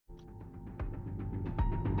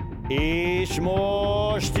És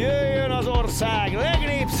most jöjjön az ország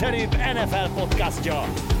legnépszerűbb NFL podcastja,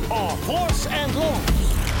 a Force and Long.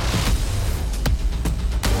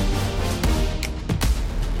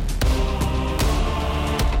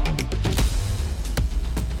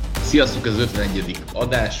 Sziasztok, az 51.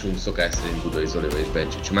 adásunk, szokás szerint Budai Zolival és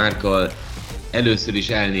Bencsics Márkkal. Először is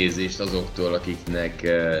elnézést azoktól,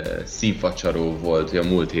 akiknek szívfacsaró volt, hogy a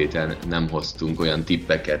múlt héten nem hoztunk olyan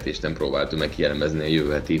tippeket, és nem próbáltunk meg kielemezni a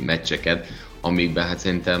jövő heti meccseket, amikben hát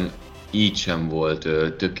szerintem így sem volt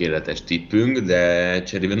tökéletes tippünk, de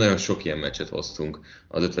cserébe nagyon sok ilyen meccset hoztunk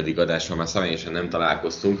az 50. adásban, már személyesen nem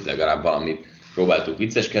találkoztunk, legalább valamit próbáltuk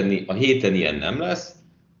vicceskedni. A héten ilyen nem lesz,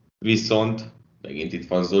 viszont megint itt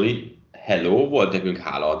van Zoli. Hello, volt nekünk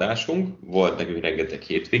hálaadásunk, volt nekünk rengeteg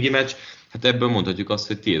hétvégi meccs. Hát ebből mondhatjuk azt,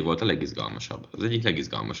 hogy tiéd volt a legizgalmasabb. Az egyik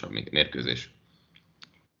legizgalmasabb mérkőzés.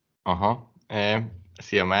 Aha.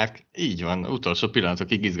 Szia Márk. Így van, utolsó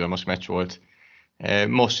pillanatokig izgalmas meccs volt.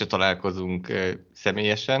 Most se találkozunk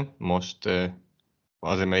személyesen, most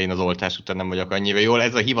azért, mert én az oltás után nem vagyok annyira jól.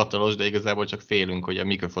 Ez a hivatalos, de igazából csak félünk, hogy a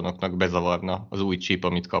mikrofonoknak bezavarna az új chip,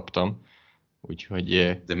 amit kaptam.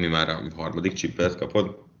 Úgyhogy... De mi már a harmadik chipet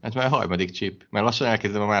kapod? Hát már a harmadik chip. Mert lassan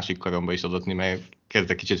elkezdem a másik karomba is adatni, mert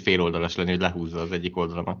kezdek kicsit féloldalas lenni, hogy lehúzza az egyik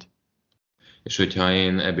oldalamat. És hogyha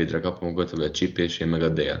én ebédre kapom a chip, és én meg a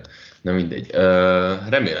dél. Na mindegy.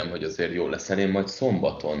 Remélem, hogy azért jól lesz. Én majd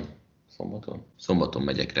szombaton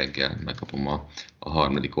megyek reggel, megkapom a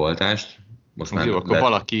harmadik oltást. Most már jó,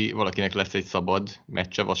 akkor valakinek lesz egy szabad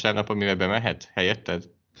meccse vasárnap, amivel bemehet helyetted?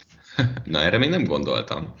 Na, erre még nem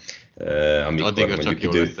gondoltam. Amikor addigra csak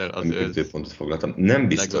jó leszel, az időpontot foglaltam. Nem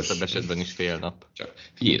biztos. Legrosszabb esetben is fél nap. Csak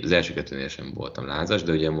figyelj, az első kettőnél sem voltam lázas,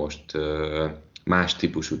 de ugye most más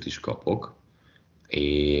típusút is kapok,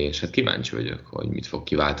 és hát kíváncsi vagyok, hogy mit fog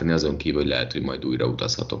kiváltani, azon kívül, hogy lehet, hogy majd újra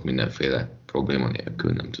utazhatok mindenféle probléma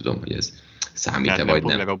nélkül, nem tudom, hogy ez számít-e vagy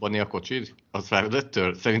nem. Lerobbanni a kocsid? Az várod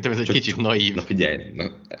ettől? Szerintem ez egy kicsit naív. Na figyelj,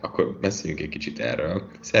 akkor beszéljünk egy kicsit erről.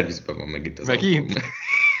 Szervizben van meg itt az megint? autóm.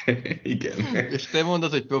 Igen. És te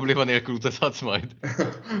mondod, hogy probléma nélkül utazhatsz majd?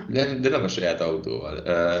 De nem a saját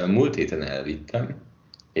autóval. Múlt héten elvittem,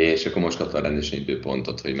 és akkor most kaptam rendesen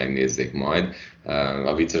időpontot, hogy megnézzék majd.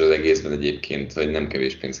 A vicces az egészben egyébként, hogy nem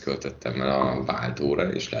kevés pénzt költöttem el a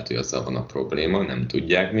váltóra, és lehet, hogy azzal van a probléma, nem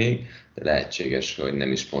tudják még, de lehetséges, hogy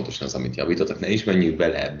nem is pontosan az, amit javítottak. Ne is menjünk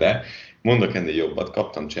bele ebbe. Mondok ennél jobbat,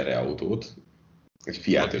 kaptam csereautót, egy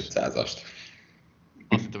Fiat 500-ast.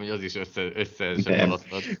 Azt hittem, hogy az is össze sem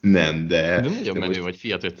haladtad. Nem, de nagyon menő vagy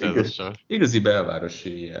Fiat 500-assal. Igazi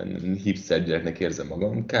belvárosi ilyen hipster gyereknek érzem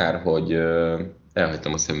magam. Kár, hogy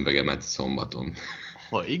elhagytam a szemüvegemet szombaton.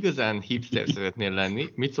 Ha igazán hipster szeretnél lenni,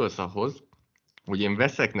 mit szólsz ahhoz, hogy én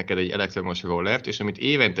veszek neked egy elektromos rollert, és amit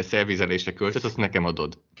évente szervizelésre költesz, azt nekem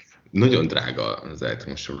adod? Nagyon drága az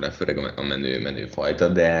elektromos roller, főleg a menő fajta,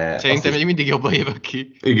 de... Szerintem még mindig jobban jövök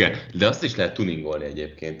ki. Igen, de azt is lehet tuningolni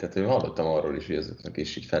egyébként. Tehát én hallottam arról is, hogy azoknak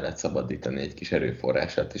is így fel lehet szabadítani egy kis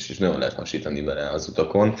erőforrását, és nagyon lehet hasítani bele az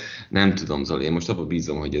utakon. Nem tudom, Zoli, én most abban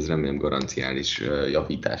bízom, hogy ez remélem garanciális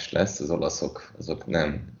javítás lesz. Az olaszok azok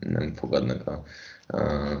nem fogadnak a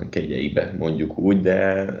kegyeikbe, mondjuk úgy,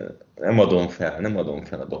 de nem adom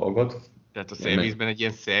fel a dolgot. Tehát a szervizben egy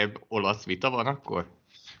ilyen szerb-olasz vita van akkor?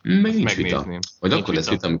 Meg nincs vita. Vagy akkor lesz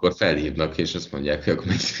vita, amikor felhívnak, és azt mondják, hogy akkor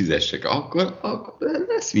mennyit fizessek. Akkor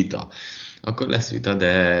lesz vita. Akkor lesz vita,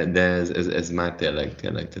 de ez már tényleg,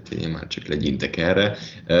 tehát én már csak legyintek erre.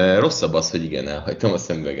 Rosszabb az, hogy igen, elhagytam a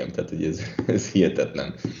szemüvegem, tehát hogy ez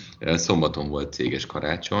hihetetlen. Szombaton volt céges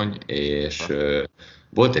karácsony, és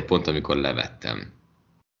volt egy pont, amikor levettem.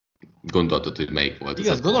 Gondoltad, hogy melyik volt?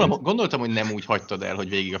 Igaz, gondoltam, hogy nem úgy hagytad el, hogy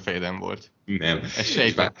végig a fejeden volt. Nem. Ezt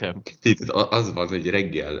sejtettem. Az van, hogy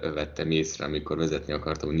reggel vettem észre, amikor vezetni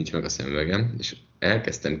akartam, hogy nincs meg a szemüvegem, és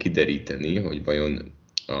elkezdtem kideríteni, hogy vajon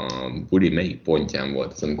a buli melyik pontján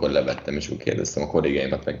volt az, amikor levettem, és akkor kérdeztem a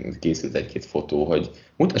kollégáimat, meg készült egy-két fotó, hogy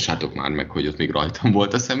mutassátok már meg, hogy ott még rajtam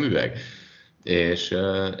volt a szemüveg. És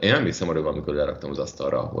én emlékszem arra, amikor leraktam az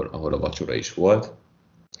asztalra, ahol a vacsora is volt.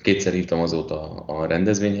 Kétszer hívtam azóta a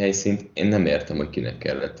rendezvényhelyszínt, én nem értem, hogy kinek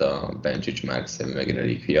kellett a Bencsics Márk szemüveg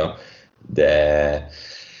relikvia, de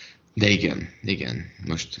igen,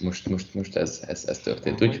 most ez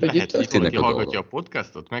történt. Úgyhogy itt történnek a dolgok. Hallgatja a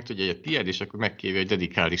podcastot, meg tudja, hogy a tiéd, és akkor megkérje, hogy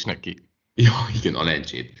dedikál is neki. Ja, igen, a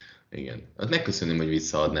lencsét. Igen. Hát megköszönöm, hogy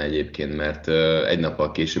visszaadná egyébként, mert egy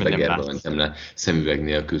nappal később Egerbe mentem le szemüveg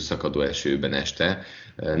nélkül szakadó esőben este.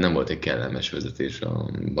 Nem volt egy kellemes vezetés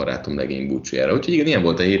a barátom legény búcsújára. Úgyhogy igen, ilyen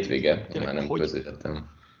volt a hétvége, már nem közöltettem.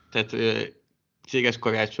 Tehát céges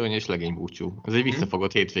karácsony és legény búcsú. Ez egy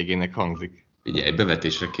visszafogott hétvégének hangzik. Ugye, egy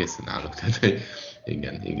bevetésre készen állok. Tehát,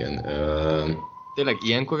 igen. Tényleg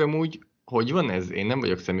ilyenkor amúgy, hogy van ez? Én nem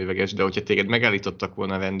vagyok szemüveges, de hogyha téged megállítottak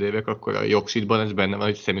volna a rendőrök, akkor a jogsítban ez benne van,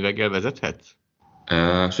 hogy szemüveggel vezethetsz?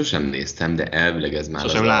 Sosem néztem, de elvileg ez már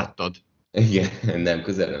Sosem láttad. Igen, nem,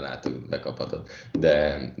 közelre látok, bekaphatod.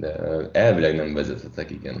 De elvileg nem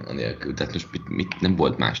vezethetek, igen, anélkül. Tehát most nem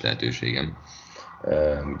volt más lehetőségem.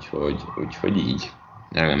 Úgyhogy így.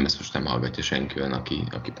 Remélem, ezt most nem hallgatja senki olyan,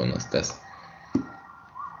 aki panaszt tesz.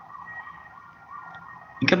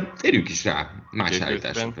 Inkább térjünk is rá más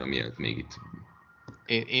állításokra, mielőtt még itt.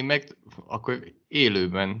 Én meg akkor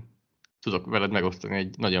élőben tudok veled megosztani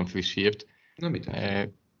egy nagyon friss hírt. Na, mit?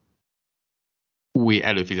 Új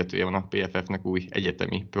előfizetője van a PFF-nek, új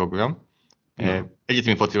egyetemi program.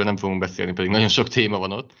 Egyetemi fociról nem fogunk beszélni, pedig nagyon sok téma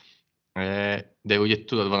van ott. De ugye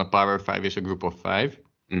tudod, van a Power 5 és a Group of 5.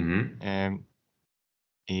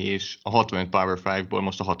 És a 65 Power 5-ból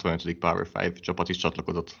most a 65. Power 5 csapat is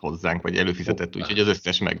csatlakozott hozzánk, vagy előfizetett, úgyhogy az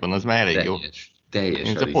összes megvan, az már elég jó. Teljes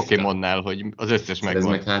mint a Pokémonnál, hogy az összes megvan. Ez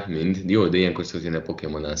meg hát mind. Jó, de ilyenkor szokott jönni a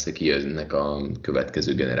Pokémonnál, hogy kijönnek a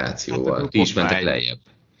következő generációval. Hát ti is mentek lejjebb.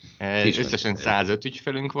 Összesen 105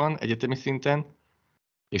 ügyfelünk van egyetemi szinten,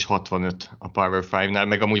 és 65 a Power 5-nál,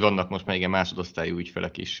 meg amúgy vannak most még ilyen másodosztályú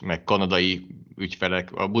ügyfelek is, meg kanadai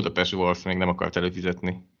ügyfelek. A Budapest Wars még nem akart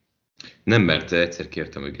előfizetni. Nem, mert egyszer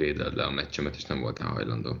kértem, hogy grade-eld le a meccsemet, és nem voltál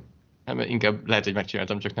hajlandó. Inkább lehet, hogy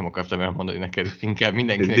megcsináltam, csak nem akartam elmondani neked. Inkább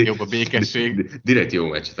mindenkinek jobb a békesség. Direkt jó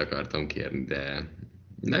meccset akartam kérni, de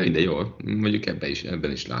mindegy, jó. Mondjuk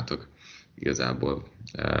ebben is látok igazából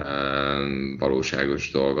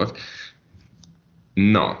valóságos dolgot.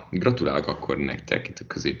 Na, gratulálok akkor nektek itt a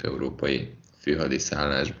közép-európai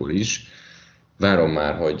főhadiszállásból is. Várom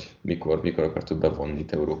már, hogy mikor akartok bevonni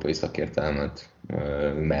itt európai szakértelmet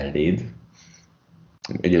melléd.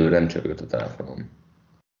 Egyelőre nem csörgött a telefonom.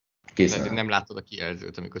 Készen. Nem láttad a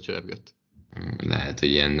kijelzőt, amikor csörgött. Lehet, hogy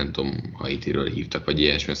ilyen, nem tudom, Haitiről hívtak, vagy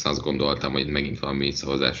ilyesmi, azt gondoltam, hogy megint valami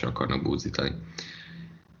szavazásra akarnak búzítani.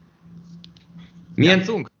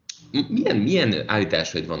 Milyen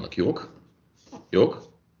állításaid vannak? Jók?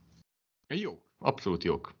 Jók, abszolút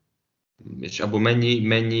jók. És abból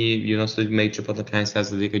mennyi jön az, hogy melyik csapatnak hány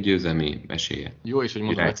százalék a győzelmi esélye? Jó, és hogy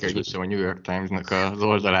mondom, megkezdődtem a New York Times-nak az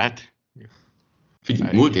oldalát.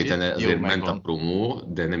 Figyelj, múlt héten azért ment a promó,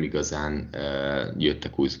 de nem igazán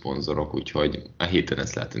jöttek új szponzorok, úgyhogy a héten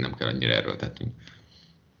ezt lehet, hogy nem kell annyira erőltetni.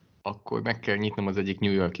 Akkor meg kell nyitnom az egyik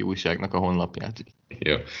New York-i újságnak a honlapját.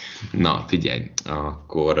 Jó. Na, figyelj,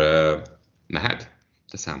 akkor mehet?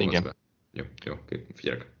 Te számolsz be. Jó,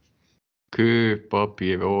 figyelj. Kő,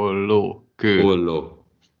 papír, olló, kő. Olló.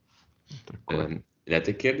 Lehet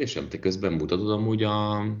egy kérdésem? Te közben mutatod amúgy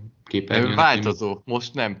a képernyőn? Változó.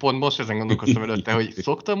 Most nem. Pont most ezen gondolkoztam előtte, hogy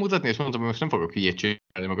szoktam mutatni, és mondtam, hogy most nem fogok hülyét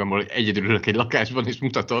csinálni magamból, hogy egyedül ülök egy lakásban, és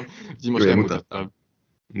mutatom. Úgyhogy most nem mutattam.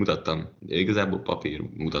 Mutattam. Igazából papír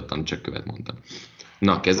mutattam, csak követ mondtam.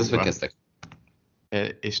 Na, kezdesz, vagy kezdtek?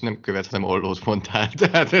 És nem követ, hanem ollót mondtál.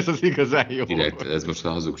 Tehát ez az igazán jó. Direkt, ez most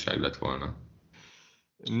a hazugság lett volna.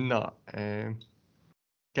 Na,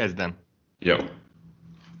 kezdem. Jó.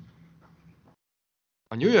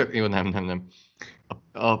 A New York... Jó, nem.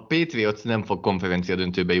 A Patriots nem fog konferencia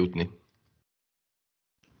döntőbe jutni.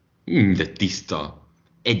 De tiszta,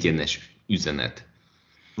 egyenes üzenet.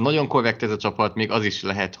 Nagyon korrekt ez a csapat, még az is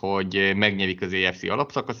lehet, hogy megnyerik az AFC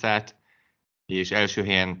alapszakaszát, és első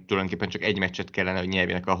helyen tulajdonképpen csak egy meccset kellene, hogy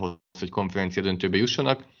nyerjenek ahhoz, hogy konferencia döntőbe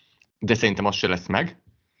jussanak, de szerintem az se lesz meg.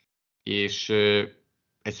 És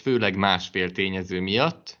ez főleg másfél tényező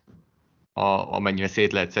miatt, amennyire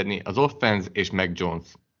szét lehet szedni, az offense és Mac Jones.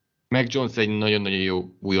 Mac Jones egy nagyon-nagyon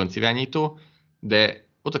jó újonc irányító, de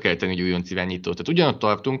oda kell tenni egy újonc irányító. Tehát ugyanott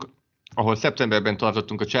tartunk, ahol szeptemberben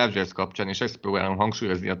tartottunk a Chargers kapcsán, és ezt próbálom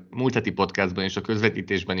hangsúlyozni a múlt heti podcastban és a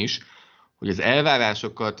közvetítésben is, hogy az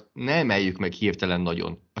elvárásokat ne emeljük meg hirtelen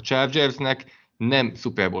nagyon. A Chargersnek nem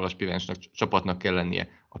Super Bowl aspiránsnak csapatnak kell lennie.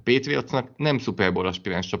 A Patriotsnak nem Super Bowl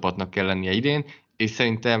aspiráns csapatnak kell lennie idén, és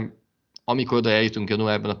szerintem amikor oda eljutunk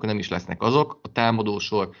januárban, akkor nem is lesznek azok. A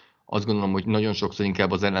támadósor azt gondolom, hogy nagyon sokszor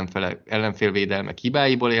inkább az ellenfélvédelmek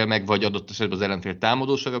hibáiból él meg, vagy adott esetben az ellenfél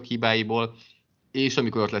támadósorok hibáiból, és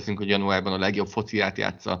amikor ott leszünk, hogy januárban a legjobb fociát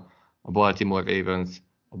játsza a Baltimore Ravens,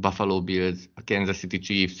 a Buffalo Bills, a Kansas City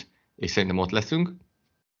Chiefs, és szerintem ott leszünk,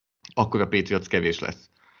 akkor a Patriots kevés lesz.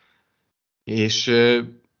 És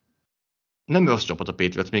nem rossz csapat a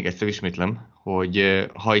Patriots, még egyszer ismétlem, hogy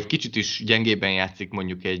ha egy kicsit is gyengében játszik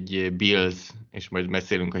mondjuk egy Bills, és majd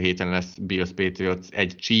beszélünk, a héten lesz Bills-Patriots,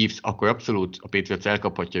 egy Chiefs, akkor abszolút a Patriots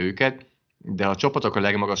elkaphatja őket, de ha a csapatok a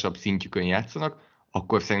legmagasabb szintjükön játszanak,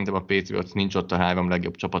 akkor szerintem a Patriots nincs ott a 3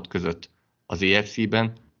 legjobb csapat között az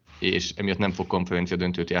AFC-ben, és emiatt nem fog konferencia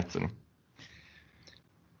döntőt játszani.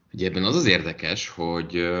 Ugye ebben az érdekes,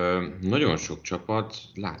 hogy nagyon sok csapat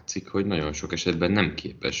látszik, hogy nagyon sok esetben nem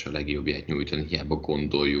képes a legjobbját nyújtani, hiába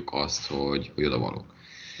gondoljuk azt, hogy oda valók.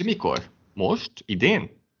 De mikor? Most? Idén?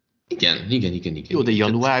 Igen. Jó, de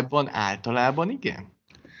januárban általában igen?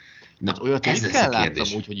 Na, Hát olyat ez lesz ritkán a kérdés.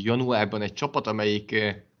 láttam úgy, hogy januárban egy csapat, amelyik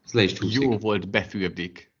Le is csúszik. jó volt,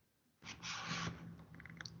 befürdik.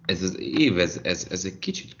 Ez az év, ez egy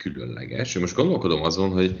kicsit különleges. Most gondolkodom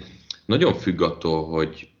azon, hogy nagyon függ attól,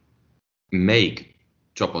 hogy melyik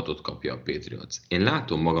csapatot kapja a Patriots. Én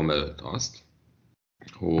látom magam előtt azt,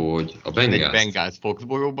 hogy a Egy Bengals... Bengals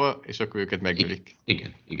Foxborough-ba, és akkor őket megölik.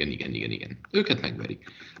 Igen. Őket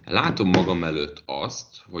megverik. Látom magam előtt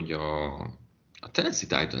azt, hogy a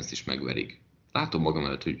Tennessee Titans is megverik. Látom magam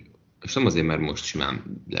előtt, hogy és nem azért, mert most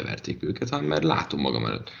simán leverték őket, hanem mert látom magam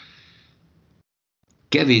előtt.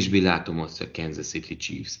 Kevésbé látom azt, hogy a Kansas City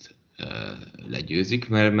Chiefs-t legyőzik,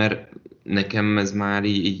 mert nekem ez már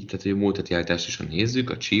így tehát hogy a múlt heti állítást is, ha nézzük,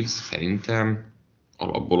 a Chiefs szerintem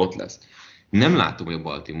alapból ott lesz. Nem látom, hogy a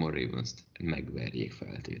Baltimore Ravens-t megverjék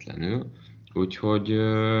feltétlenül, úgyhogy...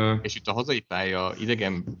 És itt a hazai pálya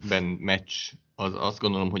idegenben meccs, az azt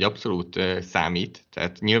gondolom, hogy abszolút számít.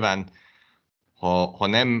 Tehát nyilván, ha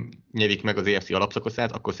nem nyerik meg az EFC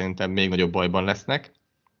alapszakaszát, akkor szerintem még nagyobb bajban lesznek,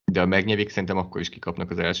 de ha megnyerik, szerintem akkor is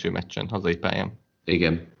kikapnak az első meccsen, hazai pályán.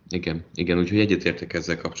 Igen, úgyhogy egyetértek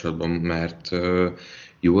ezzel kapcsolatban, mert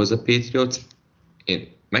jó az a Patriots.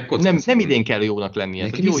 Nem idén kell jónak lennie.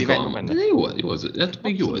 Nekem jó izgalmas. menne. De jó az.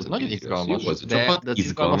 Még jó az. Nagyon izgalmas. Jó az a de csapat. az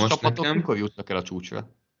izgalmas csapatok nekem. mikor jutnak el a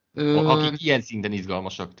csúcsra? Akik ilyen szinten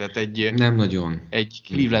izgalmasak. Tehát nem nagyon. Egy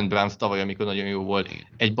Cleveland Browns tavaly, amikor nagyon jó volt.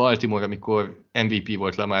 Egy Baltimore, amikor MVP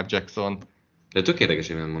volt Lamar Jackson. De tök érdekes,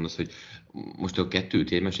 hogy mondasz, hogy most a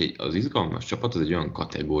kettőt érmes, az izgalmas csapat az egy olyan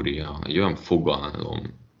kategória, egy olyan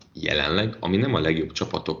fogalom jelenleg, ami nem a legjobb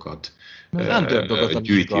csapatokat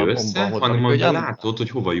gyűjti össze, hanem hogy látod, hogy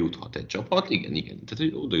hova juthat egy csapat. Igen. Tehát,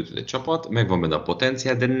 hogy oda juthat egy csapat, megvan benne a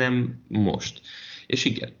potenciál, de nem most. És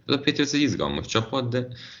igen, ez a Patriots egy izgalmas csapat, de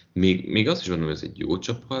még azt is mondom, hogy ez egy jó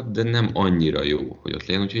csapat, de nem annyira jó, hogy ott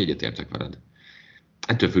legyen, úgyhogy egyetértek veled.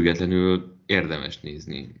 Ettől függetlenül érdemes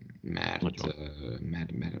nézni, mert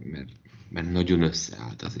nagyon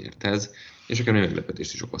összeállt azért ez, és akár nagyon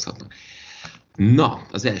meglepetést is okozhatna. Na,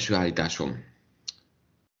 az első állításom.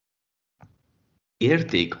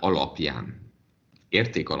 Érték alapján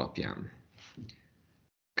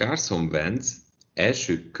Carson Wentz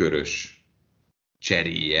első körös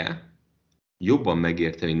cseréje jobban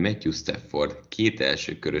megérte, mint Matthew Stafford 2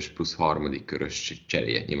 első körös plusz 3. körös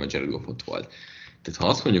cseréje, nyilván Jared Goffot volt. Tehát ha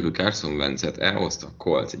azt mondjuk, hogy Carson Wentz-et elhozta a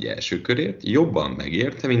Colts egy első körért, jobban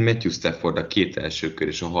megérte, mint Matthew Stafford a 2 első kör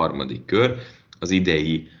és a 3. kör az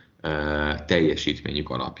idei teljesítményük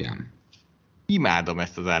alapján. Imádom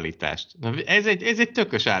ezt az állítást. Ez egy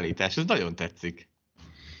tökös állítás, ez nagyon tetszik.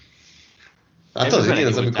 Hát azért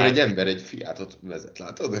az, amikor egy ember egy Fiatot vezet,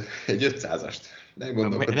 látod? Egy 500-ast.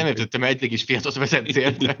 Nem értettem, egyik is Fiatot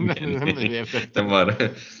vezettél, nem értettem arra.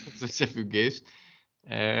 Az összefüggés.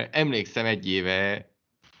 Emlékszem egy éve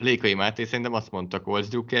Lékai Máté szerintem azt mondta Colts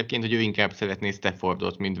drukkerként, hogy ő inkább szeretné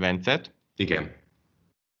Staffordot, mint Wentzet. Igen.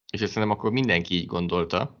 És ezt szerintem akkor mindenki így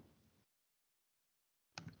gondolta.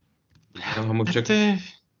 Ha most csak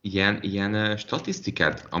ilyen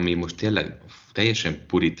statisztikát, ami most tényleg teljesen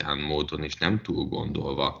puritán módon és nem túl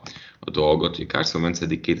gondolva a dolgot, hogy Carson Wentz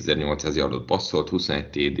eddig 2800 yardot passzolt, 21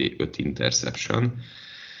 TD, 5 interception,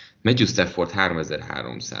 Matthew Stafford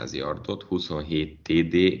 3300 yardot, 27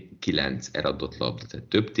 TD, 9 eladott labda, tehát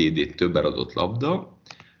több TD, több eladott labda.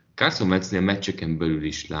 Carson Wentznél meccseken belül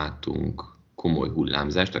is látunk komoly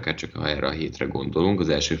hullámzást, akár csak ha erre a hétre gondolunk. Az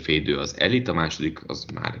első félidő az elit, a második az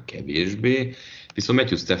már kevésbé. Viszont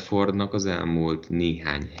Matthew Staffordnak az elmúlt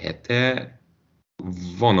néhány hete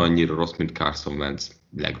van annyira rossz, mint Carson Wentz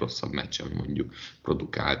legrosszabb meccsen mondjuk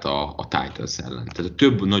produkált a Titans ellen. Tehát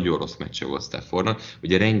több nagyon rossz meccse volt Staffordnak.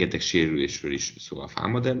 Ugye rengeteg sérülésről is szól a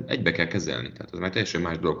fáma, de egybe kell kezelni. Tehát az már teljesen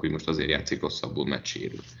más dolog, hogy most azért játszik rosszabbul, mert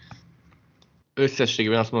sérül.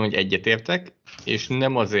 Összességében azt mondom, hogy egyetértek, és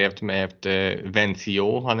nem azért, mert Wentz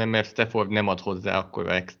jó, hanem mert Stafford nem ad hozzá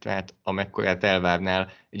akkora extrát, amekkorát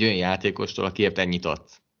elvárnál egy olyan játékostól, akiért ennyit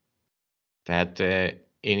adsz. Tehát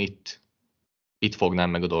én itt fognám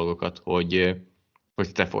meg a dolgokat, hogy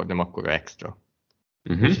Stafford nem akkora extra.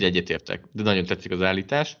 Úgyhogy egyetértek, de nagyon tetszik az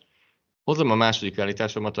állítás. Hozom a második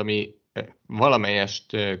állításomat, ami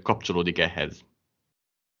valamelyest kapcsolódik ehhez.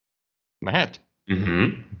 Mehet?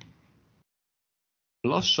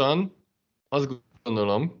 Lassan azt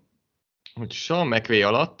gondolom, hogy Sean McVay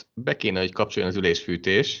alatt be kéne, hogy kapcsoljon az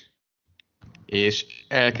ülésfűtés, és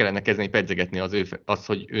el kellene kezdeni pedzegetni azt,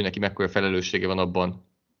 hogy ő neki mekkora felelőssége van abban,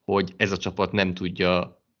 hogy ez a csapat nem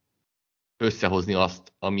tudja összehozni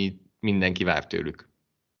azt, amit mindenki vár tőlük.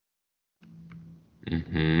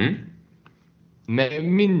 Mert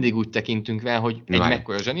mindig úgy tekintünk rá, hogy egy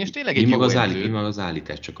mekkora zseni, és tényleg egy jó edző. Mi maga az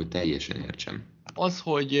állítás, csak hogy teljesen értsem. Az,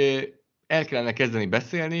 hogy el kellene kezdeni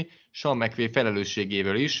beszélni Sean McVay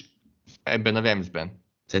felelősségéről is ebben a Ramsben.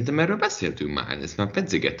 Szerintem erről beszéltünk már, ezt már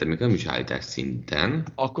pedzegettem, még nem is állítás szinten.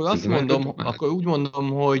 Akkor úgy mondom,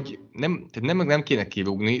 hogy nem kéne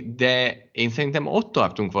kirúgni, de én szerintem ott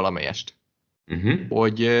tartunk valamelyest.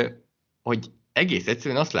 Hogy egész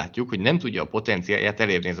egyszerűen azt látjuk, hogy nem tudja a potenciáját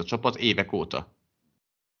elérni ez a csapat évek óta.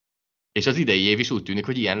 És az idei év is úgy tűnik,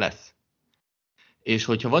 hogy ilyen lesz. És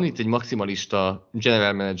hogyha van itt egy maximalista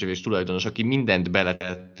general manager és tulajdonos, aki mindent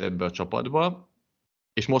beletett ebbe a csapatba,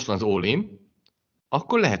 és most van az all-in,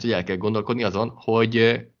 akkor lehet, hogy el kell gondolkodni azon, hogy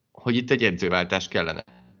itt egy edzőváltás kellene.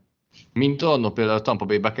 Mint annak például a Tampa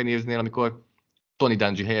Bay Buccaneersnél, amikor Tony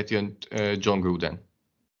Dungy helyett jött John Gruden.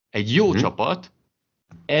 Egy jó csapat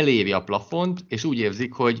eléri a plafont, és úgy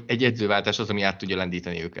érzik, hogy egy edzőváltás az, ami át tudja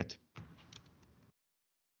lendíteni őket.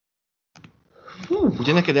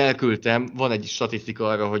 Ugye neked elküldtem, van egy statisztika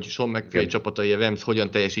arra, hogy Sean McVay csapatai a Rams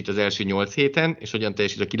hogyan teljesít az első 8 héten, és hogyan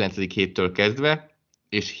teljesít a 9. héttől kezdve,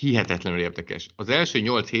 és hihetetlenül érdekes. Az első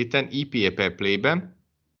 8 héten EPA per play-ben,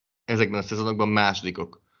 ezekben a szezonokban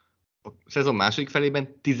másodikok. A szezon második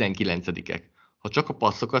felében 19-ek. Ha csak a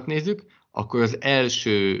passzokat nézzük, akkor az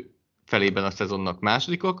első felében a szezonnak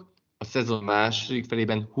másodikok, a szezon második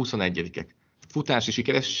felében 21-ek. Futási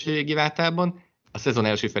sikerességi rátában a szezon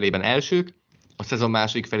első felében elsők, a szezon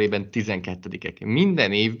második felében 12-ek.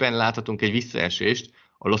 Minden évben láthatunk egy visszaesést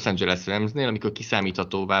a Los Angeles Ramsnél, amikor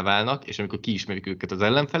kiszámíthatóvá válnak, és amikor kiismerik őket az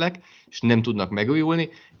ellenfelek, és nem tudnak megújulni,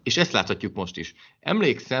 és ezt láthatjuk most is.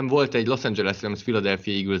 Emlékszem, volt egy Los Angeles Rams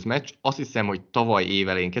Philadelphia Eagles meccs, azt hiszem, hogy tavaly év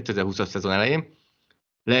elején, 2020-as szezon elején,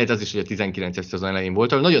 lehet az is, hogy a 19-es szezon elején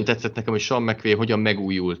volt, ahol nagyon tetszett nekem, hogy Sean McVay hogyan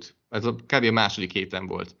megújult. Ez kb. A második héten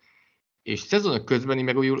volt. És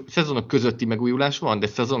szezonok közötti megújulás van, de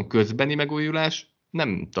szezon közbeni megújulás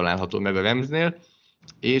nem található meg a Ramsnél,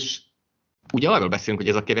 és ugye arról beszélünk, hogy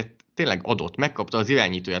ez a keret tényleg adott, megkapta az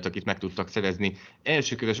irányítóját, akit meg tudtak szerezni,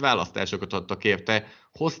 elsőkörös választásokat adtak érte,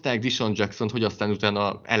 hozták Deshaun Jacksont, hogy aztán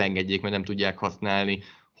utána elengedjék, mert nem tudják használni,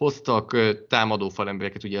 hoztak támadó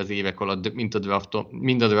falembereket ugye az évek alatt, mind a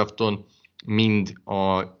drafton, mind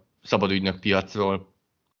a szabadügynök piacról,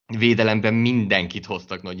 védelemben mindenkit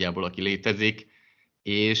hoztak nagyjából, aki létezik,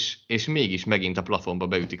 és mégis megint a plafonba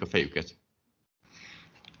beütik a fejüket.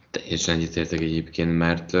 Teljesen egyetértek egyébként,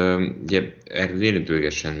 mert ugye erről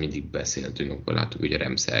élőbőgesen mindig beszéltünk, akkor láttuk, hogy a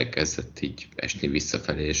Rams elkezdett így esni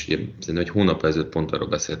visszafelé, és ugye szerintem egy hónap ezelőtt pont arról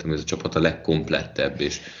beszéltem, hogy ez a csapat a legkomplettebb,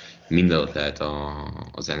 és minden ott lehet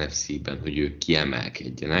az NFC-ben, hogy ők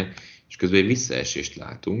kiemelkedjenek, és közben egy visszaesést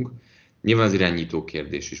látunk. Nyilván az irányító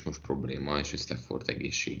kérdés is most probléma, és hogy Stafford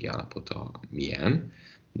egészségi állapota milyen,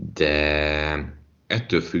 de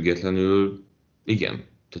ettől függetlenül igen,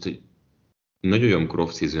 tehát hogy nagyon olyan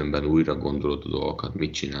off-seasonben újra gondolod a dolgokat,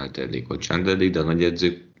 mit csinált eddig, hogy csinált eddig, de a nagy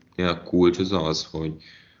edzőknél a kulcs az, hogy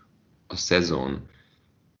a szezon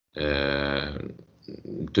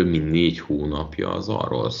több mint 4 hónapja az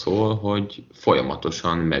arról szól, hogy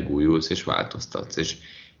folyamatosan megújulsz és változtatsz,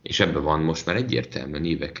 és ebben van most már egyértelműen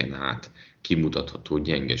éveken át kimutatható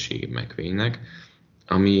gyengesége McVaynek,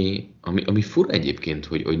 ami fura egyébként,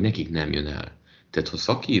 hogy nekik nem jön el. Tehát ha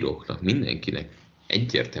szakíróknak, mindenkinek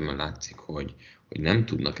egyértelműen látszik, hogy nem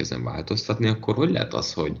tudnak ezen változtatni, akkor hogy lehet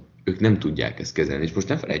az, hogy ők nem tudják ezt kezelni? És most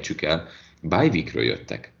ne felejtsük el, bye weekről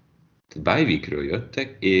jöttek. Tehát bye weekről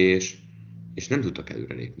jöttek, és nem tudtak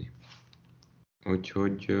előrelépni.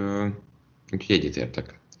 Úgyhogy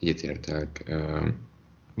egyetértek.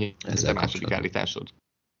 Ez a második állításod.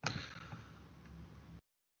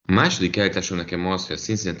 A második állításom nekem az, hogy a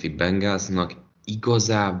Cincinnati Bengalsnak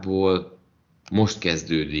igazából most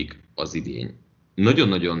kezdődik az idény.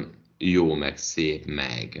 Nagyon-nagyon jó, meg szép,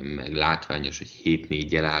 meg látványos, hogy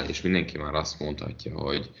 7-4-jel áll, és mindenki már azt mondhatja,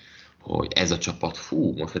 hogy ez a csapat,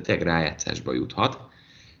 most már tényleg rájátszásba juthat.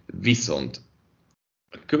 Viszont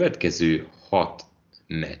a következő 6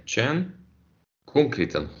 meccsen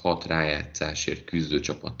konkrétan 6 rájátszásért küzdő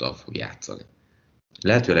csapattal fog játszani.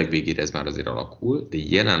 Lehet, hogy a legvégére ez már azért alakul, de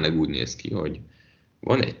jelenleg úgy néz ki, hogy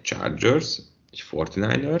van egy Chargers, egy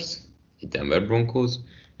 49ers, egy Denver Broncos,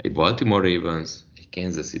 egy Baltimore Ravens, egy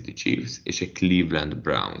Kansas City Chiefs és egy Cleveland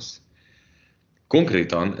Browns.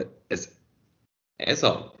 Konkrétan ez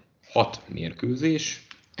a 6 mérkőzés,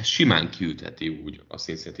 ez simán kiütheti úgy a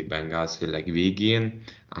Cincinnati Bengals, hogy legvégén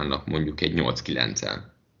állnak mondjuk egy 8-9-el,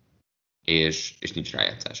 és nincs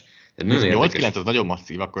rájátszás. Tehát nagyon érdekes. 8-9 az nagyon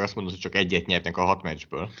masszív, akkor azt mondod, hogy csak egyet nyertek a 6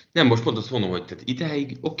 meccsből. Nem, most pont azt mondom, hogy tehát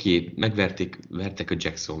idáig verték a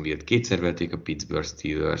Jacksonville-t, kétszer verték a Pittsburgh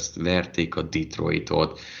Steelers-t, verték a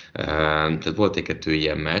Detroitot, tehát volt egy-kettő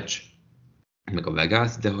ilyen meccs, meg a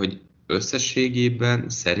Vegas, de hogy összességében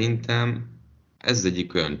szerintem ez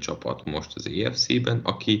egyik olyan csapat most az AFC-ben,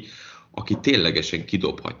 aki ténylegesen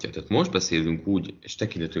kidobhatja. Tehát most beszélünk úgy, és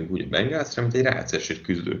tekinthetünk úgy a Bengalsra, mint egy rájátszásért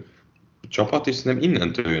küzdő csapat, és szerintem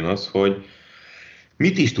innentől jön az, hogy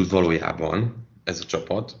mit is tud valójában ez a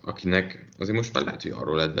csapat, akinek azért most már lehet, hogy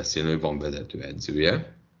arról lehet beszélni, hogy van vezető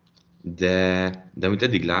edzője, de amit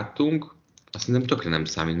eddig láttunk, azt szerintem tökre nem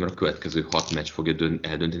számít, mert a következő 6 meccs fogja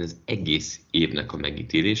eldönteni az egész évnek a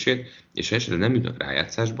megítélését, és ha esetleg nem jutnak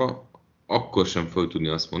rájátszásba, akkor sem fog tudni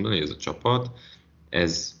azt mondani, hogy ez a csapat,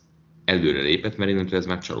 ez előre lépett, mert innentől ez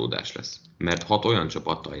már csalódás lesz. Mert 6 olyan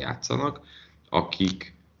csapattal játszanak,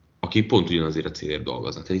 akik pont ugyanazért a célért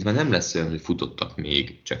dolgoznak. Tehát itt már nem lesz olyan, hogy futottak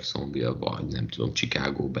még Jacksonville, vagy nem tudom,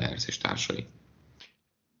 Chicago Bears és társai.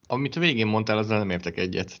 Amit a végén mondtál, azzal nem értek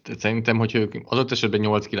egyet. Tehát szerintem, hogy ők adott esetben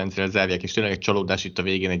 8-9-re zárják, és tényleg egy csalódás itt a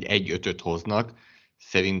végén egy 1-5-öt hoznak,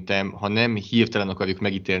 szerintem, ha nem hirtelen akarjuk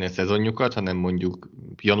megítélni a szezonjukat, hanem mondjuk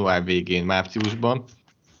január végén, márciusban,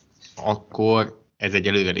 akkor ez egy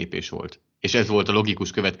előrelépés volt. És ez volt a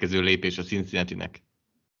logikus következő lépés a Cincinnatinek.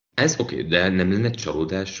 Ez oké, de nem lenne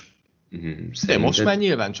csalódás. De most már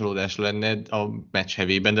nyilván csalódás lenne a meccs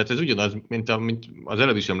hevében, de hát ez ugyanaz, mint az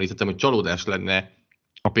előbb is említettem, hogy csalódás lenne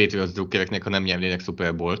a Patriots drukkereknek, ha nem nyernének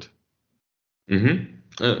Super Bowl-t.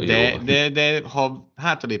 De ha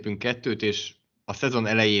hátralépünk 2-t, és a szezon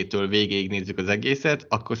elejétől végéig nézzük az egészet,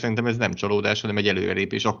 akkor szerintem ez nem csalódás, hanem egy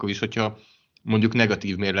előrelépés, akkor is, hogyha mondjuk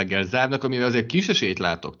negatív mérleggel zárnak, amivel azért kis esélyt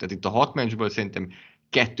látok. Tehát itt a 6 meccsből szerintem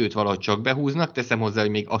 2-t valahogy csak behúznak, teszem hozzá, hogy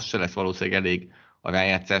még az se lesz valószínűleg elég a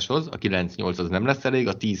rájátszáshoz, a 9-8 az nem lesz elég,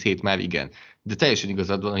 a 10-7 már igen. De teljesen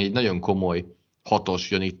igazad van, hogy egy nagyon komoly 6-os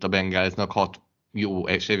jön itt a Bengalsnak, 6 jó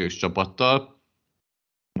és erős csapattal,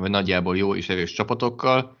 vagy nagyjából jó és erős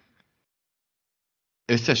csapatokkal.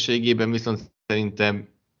 Összességében viszont szerintem,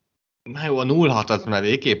 na jó, a 0-6 az már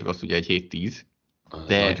végképp rossz, ugye egy 7-10,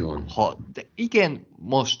 de igen,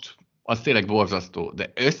 most az tényleg borzasztó,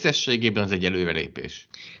 de összességében az egy előrelépés.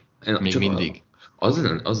 Még mindig.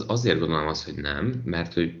 Azért gondolom azt, hogy nem,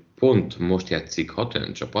 mert hogy pont most játszik 6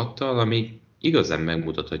 olyan csapattal, ami igazán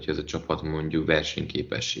megmutathatja, hogy ez a csapat mondjuk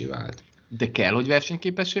versenyképessé vált. De kell, hogy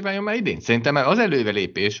versenyképessé váljon már idén? Szerintem már az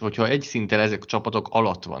előrelépés, hogyha egy szinten ezek a csapatok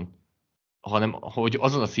alatt van, hanem hogy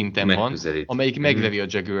azon a szinten van, amelyik megveri a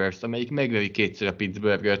Jaguars-t, amelyik megveri kétszer a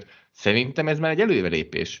Pittsburgh-öt. Szerintem ez már egy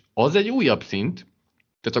előrelépés. Az egy újabb szint,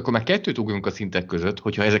 tehát akkor már 2 ugrunk a szintek között,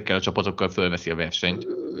 hogyha ezekkel a csapatokkal fölveszi a versenyt.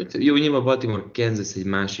 Jó, nyilván Baltimore, Kansas egy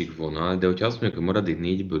másik vonal, de hogyha azt mondjuk, hogy maradék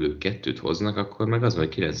 4-ből ők 2 hoznak, akkor meg az van,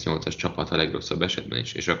 hogy 9-8-as csapat a legrosszabb esetben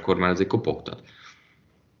is, és akkor már azért kopogtat.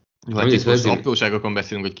 Hát itt most apróságokon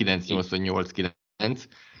beszélünk, hogy 9-8 vagy 8-9.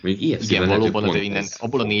 Igen, valóban azért innen,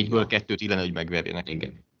 abból a 4-ből 2-t illene, hogy megverjenek.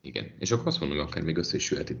 Igen. És akkor azt mondom, hogy akár még össze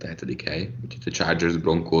is jöhet itt a 7. hely. Úgyhogy a Chargers,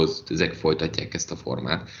 Broncos, ezek folytatják ezt a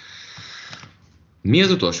formát. Mi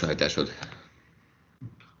az utolsó állításod?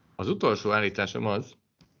 Az utolsó állításom az,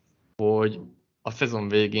 hogy a szezon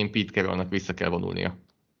végén Pete Carrollnak vissza kell vonulnia.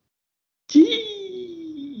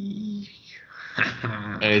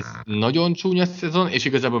 Ez nagyon csúnya szezon, és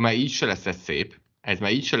igazából már így se lesz ez szép. Ez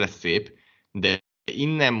már így se lesz szép, de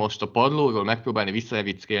innen most a padlóról megpróbálni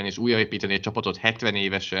visszaevickélni és újraépíteni egy csapatot 70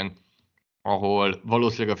 évesen, ahol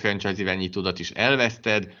valószínűleg a franchise irányítódat is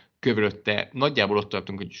elveszted, körülötte nagyjából ott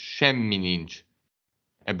tartunk, hogy semmi nincs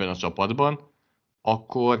ebben a csapatban,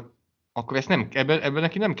 akkor ezt nem, ebben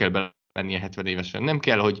neki nem kell belennie 70 évesen. Nem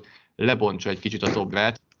kell, hogy lebontsa egy kicsit a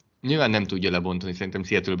szobrát. Nyilván nem tudja lebontani szerintem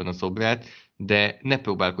Seattle-ben a szobrát, de ne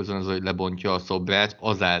próbálkozzon az, hogy lebontja a szobrát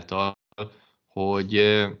azáltal,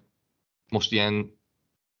 hogy most ilyen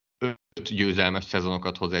 5 győzelmes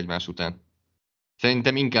szezonokat hoz egymás után.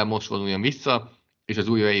 Szerintem inkább most vonuljon vissza, és az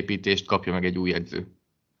újraépítést kapja meg egy új edző.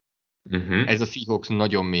 Ez a Seahawks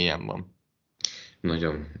nagyon mélyen van.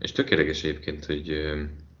 Nagyon. És tök érdekes egyébként, hogy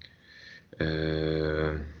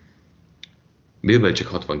Bill Belichick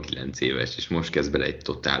 69 éves, és most kezd bele egy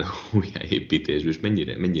totál újjáépítésbe, és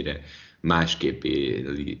mennyire másképp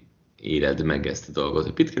éled meg ezt a dolgot.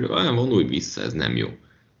 A Pete Carroll vonulj vissza, ez nem jó.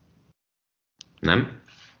 Nem?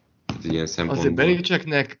 Ez ilyen szempontból. Azért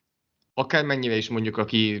Belichicknek akármennyire is mondjuk,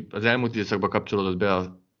 aki az elmúlt időszakban kapcsolódott be az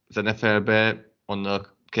NFL-be,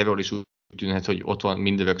 annak Carroll is úgy tűnhet, hogy ott van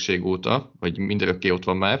mindörökség óta, vagy mindörökké ott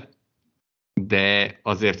van már, de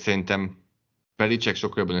azért szerintem Belichick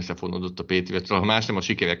sokkal jobban összefonódott a Patriots-ral, ha más nem a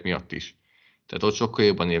sikerek miatt is. Tehát ott sokkal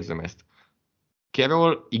jobban érzem ezt.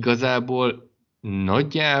 Carroll igazából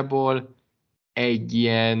nagyjából egy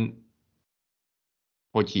ilyen,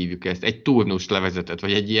 hogy hívjuk ezt, egy turnust levezetett,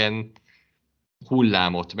 vagy egy ilyen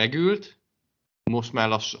hullámot megült. Most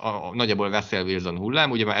már nagyjából Russell Wilson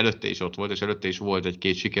hullám, ugye már előtte is ott volt, és előtte is volt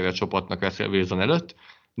egy-két sikere a csapatnak Russell Wilson előtt,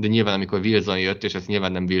 de nyilván amikor Wilson jött, és ezt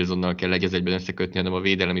nyilván nem Wilsonnal kell egy egyben összekötni, hanem a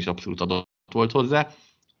védelem is abszolút adott volt hozzá,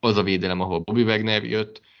 az a védelem, ahol Bobby Wagner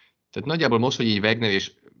jött. Tehát nagyjából most, hogy így Wagner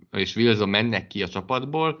és Wilson mennek ki a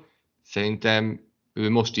csapatból, szerintem ő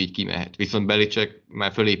most így kimehet. Viszont Belichick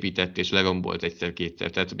már fölépített és lerombolt egyszer-kétszer.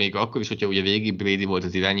 Tehát még akkor is, hogyha ugye végig Brady volt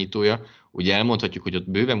az irányítója, ugye elmondhatjuk, hogy ott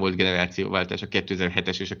bőven volt generációváltás a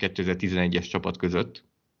 2007-es és a 2011-es csapat között.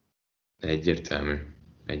 Egyértelmű.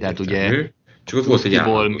 Tehát ugye csak ott volt egy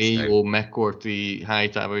Mayo, McCourty,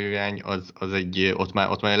 Hightower irány, az egy, ott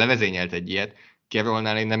már levezényelt egy ilyet.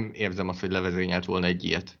 Carrollnál én nem érzem azt, hogy levezényelt volna egy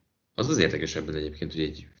ilyet. Az érdekesebb egyébként, hogy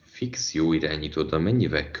egy fix jó irányítóddal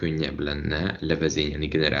mennyivel könnyebb lenne levezényelni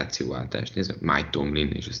generációváltást. Nézd, Mike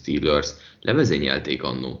Tomlin és a Steelers levezényelték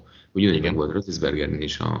annó. Ugyanúgy meg volt Roethlisbergernél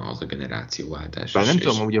is az a generációváltás. Bár nem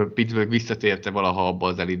tudom, hogy a Pittsburgh visszatérte valaha abba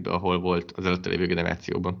az elitbe, ahol volt az előtte lévő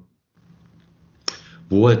generációban.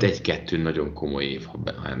 Volt egy-kettő nagyon komoly év, ha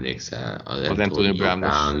emlékszel. Az Antonio Brown,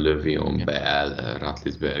 Le'Veon Bell,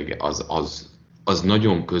 Roethlisberger, az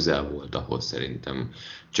nagyon közel volt ahhoz szerintem.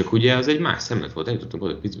 Csak ugye az egy más szemlet volt, eljutottunk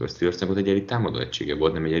oda, a Pittsburgh Steelersnek ott egy elit támadó egysége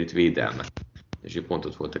volt, nem egy elit védelme. És így pont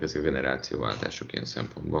ott voltak ezek a generációváltások ilyen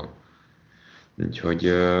szempontból. Úgyhogy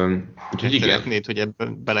igen. Szeretnéd, hogy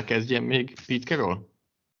ebben belekezdjen még Pete Carroll?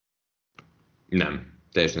 Nem,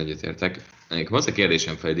 teljesen egyetértek. Nekem az a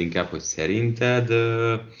kérdésem feled inkább, hogy szerinted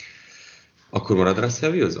akkor marad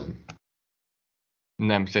Russell Wilson?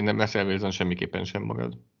 Nem, szerintem Russell Wilson semmiképpen sem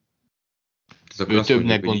marad. Ő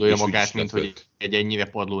többnek gondolja magát, mint hogy egy ennyire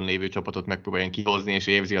padlón lévő csapatot megpróbáljon kihozni, és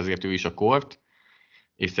érzi azért ő is a kort,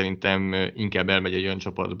 és szerintem inkább elmegy egy olyan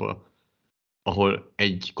csapatba, ahol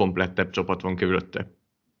egy komplettebb csapat van körülötte,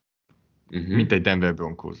 mint egy Denver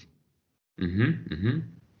Broncos.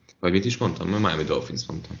 Vagy mit is mondtam? Mert Miami Dolphins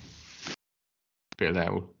mondtam.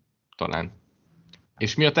 Például. Talán.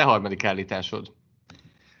 És mi a te harmadik állításod?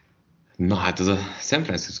 Na hát az a San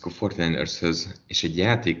Francisco 49ershöz és egy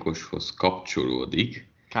játékoshoz kapcsolódik.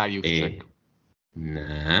 Kyle Juszczyk.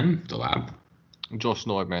 Nem, tovább. Josh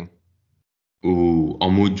Norman.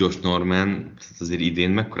 Amúgy Josh Norman azért idén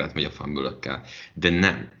mekkorát megy a fumble-ökkel. De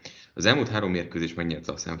nem. Az elmúlt 3 mérkőzést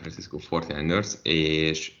megnyerte a San Francisco 49ers,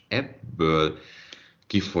 és ebből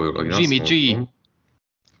kifolyólag Jimmy G.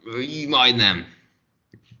 Majdnem.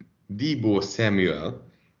 Deebo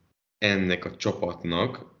Samuel ennek a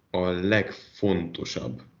csapatnak a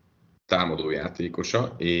legfontosabb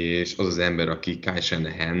támadójátékosa, és az az ember, aki Kyle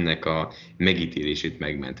Shanahannek a megítélését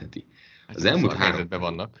megmentheti. Az elmúlt 3 helyzetben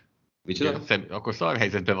vannak. Micsoda? Akkor szar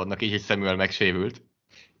helyzetben vannak, így, hogy Samuel megsérült.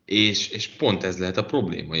 És pont ez lehet a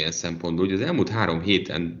probléma ilyen szempontból, hogy az elmúlt 3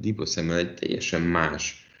 héten Deebo Samuel egy teljesen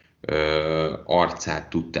más arcát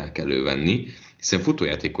tudták elővenni, hiszen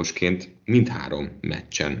futójátékosként mindhárom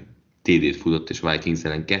meccsen TD-t futott, és Vikings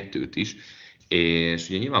ellen 2-t is, és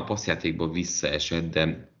ugye nyilván a passzjátékban visszaesett,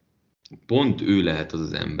 de pont ő lehet az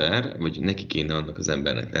az ember, vagy neki kéne annak az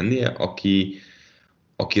embernek lennie, aki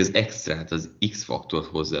az extrát, az X-faktort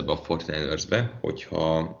hozza ebbe a 49ersbe,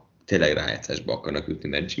 hogyha tényleg rájátszásba akarnak ütni,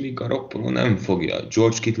 mert Jimmy Garoppolo nem fogja.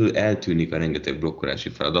 George Kittle eltűnik a rengeteg blokkolási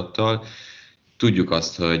feladattal. Tudjuk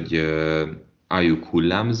azt, hogy Ayuk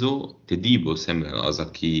hullámzó, de Deebo Samuel az,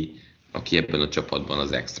 aki ebben a csapatban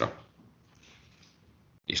az extra.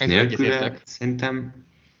 És nélküle szerintem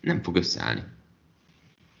nem fog összeállni.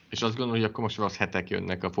 És azt gondolom, hogy akkor most rossz hetek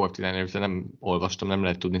jönnek a 49ers, nem olvastam, nem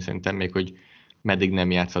lehet tudni szerintem még, hogy meddig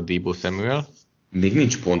nem játszhat Deebo Samuel. Még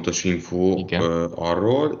nincs pontos info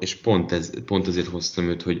arról, és pont ezért hoztam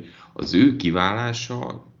őt, hogy az ő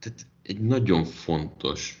kiválása tehát egy nagyon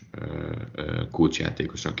fontos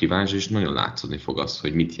kulcsjátékosnak kiválása, és nagyon látszódni fog az,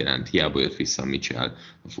 hogy mit jelent. Hiába jött vissza Mitchell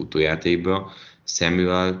a futójátékba.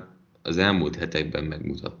 Samuel az elmúlt hetekben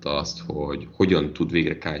megmutatta azt, hogy hogyan tud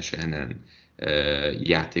végre Kyle Shanahan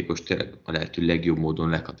játékos tényleg a lehető legjobb módon,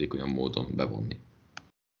 leghatékonyabb módon bevonni.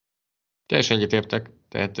 Teljesen egyetértek.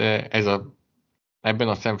 Tehát ebben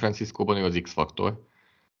a San Francisco-ban ő az X-faktor.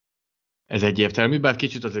 Ez egyértelmű, bár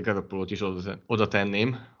kicsit azért Garoppolót is oda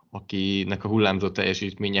tenném, akinek a hullámzó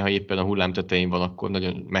teljesítménye, ha éppen a hullám tetején van, akkor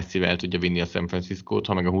nagyon messzivel el tudja vinni a San Franciscót,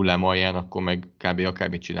 ha meg a hullám alján, akkor meg kb.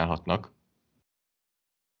 Akármit csinálhatnak.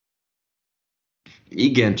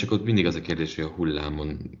 Igen, csak ott mindig az a kérdés, hogy a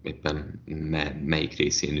hullámon éppen melyik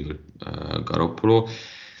részén ül Garoppolo.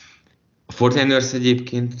 A 49ers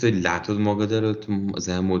egyébként, hogy látod magad előtt az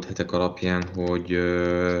elmúlt hetek alapján, hogy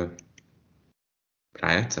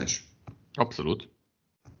Rájátszás? Abszolút.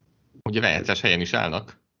 Ugye rájátszás helyen is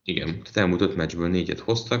állnak. Igen, tehát elmúlt 5 meccsből 4-et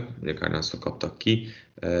hoztak, ugye Cardinals-tól kaptak ki.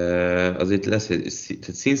 Azért lesz,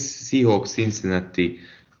 tehát Seahawks, Cincinnati,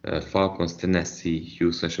 Falcons, Tennessee,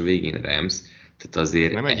 Houston és a végén Rams. Tehát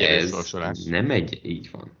azért nem egy erős sorsolás. Nem egy, így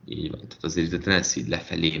van. Tehát azért a Tennessee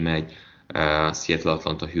lefelé megy, Seattle,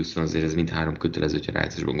 Atlanta, Houston, azért ez mind 3 kötelező, hogyha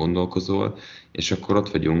rájátszásban gondolkozol, és akkor ott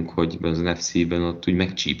vagyunk, hogy az NFC-ben ott úgy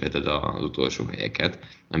megcsípeted az utolsó helyeket,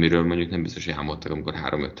 amiről mondjuk nem biztos, hogy álmodtak, amikor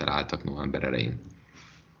 3-5-tel álltak november elején.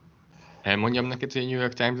 Elmondjam neked, hogy a New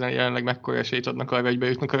York Times-en jelenleg mekkora esélyt adnak arra, hogy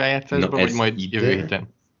bejutnak a rájátszásba, vagy majd jövő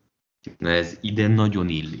héten? Na ez ide nagyon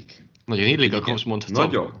illik. Nagyon illik, akkor most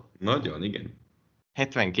mondhatom. Nagyon, igen.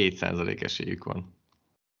 72% esélyük van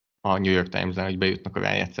a New York Times-en, hogy bejutnak a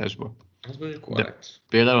rájátszásba. Az mondjuk korrekt.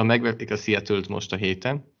 Például, ha megverték a Seattle-t most a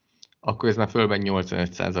héten, akkor ez már fölben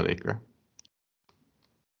 85%-ra.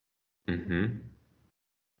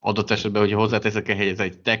 Adott esetben, hogyha hozzáteszek ehhez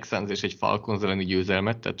egy Texans és egy Falcons elleni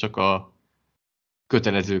győzelmet, tehát csak a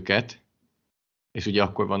kötelezőket, és ugye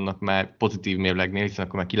akkor vannak már pozitív mérlegnél, hiszen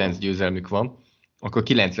akkor már 9 győzelmük van, akkor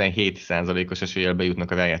 97%-os eséllyel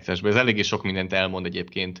bejutnak a rájátszásba. Ez eléggé sok mindent elmond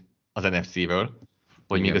egyébként az NFC-ről,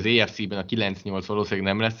 hogy igen. Még az AFC-ben a 9-8 valószínűleg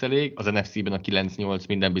nem lesz elég, az NFC-ben a 9-8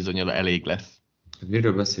 minden bizonnyal elég lesz.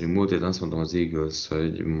 Miről beszélünk? Múlt héten azt mondtam az Eagles,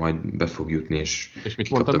 hogy majd be fog jutni, és mit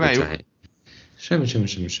mondtad rájuk? Semmit.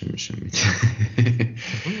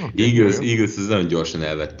 Eagles az nagyon gyorsan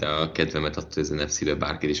elvette a kedvemet attól, hogy az NFC-be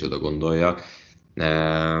bárki is oda gondoljak.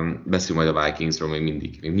 Beszélünk majd a Vikingsról,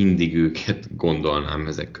 még mindig őket gondolnám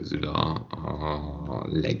ezek közül a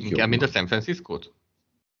legjobb. Inkább, mint a San Francisco-t?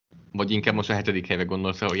 Vagy inkább most a 7. helyre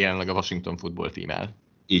gondolsz, hogy jelenleg a Washington Football Team áll?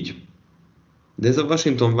 Így. De ez a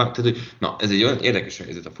Washington, tehát hogy, ez egy olyan érdekes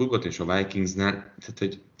helyzet a Football Team és a Vikingsnál, tehát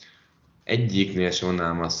hogy egyiknél sem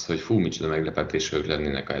mondanám azt, hogy micsoda meglepetés, hogy ők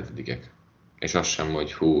lennének a 7-ek. És az sem,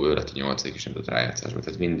 hogy ő lett a 8. és nem tudott rájátszásba.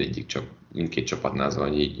 Tehát mindkét csapatnál az van,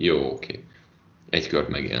 hogy így, jó, oké. Egy kört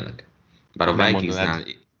megélnek. Bár a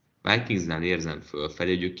Vikingsnál érzem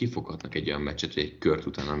fölfelé, hogy ők kifoghatnak egy olyan meccset, hogy egy kört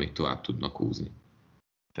utána még tovább tudnak húzni.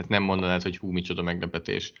 Tehát nem mondanád, hogy micsoda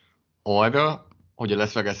meglepetés. Arra, hogy a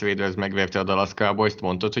Las Vegas Raiders megverte a Dallas Cowboys-t,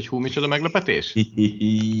 mondtad, hogy micsoda meglepetés?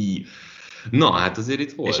 Na, hát azért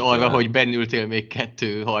itt volt. És arra, hogy bennültél még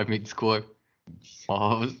 2:30-kor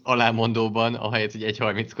az alámondóban, ahelyett, hogy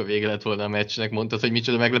 1:30-kor vége lett volna a meccsnek, mondtad, hogy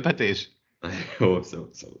micsoda meglepetés? Jó, szó.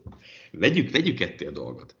 Vegyük ketté a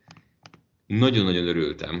dolgot. Nagyon-nagyon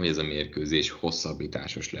örültem, hogy ez a mérkőzés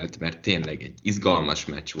hosszabbításos lett, mert tényleg egy izgalmas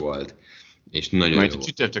meccs volt, és nagyon majd jó. A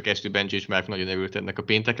csütörtök esti Benchmark nagyon örült ennek, a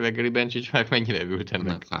péntek reggeli Benchmark mennyire örült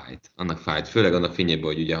ennek? Annak fájt. Főleg annak fényében,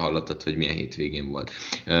 hogy ugye hallottad, hogy milyen hétvégén volt.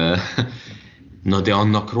 Na de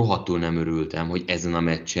annak rohadtul nem örültem, hogy ezen a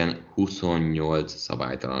meccsen 28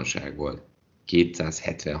 szabálytalanság volt.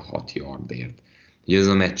 276 yardért. Ugye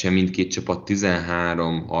ezen a meccsen mindkét csapat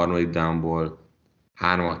 13 harmadik downból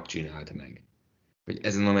 3-at csinált meg. Hogy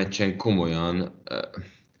ezen a meccsen komolyan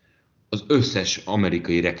az összes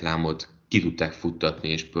amerikai reklámot ki tudták futtatni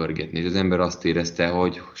és pörgetni, és az ember azt érezte,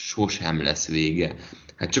 hogy sosem lesz vége.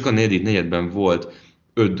 Hát csak a negyedben volt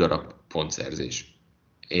 5 darab pontszerzés,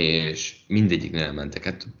 és mindegyiknél elmentek.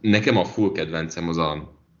 Hát nekem a full kedvencem az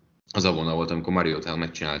a vonal volt, amikor Mariota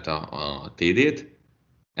megcsinálta a TD-t,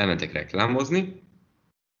 elmentek reklámozni,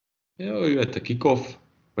 jó, jött a kickoff,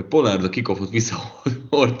 vagy Pollard a kickoffot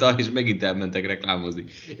visszahordta, és megint elmentek reklámozni.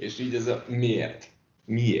 És így ez a miért?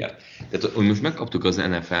 Tehát most megkaptuk az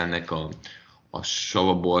NFL-nek a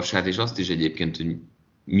savaborsát, és azt is egyébként, hogy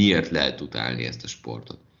miért lehet utálni ezt a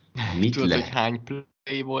sportot. Tudod, hogy hány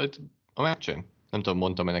play volt a meccsen? Nem tudom,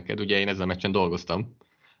 mondtam-e neked, ugye én ezzel a meccsen dolgoztam.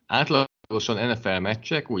 Átlagosan NFL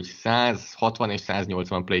meccsek úgy 160 és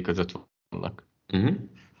 180 play között vannak.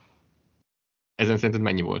 Ezen szerinted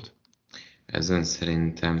mennyi volt? Ezen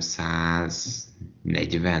szerintem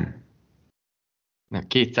 140. Nem,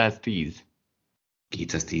 210.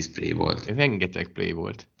 210 play volt. Rengeteg play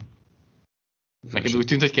volt. Neked úgy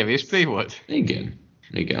tűnt, hogy kevés play volt? Igen.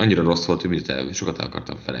 Annyira rossz volt, hogy sokat el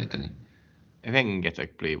akartam felejteni.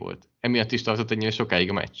 Rengeteg play volt. Emiatt is tartott ennyire sokáig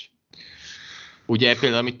a meccs. Ugye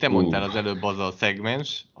például, amit te mondtál az előbb, az a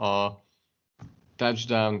szegmens, a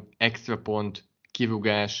touchdown, extra pont,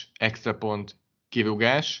 kirúgás, extra pont,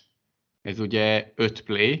 kirúgás, ez ugye 5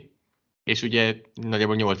 play, és ugye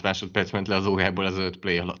nagyjából 8 másodperc ment le az órából az 5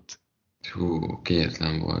 play alatt.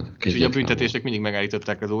 Kegyetlen volt. És ugye a büntetések mindig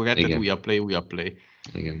megállították az órát, tehát újabb play.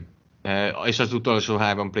 Igen. És az utolsó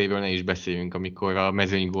 3 playből ne is beszéljünk, amikor a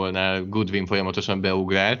mezőnygólnál Goodwin folyamatosan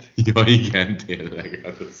beugrált. Ja, igen, tényleg.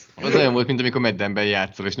 Hát Az olyan volt, mint amikor Maddenben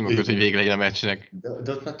játszol, és nem akarod, hogy vége legyen a meccsnek.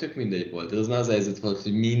 De ott már tök mindegy volt. Az már az helyzet volt,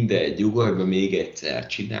 hogy mindegy, ugorj be még egyszer,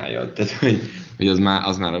 csináljad. Tehát, hogy az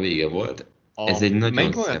már a vége volt. Ez egy nagyon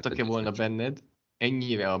megmaradtak-e volna benned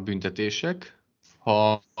ennyire a büntetések,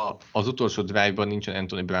 ha az utolsó drive-ban nincsen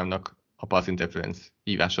Anthony Brownnak a pass interference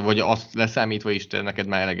hívása, vagy azt leszámítva is te neked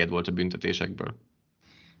már eleged volt a büntetésekből?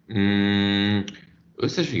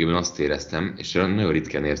 Összességében azt éreztem, és nagyon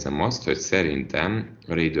ritkán érzem azt, hogy szerintem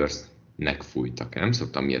a Raidersnek fújtak. Nem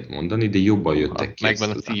szoktam ilyet mondani, de jobban jöttek ki.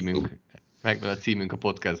 Megvan a címünk a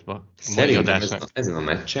podcastban. Szerintem ezen a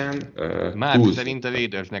meccsen... Már szerint a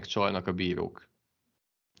Raidersnek csalnak a bírók.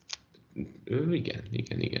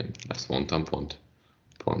 Igen. Ezt mondtam pont.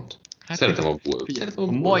 Hát szeretem a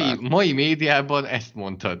mai médiában ezt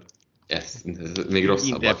mondtad. Ez még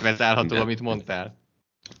rosszabb. Interpretálható, amit mondtál.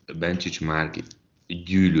 Bencsics már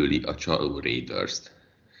gyűlöli a csaló Raiders-t.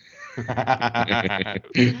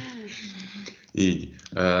 Így.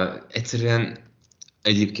 Egyszerűen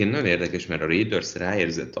egyébként nagyon érdekes, mert a Raiders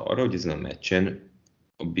ráérzett arra, hogy ezen a meccsen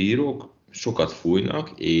a bírók sokat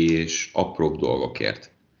fújnak, és apróbb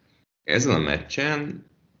dolgokért. Ezen a meccsen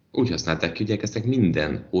úgy használták ki, hogy elkezdtek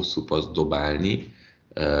minden hosszú paszt dobálni,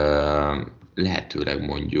 lehetőleg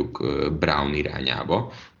mondjuk Brown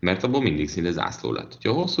irányába, mert abból mindig szinte zászló lett.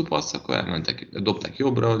 Ha hosszú passz, akkor elmentek, dobták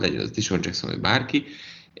jobbra, legyen az Dishon Jackson vagy bárki,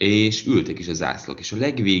 és ültek is a zászlók. És a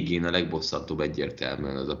legvégén a legbosszantóbb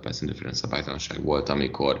egyértelműen az a pass interference szabálytalanság volt,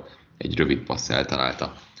 amikor egy rövid passz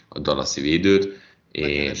eltalálta a Dallasi védőt,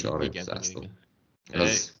 és arra jött a zászló.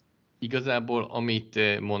 Igazából,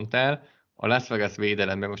 amit mondtál, a Las Vegas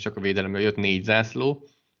védelemben, most csak a védelemben jött 4 zászló,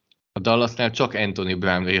 a Dallasnál csak Anthony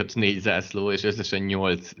Brownra jött 4 zászló, és összesen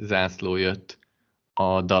 8 zászló jött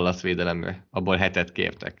a Dallas védelemre. Abból 7-et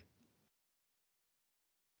kértek.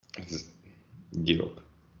 Ez gyilok.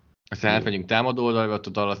 Aztán átmegyünk támadó oldalra, a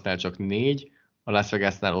Dallasnál csak 4, a Las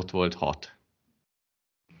Vegasnál ott volt 6.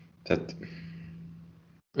 Tehát...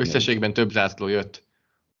 Összességben több zászló jött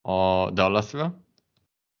a Dallasra,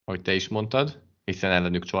 ahogy te is mondtad, hiszen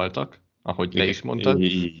ellenük csaltak, ahogy te is mondtad,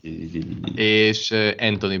 és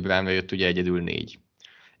Anthony Brownra jött ugye egyedül 4.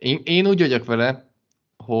 Én úgy vagyok vele,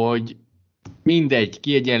 hogy mindegy,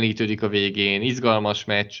 kiegyenlítődik a végén, izgalmas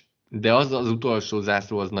meccs, de az utolsó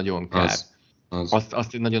zászló az nagyon kár.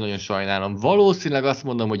 Azt én nagyon-nagyon sajnálom. Valószínűleg azt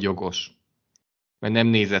mondom, hogy jogos, mert nem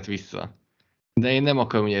nézett vissza. De én nem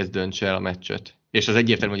akarom, hogy ez döntse el a meccset. És az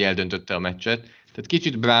egyértelmű, hogy eldöntötte a meccset. Tehát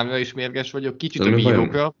kicsit Brownra is mérges vagyok, kicsit a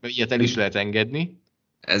bírókra, mert ilyet el is lehet engedni.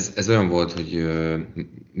 Ez olyan volt, hogy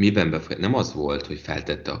miben nem az volt, hogy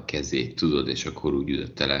feltette a kezét, tudod, és akkor úgy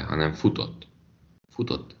ütötte le, hanem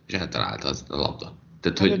futott, és eltalálta a labda.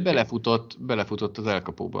 Tehát, hogy belefutott az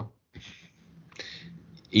elkapóba.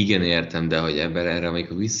 Igen, értem, de hogy erre,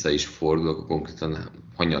 amikor vissza is fordul, akkor konkrétan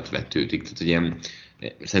hanyat vetődik. Tehát, hogy ilyen,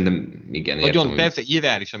 szerintem igen, értem. Nagyon persze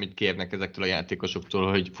irreális, amit kérnek ezektől a játékosoktól,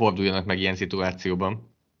 hogy forduljanak meg ilyen szituációban.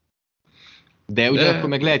 De ugyanakkor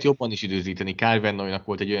meg lehet jobban is időzíteni. Kyle Van Noynak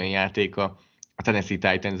volt egy olyan játéka a Tennessee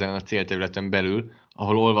Titansen a célterületen belül,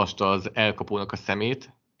 ahol olvasta az elkapónak a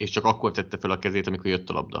szemét, és csak akkor tette fel a kezét, amikor jött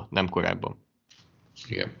a labda, nem korábban.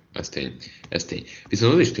 Igen, ez tény.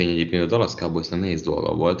 Viszont az is tény egyébként, a Dallas Cowboysnak nehéz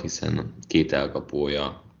dolga volt, hiszen 2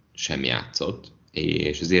 elkapója sem játszott,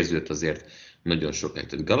 és az érződött azért nagyon sok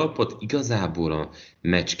eltett Gallupot. Igazából a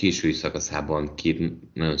meccs késői szakaszában 2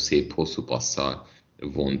 nagyon szép hosszú passzal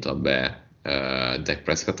vonta be Dak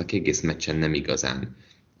Prescott, aki egész meccsen nem igazán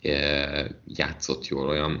játszott jól,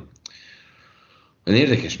 olyan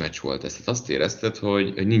érdekes meccs volt ez. Tehát azt érezted,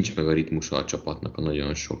 hogy nincs meg a ritmusa a csapatnak a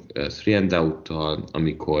nagyon sok 3-and-out-tal,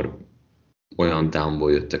 amikor olyan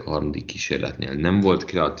downból jöttek a harmadik kísérletnél. Nem volt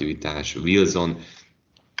kreativitás, Wilson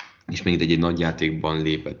és még egy nagy játékban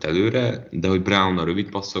lépett előre, de hogy Brown a rövid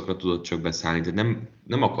passzokra tudott csak beszállni, tehát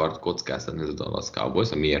nem akart kockáztatni ez a Dallas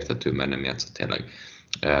Cowboys, ami érthető, mert nem játszott tényleg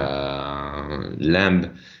Lamb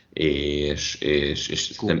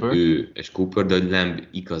és Cooper. Ő és Cooper, de Lamb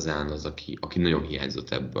igazán az, aki nagyon hiányzott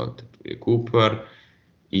ebből. Tehát Cooper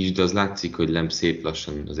is, de az látszik, hogy Lamb szép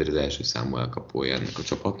lassan azért az első számú elkapója ennek a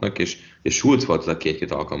csapatnak, és Schultz volt az, aki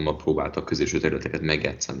egy-két alkalommal próbálta a középső területeket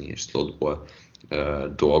megjátszani és slotból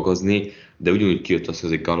dolgozni, de ugyanúgy kijött az,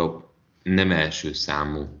 hogy Gallup nem első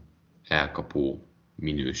számú elkapó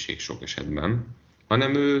minőség sok esetben.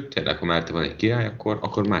 hanem ő tényleg, ha mellette van egy király,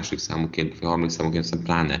 akkor második számuként, vagy harmadik számuként aztán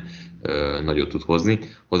pláne nagyot tud hozni.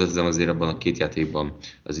 Hozzáteszem azért abban a két játékban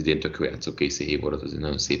az idén tök jó játszó Casey Haywardet azért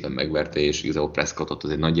nagyon szépen megverte, és igazából Prescottot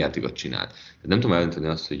azért nagy játékot csinált. Tehát nem tudom eldönteni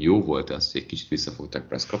azt, hogy jó volt-e azt, hogy egy kicsit visszafogták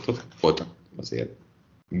Prescottot, voltak azért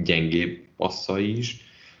gyengébb passzai is,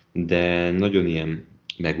 de nagyon ilyen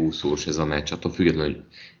megúszós ez a meccs, attól függetlenül,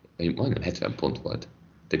 hogy majdnem 70 pont volt.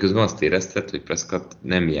 De közben azt érezted, hogy Prescott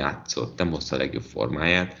nem játszott, nem hozta a legjobb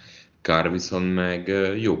formáját, Carr viszont meg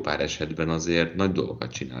jó pár esetben azért nagy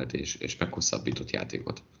dolgokat csinált, és meghosszabbított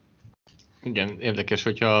játékot. Igen, érdekes,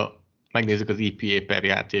 hogyha megnézzük az EPA per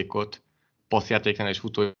játékot, passzjátéknál és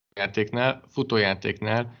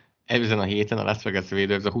futójátéknál ezen a héten a Las Vegas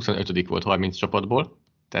Raiders a 25. volt 30 csapatból,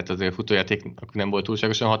 tehát azért a futójáték nem volt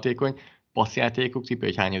túlságosan hatékony, passzjátékuk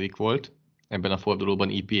tippelj, hogy hányadik volt ebben a fordulóban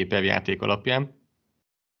EPA per játék alapján.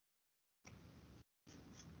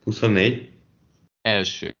 24?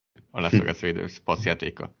 Első a Las Vegas Raiders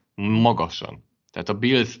passzjátéka. Magasan. Tehát a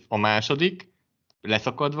Bills a második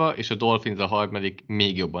leszakadva, és a Dolphins a harmadik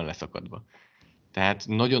még jobban leszakadva. Tehát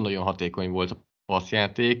nagyon-nagyon hatékony volt a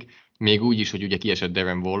passzjáték, még úgy is, hogy ugye kiesett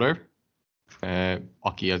Darren Waller,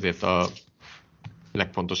 aki azért a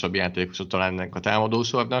legfontosabb játékosa talán a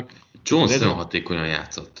támadósornak. Jones nagyon hatékonyan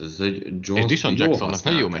játszott. És Deshaun Jacksonnak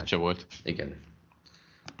nagyon jó meccse volt. Igen.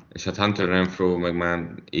 És hát Hunter Renfrow meg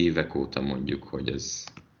már évek óta mondjuk, hogy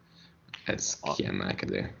ez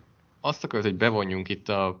kiemelkedő. Azt akarod, hogy bevonjunk itt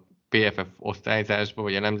a PFF osztályzásba,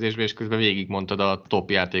 vagy elemzésbe, és közben végigmondtad a top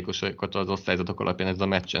játékosokat az osztályzatok alapján ez a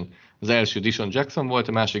meccsen. Az első Deshaun Jackson volt,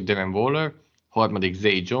 a második Darren Waller, harmadik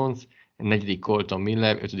Zay Jones, a negyedik Colton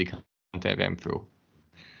Miller, ötödik Hunter Renfrow.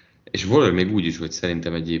 És Waller még úgy is, hogy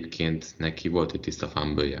szerintem egyébként neki volt egy tiszta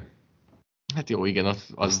fumble-je. Hát jó, igen,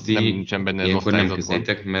 az nem nincsen benne az osztályzatban. Nem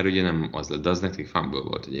közétek, mert ugye nem az lett, de az nekik fumble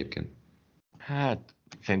volt egyébként. Hát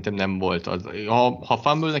szerintem nem volt az. Ha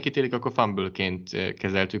fumble-nek ítélik, akkor fumble-ként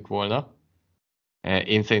kezeltük volna.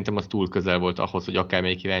 Én szerintem az túl közel volt ahhoz, hogy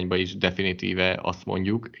akármelyik irányba is definitíve azt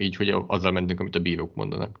mondjuk, így, hogy azzal mentünk, amit a bírók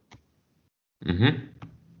mondanak.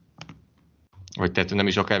 Vagy tehát nem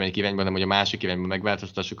is akármelyik irányban, hanem hogy a másik irányban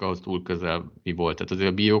megváltoztassuk, ahhoz túl közel mi volt. Tehát azért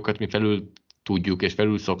a bírókat mi felül tudjuk és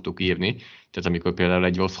felül szoktuk írni, tehát amikor például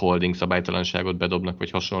egy rossz holding szabálytalanságot bedobnak, vagy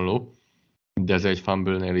hasonló, de ez egy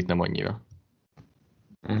fumble-nél itt nem annyira.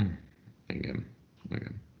 Igen.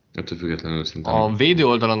 Ettől függetlenül szerintem... A védő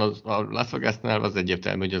oldalon a Las Vegasnál az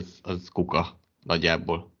egyértelmű, hogy az kuka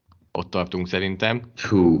nagyjából. Ott tartunk szerintem.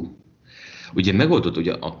 Hú. Ugye megoldott,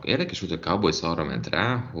 ugye érdekes volt, hogy a Cowboys arra ment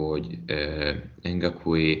rá, hogy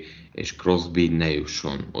Ngakoue és Crosby ne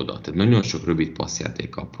jusson oda. Tehát nagyon sok rövid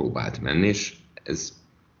passzjátékkal próbált menni, és ez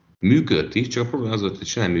működött is, csak a probléma az volt, hogy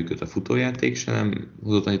se nem működött a futójáték, se nem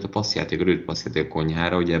hozott annyit a passzjáték, a rövid passzjáték a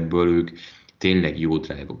konyhára, hogy ebből ők tényleg jó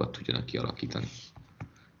drive-okat tudjanak kialakítani.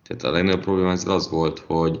 Tehát a legnagyobb probléma az volt,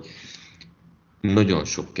 hogy nagyon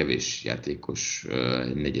sok kevés játékos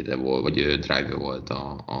negyede volt, vagy drive volt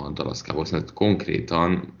a Dallas Cowboys. Tehát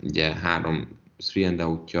konkrétan ugye 3 and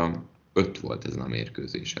out-ja, 5 volt ezen a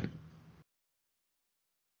mérkőzésen.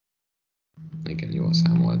 Igen, jól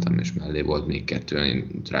számoltam, és mellé volt még 2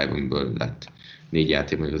 drive, amiből lett 4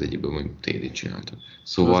 játék, mondjuk az egyikből mondjuk TD-t csináltak.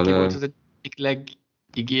 Szóval... Ki volt az egyik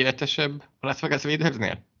legígéretesebb a Las Vegas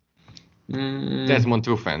Raidersnél? Desmond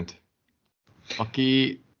Trufant,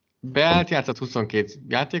 aki beállt, játszott 22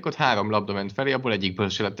 játékot, 3 labda ment felé, abból egyikből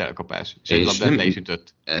se lett elkapás, és egy labdát le is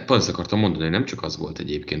ütött. Pont akartam mondani, hogy nem csak az volt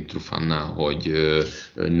egyébként Trufannál, hogy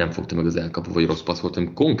nem fogta meg az elkapó, vagy rossz passz volt,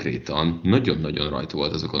 hanem konkrétan nagyon-nagyon rajta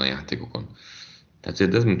volt azokon a játékokon. Tehát, hogy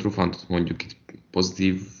Desmond Trufant mondjuk itt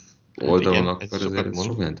pozitív oldalon, akkor azért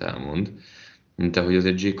sok mindent elmond. Mint ahogy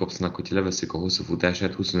azért Jacobsnak, hogyha leveszik a hosszú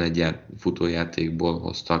futását, 21 futójátékból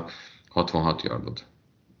hoztak 66 yardot.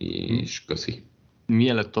 És köszi.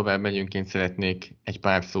 Mielőtt tovább megyünk, én szeretnék egy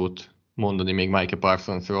pár szót mondani még Micah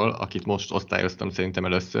Parsonsról, akit most osztályoztam szerintem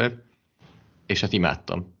először, és hát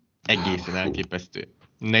imádtam. Egészen elképesztő.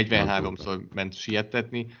 43-szor ment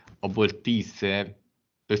sietetni, abból 10-szer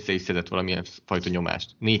össze is szedett valamilyen fajta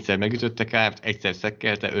nyomást. 4-szer megütötte Carrt, 1-szer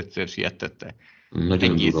szekkelte, 5-szer sietette.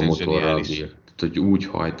 Nagyon durva motorral bír. Tehát, hogy úgy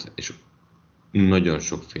hajt, és nagyon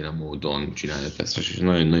sokféle módon csinálja ezt, és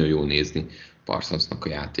nagyon-nagyon jó nézni Parsonsnak a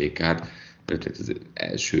játékát. Az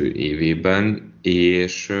első évében,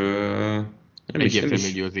 és...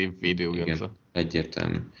 egyértelmű, hogy az év védőújonca.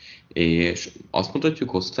 Egyértelmű. És azt mondhatjuk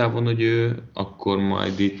hosszában, hogy ő akkor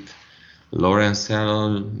majd itt Lawrence-el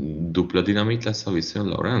a dupla dinamit lesz, ha visszajön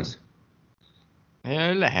Lawrence?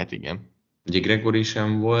 Lehet, igen. Ugye Gregory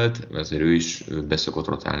sem volt, azért ő is beszokott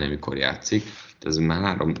rotálni, amikor játszik. Tehát ez már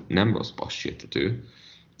 3 nem rossz passzsértető.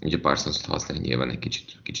 Ugye Parsons-t használni nyilván egy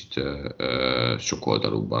kicsit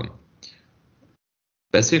sokoldalúban.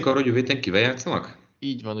 Beszéljünk arról, hogy jövő héten kivel játszanak?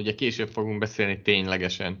 Így van, ugye később fogunk beszélni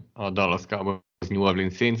ténylegesen a Dallas Cowboys New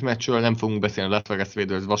Orleans Saints meccsről, nem fogunk beszélni a Las Vegas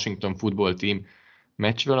Raiders Washington Football Team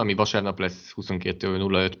meccsről, ami vasárnap lesz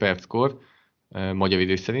 22:05 perckor, magyar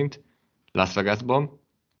idő szerint, Las Vegasban.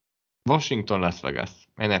 Washington, Las Vegas,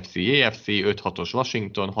 NFC, AFC, 5-6-os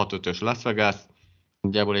Washington, 6-5-ös Las Vegas,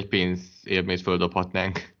 nagyjából egy pénzérmét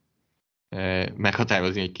földobhatnánk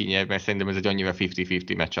meghatározni, hogy ki nyer, mert szerintem ez egy annyira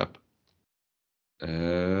 50-50 matchup.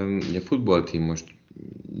 A Football Team most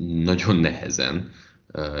nagyon nehezen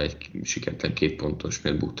egy sikertelen 2 pontos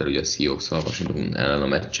miatt bukta ugye a Seahawks-szal Washington ellen a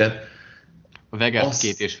meccset. A Vegas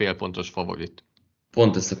 2,5 pontos favorit.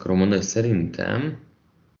 Pont ezt akarom mondani, hogy szerintem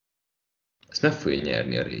ezt meg fogja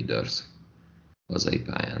nyerni a Raiders hazai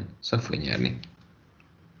pályán. Ezt meg fogja nyerni.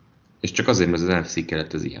 És csak azért, mert az NFC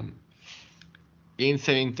kelet az ilyen. Én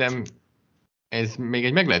szerintem ez még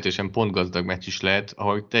egy meglehetősen pontgazdag meccs is lehet,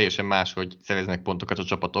 ahol teljesen máshogy szereznek pontokat a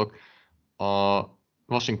csapatok. A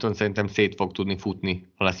Washington szerintem szét fog tudni futni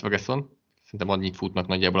a Las Vegason. Szerintem annyit futnak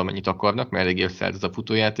nagyjából, amennyit akarnak, mert eléggé összeállt ez a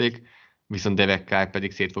futójáték. Viszont Derek Carr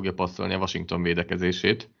pedig szét fogja passzolni a Washington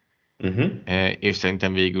védekezését. És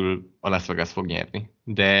szerintem végül a Las Vegas fog nyerni.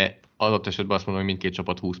 De adott esetben azt mondom, hogy mindkét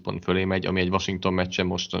csapat 20 pont fölé megy, ami egy Washington meccsen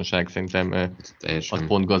mostanság szerintem az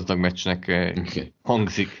pontgazdag meccsnek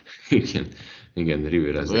hangzik. Igen,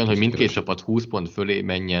 Rivera. Olyan, hogy mindkét csapat 20 pont fölé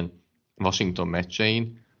menjen Washington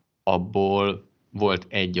meccsein, abból volt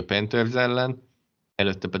egy a Panthers ellen,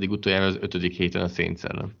 előtte pedig utoljára az 5. héten a Saints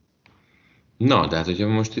ellen. Na, de hát hogyha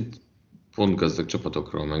most itt pontgazdag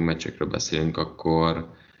csapatokról, meg meccsekről beszélünk,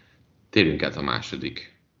 akkor térjünk át a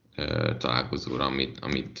második találkozóra,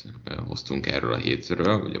 amit hoztunk erről a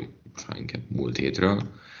hétről, vagy most már inkább múlt hétről.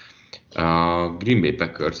 A Green Bay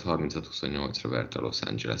Packers 36-28-ra verte a Los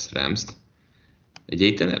Angeles Rams-t.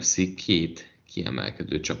 Egy NFC 2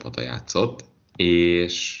 kiemelkedő csapata játszott,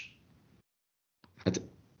 és hát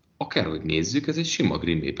akárhogy nézzük, ez egy sima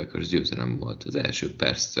Green Bay Packers győzelem volt. Az első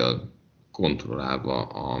perctől kontrollálva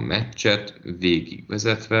a meccset,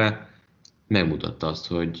 végigvezetve, megmutatta azt,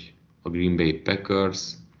 hogy a Green Bay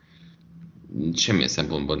Packers semmilyen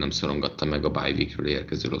szempontból nem szorongatta meg a bye weekről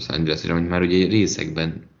érkező Los Angeles-re, amit már ugye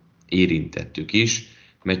részekben érintettük is.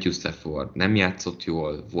 Matthew Stafford nem játszott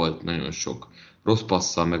jól, volt nagyon sok rossz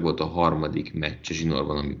passzal, meg volt a harmadik meccs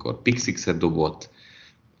zsinórban, amikor pick sixet dobott.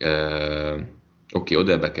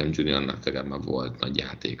 Odell Beckham Jr.-nak legalább már volt nagy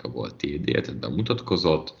játéka, volt TD, tehát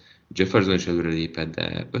bemutatkozott. Jefferson is előrelépett,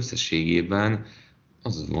 de összességében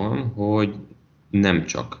az van, hogy nem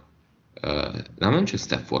csak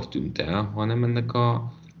Stafford tűnt el, hanem ennek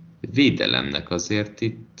a védelemnek azért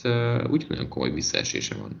itt ugyanolyan komoly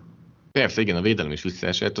visszaesése van. Persze, igen, a védelem is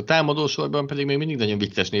visszaesett. A támadósorban pedig még mindig nagyon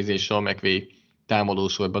vicces nézés a McVay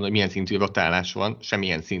támadósorban, hogy milyen szintű rotálás van,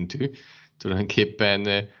 semmilyen szintű.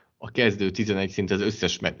 Tulajdonképpen a kezdő 11 szinte az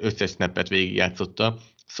összes snappet végigjátszotta.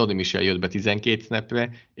 Sonny Michel jött be 12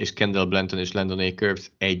 snapre, és Kendall Blanton és Landon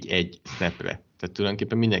Akers 1-1 snapre. Tehát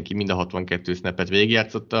tulajdonképpen mindenki mind a 62 snappet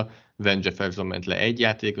végigjátszotta, Van Jefferson ment le egy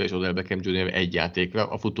játékra, és Odell Beckham Jr. egy játékra.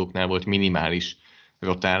 A futóknál volt minimális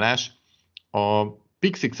rotálás. A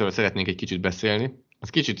pick sixről szeretnénk egy kicsit beszélni. Az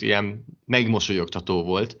kicsit ilyen megmosolyogtató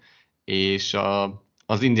volt, és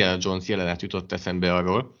az Indiana Jones jelenet jutott eszembe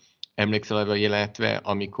arról. Emlékszel arra a jelenetre,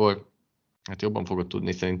 amikor, hát jobban fogod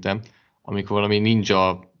tudni szerintem, amikor valami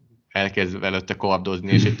ninja elkezd előtte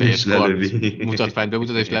kardozni, és egy teljes mutatványt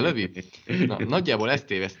bemutat, és lelövi? Na, nagyjából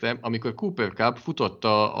ezt éreztem, amikor Cooper Kupp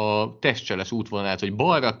futotta a testcseles útvonalát, hogy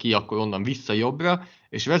balra ki, akkor onnan vissza jobbra,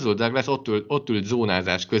 és Russell Douglas ott ült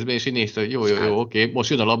zónázás közben, és így nézte, hogy jó, oké, most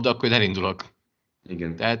jön a labda, akkor elindulok.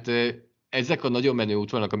 Igen. Tehát ezek a nagyon menő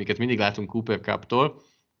útvonalak, amiket mindig látunk Cooper Kupptól,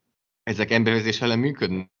 ezek emberezés ellen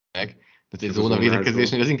működnek. Tehát egy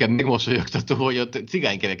zónavédekezésnél az inkább megmosolyogtató, hogy ott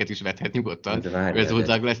cigánykereket is vethet nyugodtan. Russell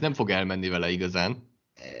Douglas nem fog elmenni vele igazán.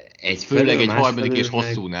 Főleg egy harmadik és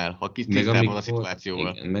hosszúnál, ha tisztában van a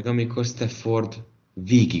szituációval. Igen, meg amikor Stafford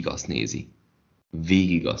végig azt nézi.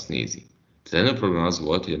 Tehát a probléma az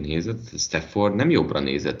volt, hogy a nézet, Stafford nem jobbra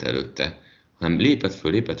nézett előtte, hanem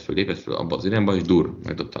lépett föl abba az irányba, és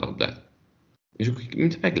megdobta a labdát. És akkor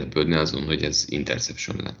mint meglepődne azon, hogy ez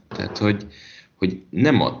interception lett. Tehát, hogy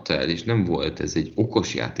nem adta el, és nem volt ez egy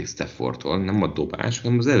okos játék Staffordtól, nem a dobás,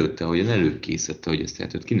 hanem az előtte, hogyan előkészítette, hogy ezt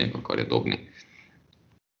játékot kinek akarja dobni.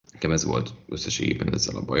 Nekem ez volt összességében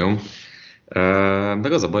ezzel a bajom.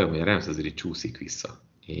 Meg az a bajom, hogy a Rams azért így csúszik vissza.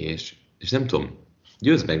 És nem tudom,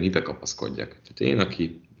 győzd meg, mibe kapaszkodjak. Tehát én,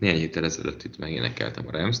 aki néhány héttel ezelőtt itt megénekeltem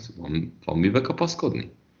a Rams-t, van mibe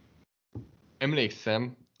kapaszkodni?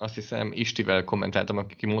 Emlékszem, azt hiszem Istivel kommentáltam,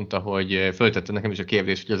 aki mondta, hogy föltette nekem is a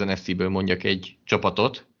kérdést, hogy az NFC-ből mondjak egy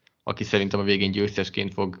csapatot, aki szerintem a végén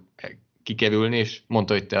győztesként fog kikerülni, és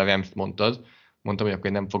mondta, hogy te a Rams-t mondtad. Mondtam, hogy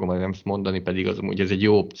akkor nem fogom a Rams-t mondani, pedig az amúgy ez egy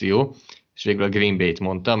jó opció, és végül a Green Bay-t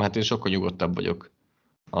mondtam, hát én sokkal nyugodtabb vagyok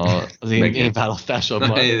az én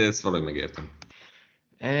választásommal. Ezt valahogy megértem.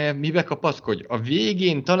 Mibe kapaszkodj? A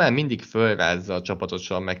végén talán mindig fölrázza a csapatot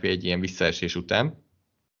Sean McVay egy ilyen visszaesés után.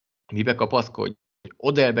 Mibe kapaszkodj?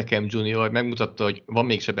 Odell Beckham Jr. megmutatta, hogy van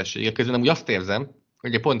még sebessége. Közben amúgy azt érzem,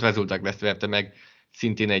 hogy pont Resultak West verte meg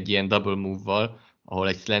szintén egy ilyen double move-val, ahol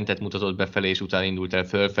egy slantet mutatott befelé, és utána indult el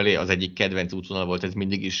fölfelé. Az egyik kedvenc útvonal volt ez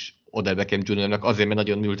mindig is Odell Beckham Jr.-nak, azért, mert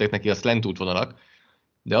nagyon ültek neki a slant útvonalak.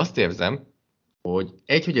 De azt érzem,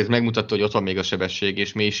 hogy ez megmutatta, hogy ott van még a sebesség,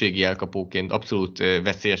 és mélységi elkapóként abszolút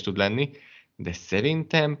veszélyes tud lenni, de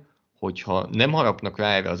szerintem, hogyha nem harapnak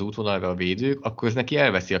rá erre az útvonalra a védők, akkor ez neki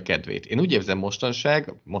elveszi a kedvét. Én úgy érzem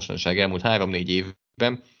mostanság elmúlt 3-4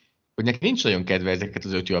 évben, hogy neki nincs nagyon kedve ezeket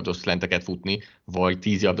az 5 yardos slanteket futni, vagy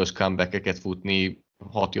 10 yardos comebackeket futni,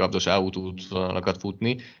 6 yardos out útvonalakat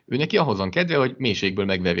futni. Ő neki ahhoz van kedve, hogy mélységből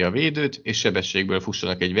megverje a védőt, és sebességből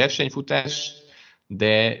fussanak egy versenyfutást,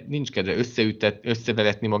 de nincs kedve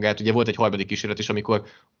összeveretni magát. Ugye volt egy harmadik kísérlet is, amikor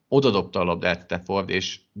odadobta a labdát Stafford,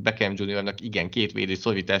 és Beckham Jr.-nak igen, 2 védő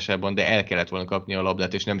szorításában, de el kellett volna kapnia a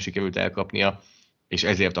labdát, és nem sikerült elkapnia, és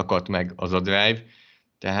ezért akadt meg az a drive.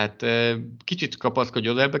 Tehát kicsit kapaszkodj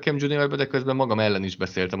oda Beckham Jr.-be, de közben magam ellen is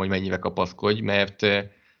beszéltem, hogy mennyire kapaszkodj, mert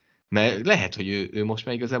lehet, hogy ő most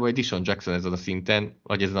már igazából egy Deshaun Jackson ezen a szinten,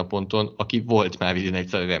 vagy ezen a ponton, aki volt már idén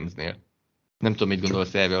egyszer a Ramsnél. Nem tudom, mit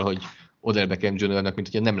gondolsz erről, hogy Odell Beckham Jr.-nak, mint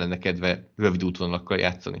hogyha nem lenne kedve rövid útvonalakkal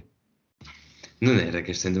játszani. Nagyon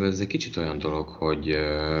érdekes, szerintem ez egy kicsit olyan dolog, hogy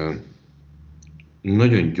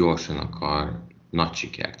nagyon gyorsan akar nagy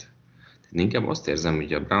sikert. Tehát inkább azt érzem,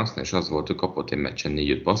 hogy a Brownsnál is az volt, hogy kapott egy meccsen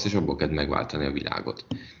 4-5 passz, és abból kezd megváltani a világot.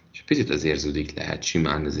 És picit ez érződik, lehet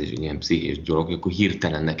simán, ez egy ilyen pszichés dolog, hogy akkor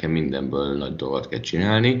hirtelen nekem mindenből nagy dolgot kell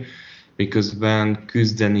csinálni, miközben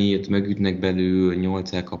küzdeni, itt megütnek belül,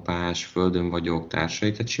 8 elkapás, földön vagyok,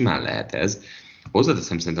 társai, tehát simán lehet ez.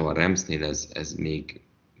 Hozzáteszem, szerintem a Ramsnél ez még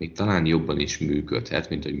talán jobban is működhet,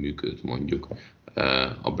 mint hogy működött mondjuk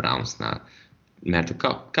a Brownsnál. Mert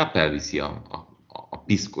a Cup elviszi a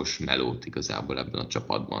piszkos melót igazából ebben a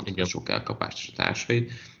csapatban, a sok elkapást és a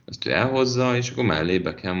társait, azt ő elhozza, és akkor mellé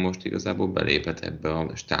Beckham most igazából beléphet ebbe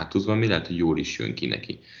a státuszba, ami lehet, hogy jól is jön ki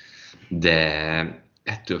neki. De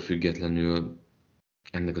ettől függetlenül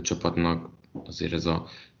ennek a csapatnak azért ez a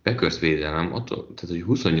Packers védelem, tehát hogy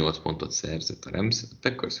 28 pontot szerzett a Rams, a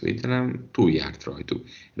Packers védelem túljárt rajtuk.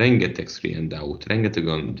 Rengeteg 3 and out, rengeteg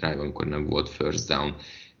olyan drive, amikor nem volt first down,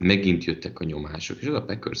 megint jöttek a nyomások, és az a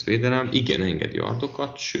Packers védelem igen engedi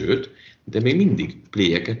yardokat, sőt, de még mindig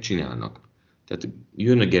playeket csinálnak. Tehát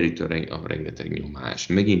jön a Garytől a rengeteg nyomás,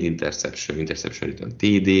 megint interception return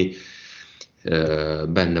TD,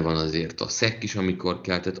 benne van azért a sack is, amikor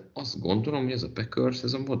kell, tehát azt gondolom, hogy ez a Packers,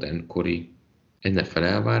 ez a modernkori NFL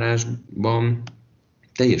elvárásban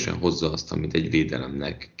teljesen hozza azt, amit egy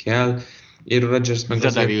védelemnek kell. Aaron Rodgers meg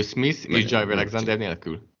Zadarius Smith és Jair Alexander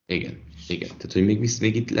nélkül. Igen. Tehát, hogy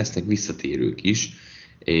még itt lesznek visszatérők is,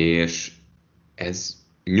 és ez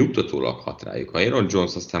nyugtatólag hat rájuk. Ha Aaron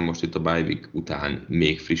Jones aztán most itt a bye week után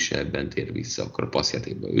még frissebben tér vissza, akkor a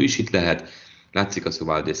passzjátékban ő is itt lehet. Látszik az, hogy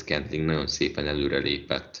Valdes-Scantling nagyon szépen előre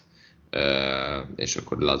lépett, és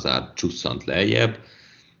akkor Lazard csusszant lejjebb.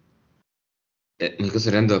 Még az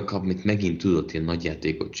a Randall Cobb megint tudott ilyen nagy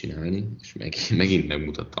játékot csinálni, és megint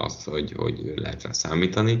megmutatta azt, hogy lehet rá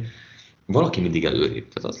számítani. Valaki mindig előrébb.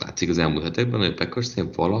 Tehát az látszik az elmúlt hetekben, hogy a Packersnél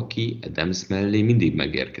valaki Adams mellé mindig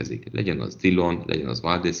megérkezik. Legyen az Dillon, legyen az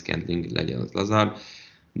Valdes-Scantling, legyen az Lazard,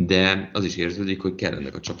 de az is érződik, hogy kell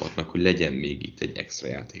ennek a csapatnak, hogy legyen még itt egy extra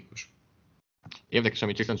játékos. Érdekes,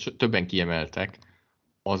 amit viszont többen kiemeltek,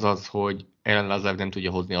 az az, hogy Allen Lazard nem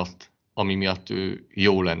tudja hozni azt, ami miatt ő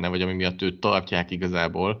jó lenne, vagy ami miatt őt tartják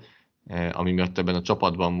igazából, ami miatt ebben a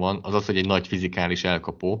csapatban van, az az, hogy egy nagy fizikális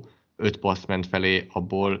elkapó, 5 passz ment felé,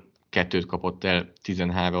 abból 2 kapott el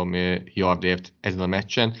 13 yardért ezen a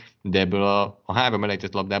meccsen, de ebből a 3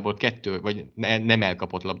 elejtett labdából 2, vagy nem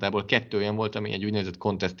elkapott labdából 2 olyan volt, ami egy úgynevezett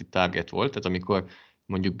contested target volt, tehát amikor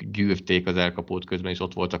mondjuk gyűrték az elkapót közben, és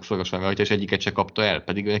ott voltak szorosan rajta, és egyiket se kapta el.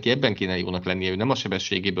 Pedig neki ebben kéne jónak lennie, ő nem a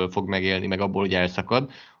sebességéből fog megélni, meg abból, hogy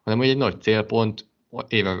elszakad, hanem hogy egy nagy célpont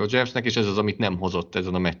Aaron Rodgersnek, és ez az, amit nem hozott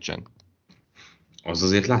ezen a meccsen. Az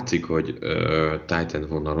azért látszik, hogy Titan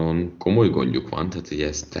vonalon komoly gondjuk van, tehát hogy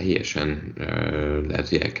ezt teljesen lehet,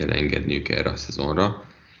 hogy el kell engedniük erre a szezonra.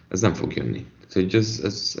 Ez nem fog jönni. Tehát, hogy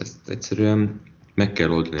ezt egyszerűen meg kell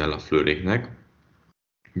oldani el a Fleurynek,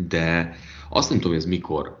 de azt nem tudom, hogy ez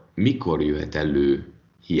mikor jöhet elő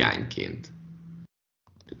hiányként.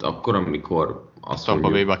 Tehát akkor, amikor azt Tampa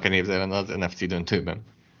Bay mondjuk... Buccaneers ellen az NFC döntőben.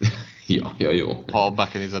 Ja, jó. Ha a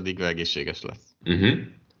Buccaneers addig egészséges lesz. Uh-huh.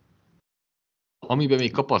 Amiben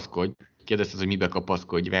még kapaszkodj, kérdezted, hogy miben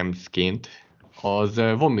kapaszkodj Ramsként, az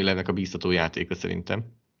Von Millernek a bíztató játéka szerintem,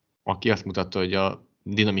 aki azt mutatta, hogy a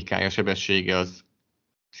dinamikája, sebessége az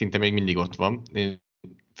szinte még mindig ott van. Én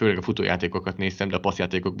főleg a futójátékokat néztem, de a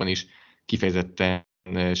passzjátékokban is kifejezetten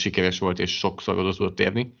sikeres volt, és sokszor oda tudott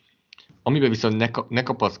érni. Amiben viszont ne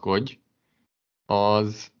kapaszkodj,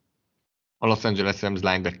 az a Los Angeles Rams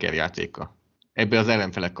linebacker játéka. Ebbe az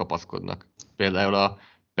ellenfelek kapaszkodnak. Például a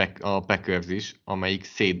Packers is, amelyik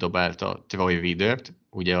szétdobálta Troy Readert,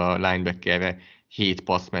 ugye a linebackerre 7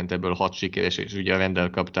 passz ment, ebből 6 sikeres, és ugye a Randall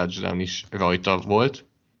Cobb touchdown is rajta volt,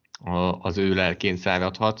 az ő lelkén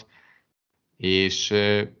száradhat, és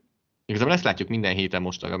igazából ezt látjuk minden héten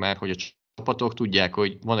mostanra már, hogy a csapatok tudják,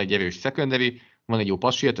 hogy van egy erős secondary, van egy jó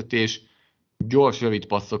passértetés, gyors, rövid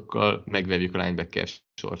passzokkal megverjük a linebacker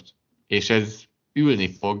sort. És ez ülni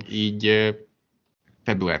fog így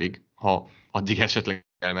februárig, ha addig esetleg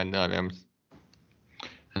elmenne a Rams.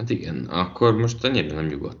 Hát igen, akkor most annyira nem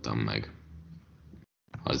nyugodtam meg.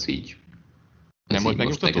 Az így. Nem volt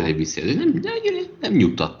megnyugtató? Nem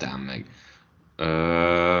nyugtattál meg.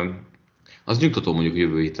 Az nyugtató mondjuk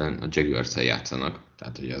jövő héten a Jaguars-szel játszanak.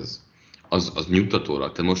 Tehát, hogy az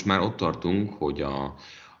nyugtatóra. Tehát most már ott tartunk, hogy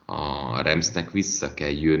a Ramsnek vissza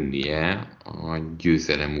kell jönnie a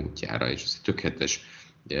győzelem útjára, és ez egy tökéletes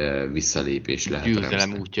visszalépés lehet a Ramsnek.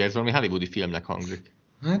 Győzelem útja, ez valami hollywoodi filmnek hangzik.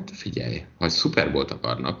 Hát figyelj, ha Super Bowl-t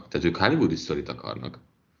akarnak, tehát ők hollywoodi sztorit akarnak.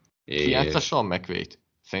 Ki játsza Sean McVay-t?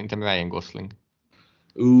 Szerintem Ryan Gosling.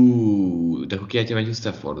 De akkor ki játja Matthew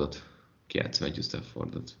Staffordot?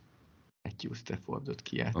 Matthew Staffordot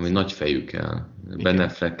ki játsz. Ami nagy fejükkel. Ben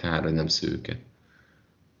Affleck nem szőke.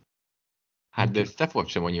 Hát de Stafford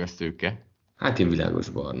sem annyira szőke. Hát én világos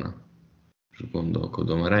barna. És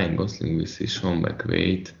gondolkodom, a Ryan Gosling viszi Sean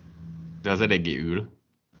McVay-t. De az eléggé ül.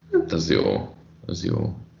 Hát az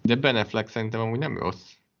jó. De Ben Affleck szerintem amúgy nem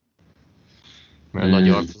rossz. Mert a nagy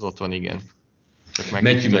arc az ott van, igen.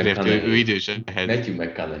 Csak ő idős ehhez. Matthew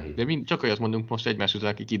McConaughey. De csak olyat mondunk most egymás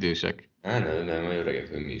után, akik idősek. Nem,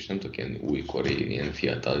 öregek mi is. Nem tudok ilyen újkori, ilyen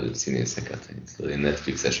fiatal színészeket, ilyen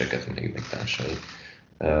Netflixeseket meg társai.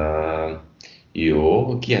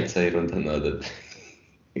 Jó, ki játssza Aaron Donaldot?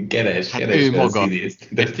 Keres ő maga. Színészt.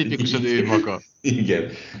 Ez tipikusan ő maga.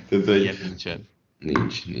 Igen. Tehát, hogy... Ilyet nincsen.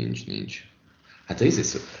 Nincs. Hát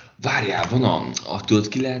várjál, van tudod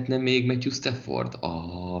ki lehetne még Matthew Stafford?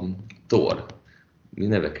 A Thor. Mi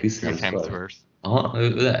neve? Chris Hemsworth. Aha,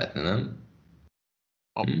 ő lehetne, nem?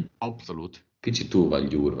 Abszolút. Kicsit túl van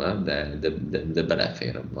gyúrva, de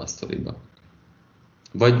belefér abba a sztoriba.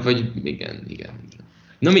 Vagy igen.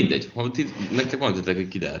 Na mindegy, nektek mondhatok, hogy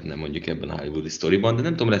ki lehetne mondjuk ebben a hollywoodi sztoriban, de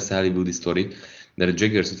nem tudom, lesz hollywoodi sztori, de a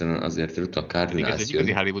Jaguars után azért ott a Cardinals ez egy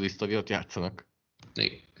igazi hollywoodi sztori, ott játszanak.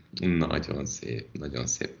 Nagyon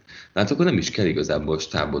szép. Hát akkor nem is kell igazából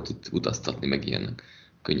stábot itt utaztatni, meg ilyenek.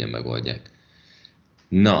 Könnyen megoldják.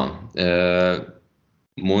 Na,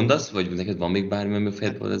 mondasz, vagy neked van még bármi, ami a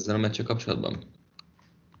fejedből ezzel a meccsel kapcsolatban?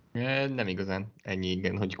 Nem igazán. Ennyi,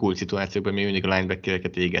 igen, hogy cool szituációkban még mindig a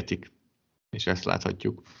linebackereket égetik. És ezt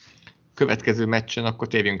láthatjuk. Következő meccsen akkor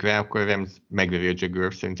térjünk rá, akkor Rams megveri a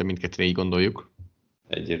Jaguars, szerintem mindketten így gondoljuk.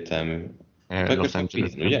 Egyértelmű. Los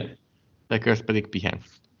Angeles, ugye? Packers pedig pihen.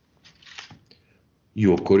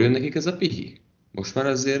 Jókor jön nekik ez a pihi? Most már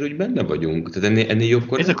azért úgy benne vagyunk. Tehát ennél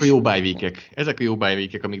jobbkor Ezek a jó bye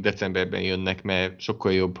week-ek, amik decemberben jönnek, mert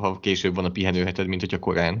sokkal jobb, ha később van a pihenőheted, mint hogyha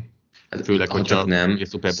korán. Hát, főleg, hogyha nem, ugye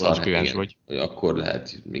Super Bowl aspiráns vagy. Akkor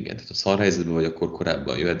lehet, igen, tehát a szar helyzetben vagy, akkor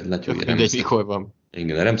korábban jöhet. Látjuk, hogy mindegy, mikor van.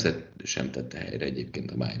 Igen, a Ramset sem tette helyre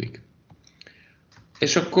egyébként a bye week.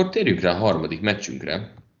 És akkor térjünk rá a harmadik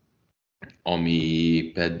meccsünkre,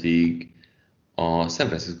 ami pedig a San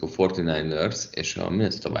Francisco 49ers és a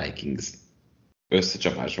Minnesota Vikings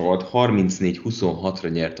összecsapása volt.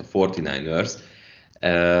 34-26-ra nyert a 49ers.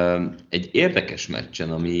 Egy érdekes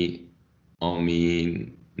meccsen,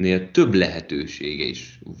 aminél több lehetősége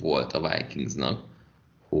is volt a Vikingsnak,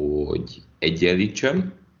 hogy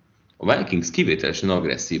egyenlítsen. A Vikings kivételesen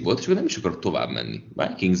agresszív volt, és nem is akarok tovább menni.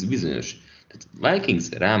 Vikings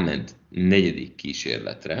ráment negyedik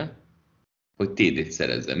kísérletre, hogy TD-t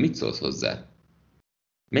szerezzen. Mit szólsz hozzá?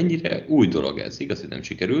 Mennyire új dolog ez? Igaz, hogy nem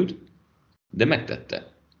sikerült, de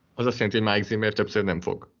megtette. Az azt jelenti, hogy Mike Zimmer többször nem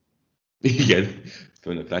fog. Igen.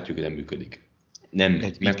 Főnök látjuk, hogy nem működik. Nem,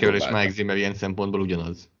 egy Pete és Mike Zimmer ilyen szempontból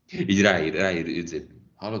ugyanaz. Így ráír,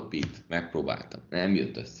 hallott Pete? Megpróbáltam. Nem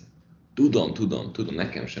jött össze. Tudom,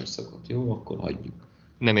 nekem sem szokott. Jó, akkor hagyjuk.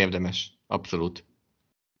 Nem érdemes, abszolút.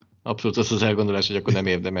 Abszolút az elgondolás, hogy akkor nem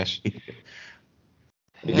érdemes.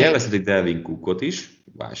 Ugye elvesztették Dalvin Cookot is,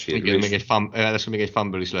 válsérülés. Igen, még egy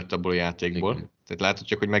fumble is lett abból a játékból. Igen. Tehát látod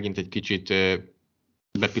csak, hogy megint egy kicsit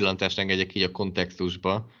bepillantást engedjek így a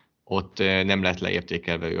kontextusba, ott nem lett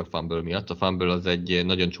leértékelve ő a fumble miatt. A fumble az egy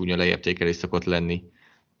nagyon csúnya leértékelés szokott lenni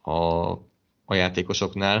a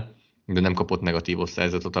játékosoknál, de nem kapott negatív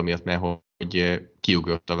osztályzatot, amiatt, mert hogy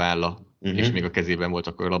kiugrott a válla, és még a kezében volt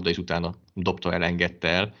akkor a labda, és utána dobta el, engedte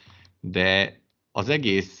el. De az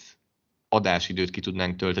egész adásidőt ki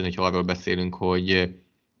tudnánk tölteni, ha arról beszélünk, hogy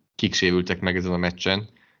kik sérültek meg ezen a meccsen.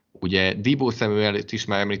 Ugye Deebo Samuel-t is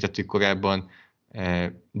már említettük korábban,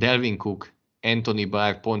 Dalvin Cook, Anthony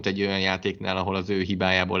Barr pont egy olyan játéknál, ahol az ő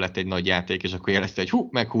hibájából lett egy nagy játék, és akkor jelezte, hogy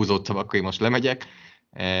meghúzódtam, akkor én most lemegyek.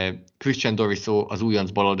 Christian Doriso, az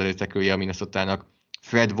újonc baloldali tekője a Minnesotának,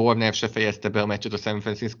 Fred Warner se fejezte be a meccset a San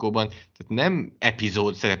Franciscóban, tehát nem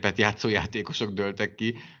epizód szerepet játszó játékosok dőltek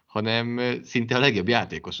ki, hanem szinte a legjobb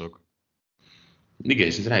játékosok. Igen,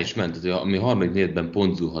 és ez rá is ment, hogy ami a harmadik negyedben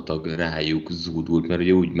pont zuhatag rájuk zúdult, mert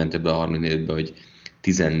ugye úgy ment ebbe a harmadik negyedbe, hogy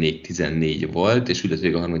 14-14 volt, és úgy lett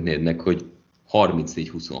vége a harmadik negyednek, hogy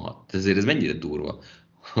 34-26. Ezért ez mennyire durva,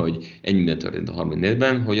 hogy ennyi minden történt a harmadik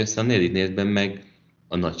negyedben, hogy aztán a negyedik negyedben meg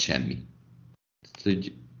a nagy semmi. Tehát,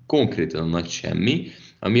 hogy konkrétan a nagy semmi,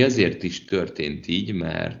 ami azért is történt így,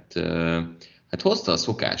 mert hát hozta a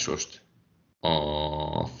szokásost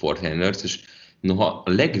a 49ers, és noha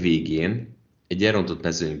a legvégén egy elrontott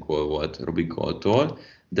mezőnygól volt Robbie Gould-tól,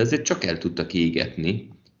 de azért csak el tudtak égetni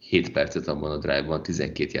 7 percet abban a drive-ban,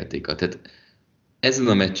 12 játékkal. Tehát ezen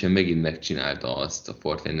a meccsen megint megcsinálta azt a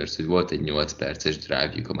 49ers, hogy volt egy 8 perces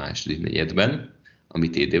drive-juk a második negyedben, ami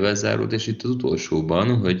TD-vel zárult, és itt az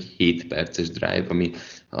utolsóban, hogy 7 perces drive, ami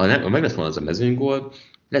ha meg lett volna az a mezőnygól,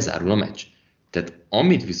 lezárul a meccs. Tehát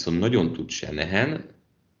amit viszont nagyon tud Shanahan,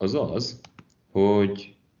 az az,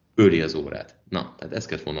 hogy öli az órát. Na, tehát ezt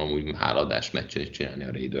kellett volna amúgy háladás meccsen is csinálni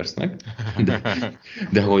a Raidersnek.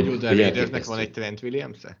 De hogy... Jó, de a Raidersnek van egy Trent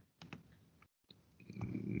Williams-e?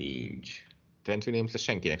 Nincs. Trent Williams-e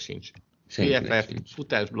senkinek sincs. PFF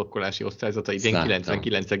futásblokkolási osztályzata idén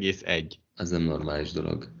 99,1. Az nem normális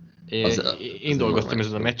dolog. Én dolgoztam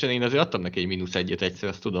ezen a meccsen, én azért adtam neki egy -1-et egyszer,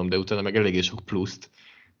 azt tudom, de utána meg eléggé sok pluszt,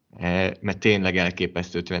 mert tényleg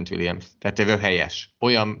elképesztő Trent Williams. Tehát ő helyes.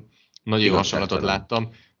 Olyan nagyon jó hasonlatot láttam,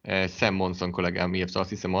 Sam Monson kollégám írta, azt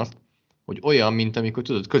hiszem azt, hogy olyan, mint amikor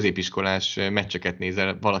tudod, középiskolás meccseket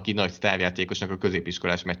nézel, valaki nagy sztárjátékosnak a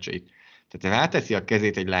középiskolás meccseit. Tehát ráteszi a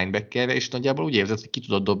kezét egy linebackerre, és nagyjából úgy érzed, hogy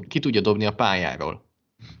ki tudja dobni a pályáról.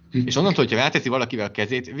 És onnantól, hogyha ráteszi valakivel a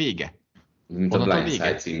kezét, vége. Mint a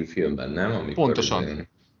Blindside című filmben, nem? Amikor pontosan.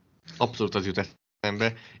 Abszolút az jut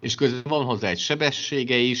eszembe. És közben van hozzá egy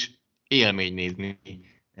sebessége is, élmény nézni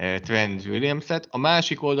Trent Williams-et. A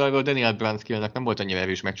másik oldalról Daniel Brunskill-nek nem volt annyira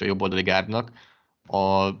erős meccs a jobb oldali gárdnak.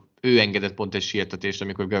 Ő engedett pont egy sietetést,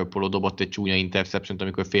 amikor Garoppolo dobott egy csúnya interceptiont,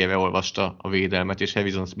 amikor félreolvasta a védelmet, és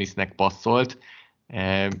Harrison Smithnek passzolt.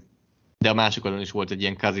 De a másik oldalon is volt egy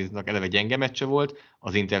ilyen Cousinsnak eleve gyenge meccse volt,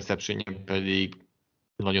 az interception pedig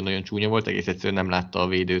nagyon-nagyon csúnya volt, egész egyszerűen nem látta a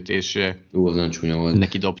védőt, és csúnya volt.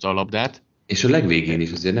 Neki dobta a labdát. És a legvégén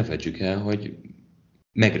is azért ne felejtsük el, hogy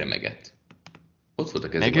megremegett. Ott volt a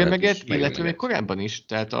kezében. Megremegett, illetve még korábban is,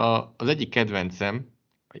 tehát az egyik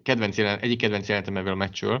kedvenc jelenetem ebből a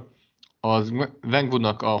meccsről, az Van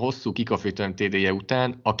Woodnak a hosszú kickoff return TD-je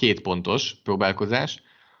után a 2 pontos próbálkozás,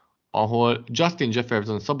 ahol Justin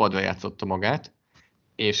Jefferson szabadra játszotta magát,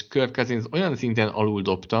 és Kirk Cousins olyan szinten alul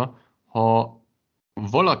dobta, ha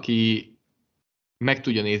valaki meg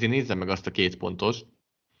tudja nézni, nézze meg azt a 2 pontos,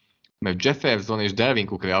 mert Jefferson és Dalvin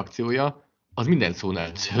Cook reakciója az minden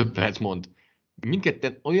szónál többet mond.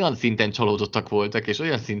 Mindketten olyan szinten csalódottak voltak, és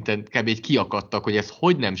olyan szinten kb. Egy kiakadtak, hogy ez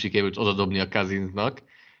hogy nem sikerült odadobni a Cousinsnak.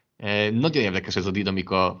 Nagyon érdekes ez a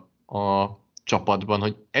dinamika a csapatban,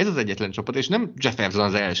 hogy ez az egyetlen csapat, és nem Jefferson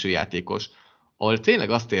az első játékos, ahol tényleg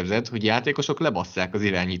azt érzed, hogy játékosok lebasszák az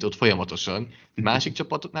irányítót folyamatosan. Másik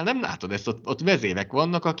csapatoknál nem látod ezt, ott vezérek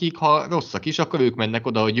vannak, akik ha rosszak is, akkor ők mennek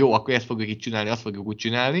oda, hogy jó, akkor ezt fogjuk itt csinálni, azt fogjuk úgy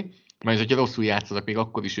csinálni, mert hogyha rosszul játszanak, még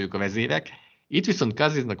akkor is ők a vezérek. Itt viszont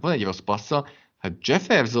Cousinsnak van egy rossz passza, hát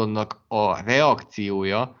Jeffersonnak a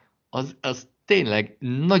reakciója az tényleg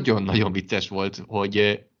nagyon-nagyon vicces volt,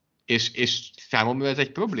 hogy, és számomra ez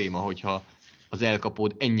egy probléma, hogyha az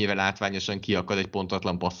elkapód ennyire látványosan kiakad egy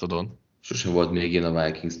pontatlan passzodon. Sose volt még ilyen a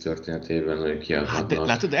Vikings történetében, hogy kiakadnak. Hát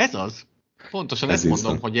látod, ez az. Pontosan ezt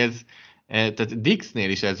mondom, hogy ez, tehát Dixnél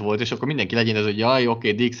is ez volt, és akkor mindenki legyen ez, hogy jaj,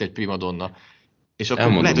 oké, Dix egy primadonna. És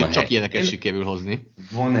akkor lehet, hogy csak ilyeneket sikerül hozni.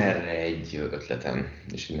 Van erre egy ötletem,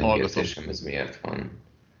 és egy megértésem, ez miért van.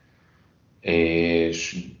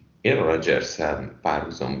 És Aaron Rodgers-szel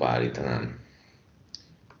párhuzamba állítanám.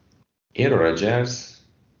 Aaron Rodgers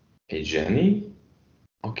egy zseni,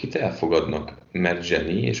 akit elfogadnak, mert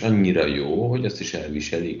zseni, és annyira jó, hogy azt is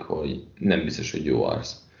elviselik, hogy nem biztos, hogy jó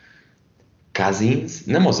arc. Cousins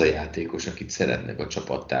nem az a játékos, akit szeretnek a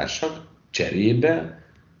csapattársak, cserébe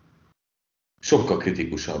sokkal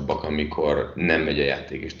kritikusabbak, amikor nem megy a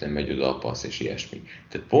játék, és nem megy oda a passz, és ilyesmi.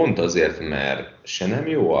 Tehát pont azért, mert se nem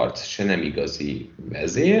jó arc, se nem igazi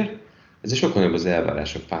vezér, ez sokkal nagyobb az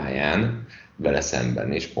elvárás a pályán vele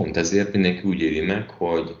szemben, és pont ezért mindenki úgy éli meg,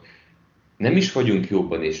 hogy nem is vagyunk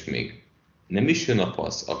jobban, és még nem is jön a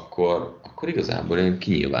passz, akkor igazából én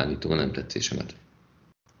kinyilvánítom a nem tetszésemet.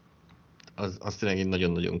 Az tényleg egy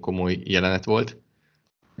nagyon-nagyon komoly jelenet volt.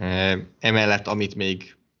 Emellett, amit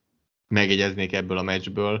még megjegyeznék ebből a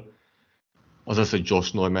meccsből, az az, hogy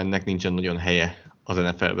Josh Normannek nincsen nagyon helye az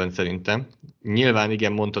NFL-ben szerintem. Nyilván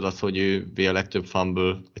igen, mondtad azt, hogy ő a legtöbb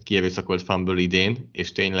fumble, kierőszakolt fumble idén,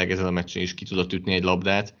 és tényleg ezen a meccsen is ki tudott ütni egy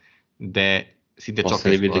labdát, de szinte csak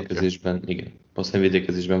passzhelyi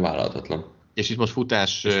védekezésben vállalhatatlan. És itt most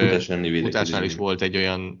futásnál is volt egy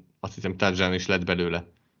olyan, azt hiszem touchdown is lett belőle,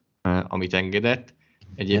 amit engedett.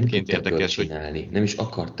 Egyébként nem érdekes, hogy nem is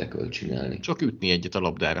akart tackle csinálni. Csak ütni egyet a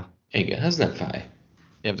labdára. Igen, ez nem fáj.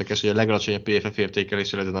 Érdekes, hogy a legalacsonyabb PFF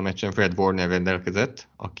értékeléssel ezen a meccsen Fred Warner rendelkezett,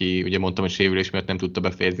 aki ugye mondtam, hogy sérülés miatt nem tudta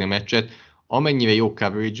befejezni a meccset. Amennyire jó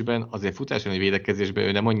coverage-ben, azért futás elleni védekezésben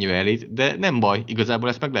ő nem annyira elit, de nem baj, igazából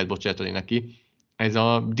ezt meg lehet bocsátani neki. Ez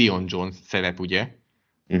a Dion Jones szerep, ugye,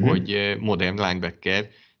 hogy modern linebacker.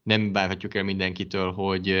 Nem várhatjuk el mindenkitől,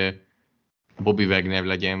 hogy Bobby Wagner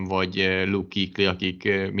legyen, vagy Luke Kuechly,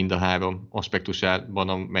 akik mind a három aspektusában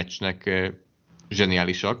a meccsnek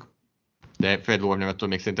zseniálisak. De Fred Warner attól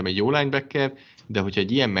még szerintem egy jó linebacker, de hogyha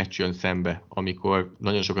egy ilyen meccs jön szembe, amikor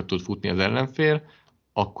nagyon sokat tud futni az ellenfél,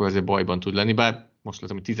 akkor azért bajban tud lenni, bár most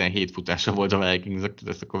látom, hogy 17 futása volt a Vikingsnak,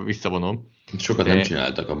 tehát ezt akkor visszavonom. Sokat nem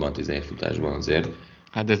csináltak abban a 17 futásban azért.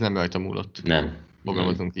 Hát de ez nem rajta múlott. Nem.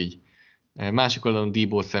 Fogalmazunk így. Másik oldalon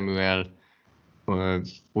Deebo Samuel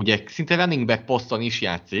ugye szinte running back poszton is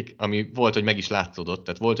játszik, ami volt, hogy meg is látszódott,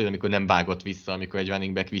 tehát volt, hogy amikor nem vágott vissza, amikor egy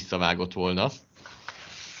running back visszavágott volna.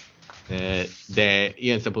 De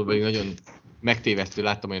ilyen szempontból nagyon megtévesztő,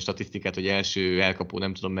 láttam olyan statisztikát, hogy első elkapó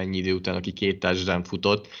nem tudom mennyi idő után, aki 2 touchdown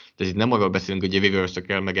futott, tehát itt nem arról beszélünk, hogy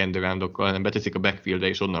reverse-ökkel, meg end-around-okkal, hanem beteszik a backfield-re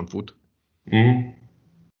és onnan fut.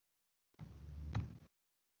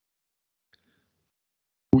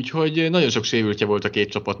 Úgyhogy nagyon sok sérültje volt a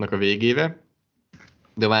két csapatnak a végére,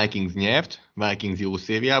 de Vikings nyert, Vikings jó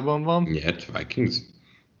szériában van. Nyert Vikings?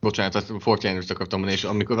 Bocsánat, azt 49ers akartam mondani, és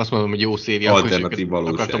amikor azt mondom, hogy jó széria, alternatív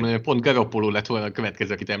valóság. Akartam mondani, hogy pont Garoppolo lett volna a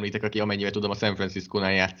következő, akit említek, aki amennyire tudom a San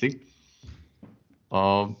Francisco-nál játszik.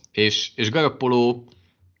 És Garoppolo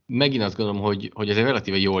megint azt gondolom, hogy ez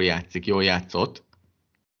relatíve jól játszik, jól játszott.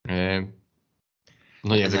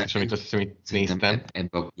 Nagyon érdekes, amit azt hiszem, itt néztem.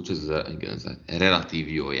 Ebben a kulcs az relatív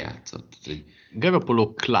jól játszott.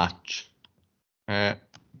 Garoppolo clutch.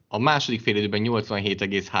 A második fél időben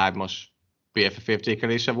 87,3-as PFF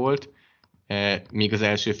értékelése volt, míg az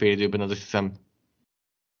első fél időben az azt hiszem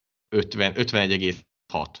 51,6.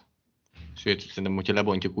 Sőt, szerintem, hogyha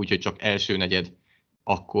lebontjuk úgy, hogy csak első negyed,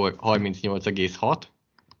 akkor 38,6,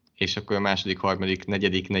 és akkor a második, harmadik,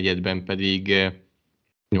 negyedik negyedben pedig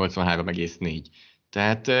 83,4.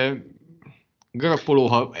 Tehát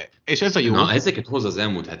Garoppolo, és ez a jó. Na, ezeket hoz az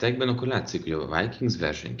elmúlt hetekben, akkor látszik, hogy a Vikings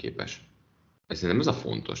versenyképes. Szerintem ez a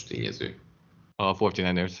fontos tényező. A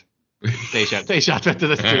 49ers. Te is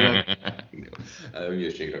átvetted ezt tőlem.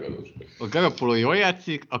 Hülyességragadós. A Garoppolo jól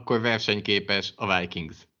játszik, akkor versenyképes a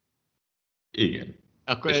Vikings. Igen.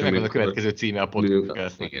 Akkor ez megvan a következő címe a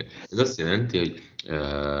podcastnak. Ez azt jelenti, hogy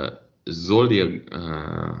Zoli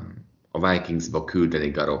a Vikingsba küldeni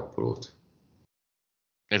Garoppolót.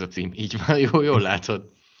 Ez a cím, így van, jól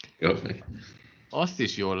látod. Jó. Azt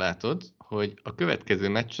is jól látod, hogy a következő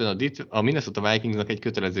meccsen a Minnesota Vikingsnak egy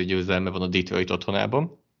kötelező győzelme van a Detroit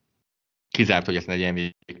otthonában. Kizárt, hogy ezt ne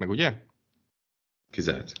nyerjék meg, ugye?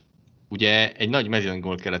 Kizárt. Ugye egy nagy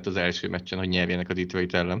mezőnygól kellett az első meccsen, hogy nyerjenek a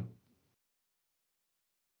Detroit ellen.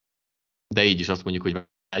 De így is azt mondjuk, hogy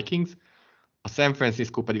Vikings. A San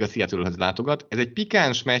Francisco pedig a Seattle-hez látogat. Ez egy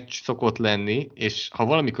pikáns meccs szokott lenni, és ha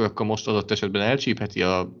valamikor, akkor most adott esetben elcsípheti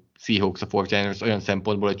a Seahawks a 49ers olyan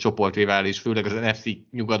szempontból, hogy csoportrivális, főleg az NFC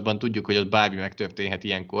nyugatban tudjuk, hogy ott bármi megtörténhet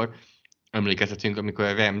ilyenkor. Emlékezhetünk, amikor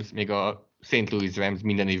a Rams, még a St. Louis Rams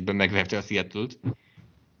minden évben megverte a Seattle-t.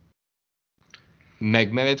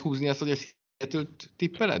 Megmered húzni azt, hogy a Seattle-t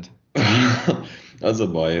tippeled? Az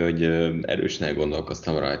a baj, hogy erősen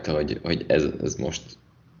elgondolkoztam rajta, hogy ez most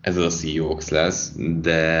ez az a Seahawks lesz,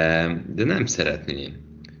 de nem szeretném.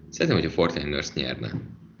 Szeretném, hogy a 49ers nyerne.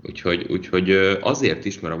 Úgyhogy azért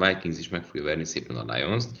is, mert a Vikings is meg fogja verni szépen a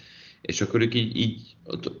Lions-t, és akkor ők így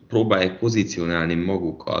próbálják pozícionálni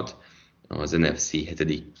magukat az NFC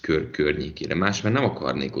 7. kör környékére. Más, mert nem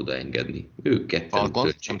akarnék odaengedni. Ők ketten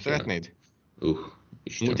Falcons nem szeretnéd?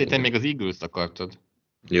 Múlt héten még az Eagles-t akartad.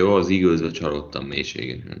 Jó, az Eagles-be csalódtam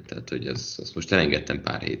mélységesen, tehát hogy azt most elengedtem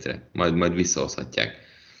pár hétre. Majd visszahozhatják.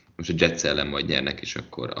 Most a Jets ellen majd nyernek, és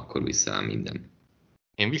akkor visszaáll minden.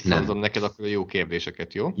 Én visszahozom neked akkor a jó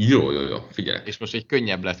kérdéseket, jó? Jó, figyelek. És most egy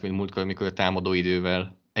könnyebb lesz, mint múltkor, amikor a támadó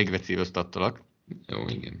idővel egvecíroztattalak. Jó,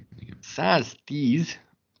 igen. 110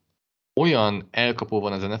 olyan elkapó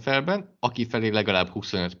van az NFL-ben, aki felé legalább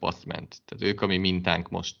 25 passz ment. Tehát ők a mi mintánk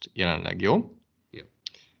most jelenleg, jó? Jó.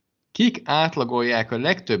 Kik átlagolják a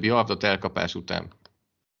legtöbb yardot elkapás után?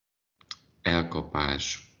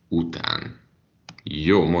 Elkapás után.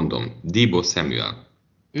 Jó, mondom. Deebo Samuel.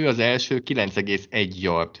 Ő az első 9,1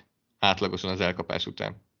 yard átlagosan az elkapás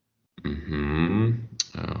után.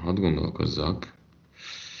 Hadd gondolkozzak.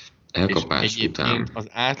 Elkapás és után. Az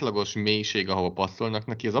átlagos mélység, ahol passzolnak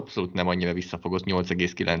neki, az abszolút nem annyira visszafogott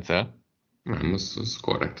 8,9-el. Nem, az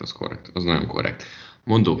korrekt, az nagyon korrekt.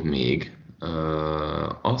 Mondok még,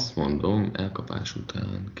 azt mondom, elkapás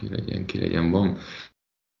után, ki legyen, van.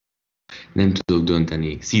 Nem tudok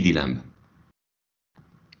dönteni, CeeDee Lamb.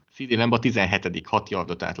 CeeDee Lamb a 17. 6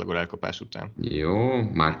 yardot átlagol elkapás után. Jó,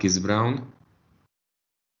 Marquise Brown.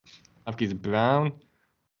 Marquise Brown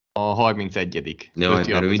a 31. Ja, 5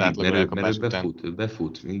 yardot átlagol elkapás után. Ő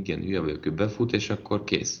befut, igen, hülye vagyok, ő befut, és akkor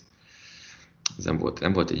kész. Ez nem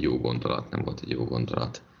volt egy jó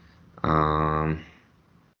gondolat,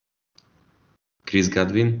 Chris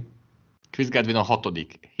Godwin. Chris Godwin a 6.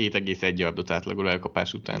 7,1 yardot átlagol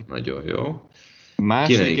elkapás után. Nagyon jó.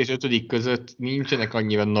 Második és 5. között nincsenek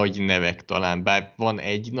annyira nagy nevek talán, bár van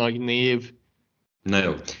egy nagy név. Na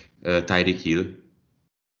jó, Tyreek Hill.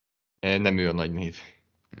 Nem ő a nagy név.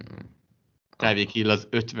 Tyreek Hill az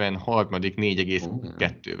 53.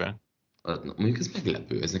 4,2-vel. Mondjuk ez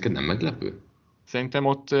meglepő, ez neked nem meglepő? Szerintem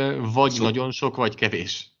ott vagy nagyon sok, vagy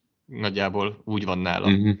kevés. Nagyjából úgy van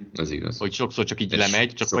nála. Ez igaz. Hogy sokszor csak így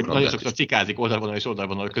lemegy, csak vagy nagyon sokszor cikázik oldalvonal és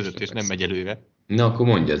oldalvonal között, és nem megy előre. Na, akkor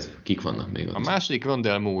mondjad, kik vannak még ott? A második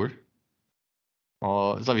Rondale Moore,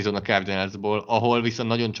 az Arizona Cardinalsból, ahol viszont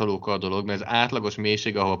nagyon csalóka a dolog, mert az átlagos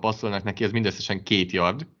mélység, ahol passzolnak neki, az mindösszesen 2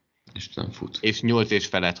 yard. És nem fut. És 8 és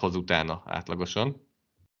felett hoz utána átlagosan.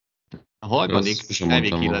 A harmadik,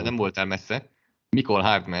 Tyreek Hill, nem voltál messze, Mecole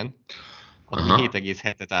Hardman, aki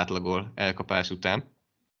 7,7-et átlagol elkapás után.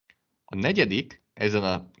 A negyedik, ezen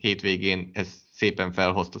a hétvégén ez szépen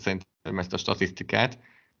felhozta szerintem ezt a statisztikát,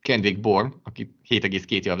 Kendrick Bourne, aki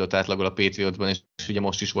 7,2 yardot átlagol a Patriotsban, és ugye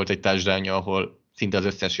most is volt egy touchdownja, ahol szinte az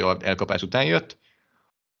összes yard elkapás után jött.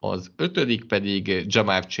 Az 5. pedig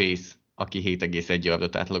Jamar Chase, aki 7,1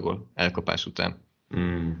 yardot átlagol elkapás után.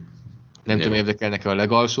 Nem tudom, érdekelnek-e a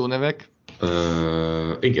legalsó nevek?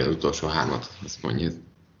 Igen, az utolsó 3-at, azt mondjuk.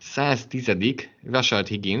 110. Rashard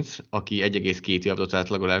Higgins, aki 1,2 yardot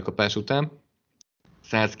átlagol elkapás után.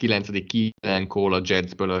 109. Keelan Cole a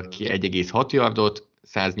Jetsből, aki 1,6 yardot.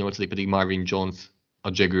 108. pedig Marvin Jones a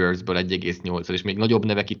Jaguarsből 1,8, és még nagyobb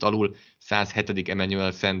nevek itt alul, 107.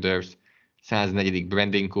 Emmanuel Sanders, 104.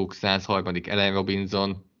 Brandon Cook, 103. Allen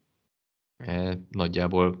Robinson.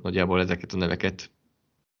 Nagyjából ezeket a neveket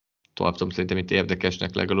tartom szerintem itt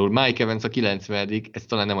érdekesnek legalább. Mike Evans a 90. Ez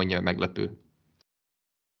talán nem annyira meglepő.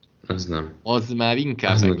 Az nem. Az már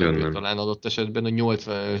inkább az meglepő talán adott esetben, a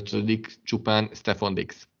 85. csupán Stefon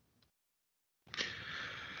Diggs.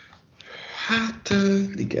 Hát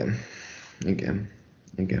igen.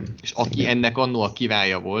 És aki ennek annó a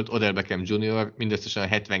királya volt, Odell Beckham Jr., mindösszesen a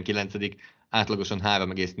 79. átlagosan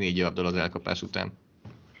 3,4 yarddal az elkapás után.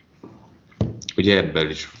 Ugye ebből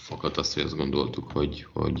is fakad azt, hogy azt gondoltuk,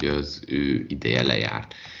 hogy az ő ideje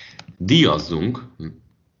lejárt. Díjazzunk,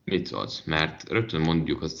 mit szólsz? Mert rögtön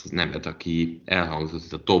mondjuk azt a nevet, aki elhangzott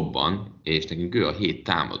itt a topban, és nekünk ő a hét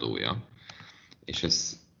támadója. És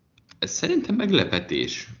ez szerintem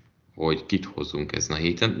meglepetés, hogy kit hozzunk ezen a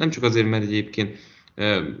héten. Nem csak azért, mert egyébként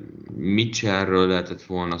Mitchellről lehetett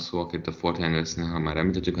volna szó, akit a 49ersnél, ha már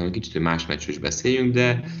említettük, hanem kicsit más meccsről is beszéljünk,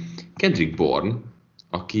 de Kendrick Bourne,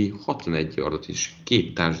 aki 61 yardot is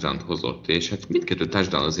 2 touchdown-t hozott, és hát mindkettő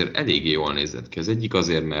touchdown azért eléggé jól nézett ki. Az egyik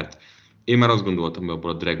azért, mert én már azt gondoltam, hogy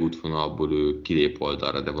abból a drag útvonalból ő kilép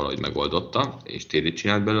oldalra, de valahogy megoldotta, és térét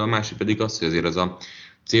csinált belőle. A másik pedig az, hogy azért az a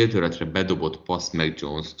célterületre bedobott passz meg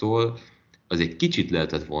Jones-tól, az egy kicsit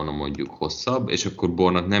lehetett volna mondjuk hosszabb, és akkor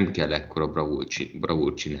Bornak nem kell ekkora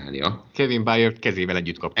bravúrt csinálnia. Kevin Byard kezével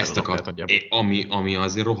együtt kapta Ezt a labdát ami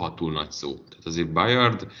azért rohadtul nagy szó. Tehát azért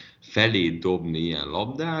Byard felé dobni ilyen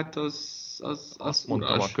labdát, az Azt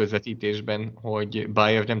mondtam uras. a közvetítésben, hogy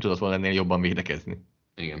Byard nem tudott volna ennél jobban védekezni.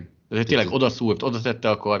 Igen. Tehát tényleg odaszúrt, oda tette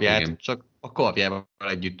a karját, Igen. csak a karjával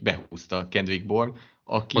együtt behúzta Kendrick Bourne,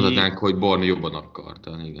 aki... Mondhatnánk, hogy Borna jobban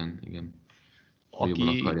akarta, igen. Jobban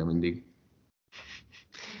Aki, akarja mindig.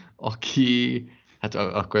 hát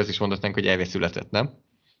akkor ezt is mondhatnánk, hogy erre született, nem?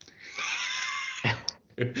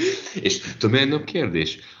 És tudom, milyen nap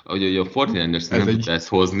kérdés? Hogy a 49ers nem tudta ezt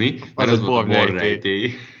hozni, mert az az volt a Bourne Bourne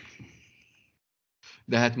rejtély.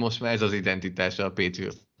 De hát most már ez az identitása a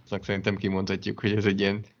Patriotsnak, szerintem kimondhatjuk, hogy ez egy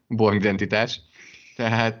ilyen Bourne identitás.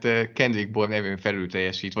 Tehát Kendrick Bourne evőn felül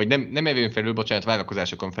teljesít, vagy nem evőn felül, bocsánat,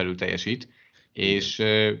 várakozásokon felül teljesít, és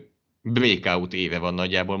breakout éve van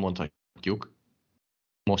nagyjából, mondhatjuk.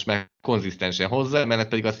 Most már konzisztensen hozzá, mellett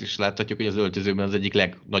pedig azt is láthatjuk, hogy az öltözőben az egyik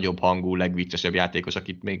legnagyobb hangú, legviccesebb játékos,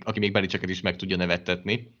 aki még Belichicket is meg tudja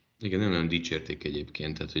nevettetni. Igen, nagyon dicsérték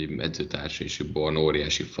egyébként, tehát hogy edzőtársa és Bourne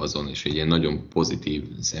óriási fazon, és egy ilyen nagyon pozitív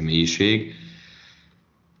személyiség.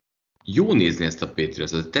 Jó nézni ezt a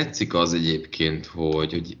Patriots-ot. Tetszik az egyébként,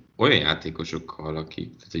 hogy olyan játékosokkal,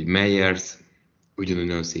 akik, tehát hogy Meyers ugyanúgy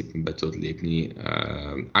nagyon szépen be tud lépni.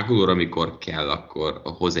 Aguilar, amikor kell, akkor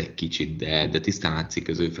hoz egy kicsit, de tisztán látszik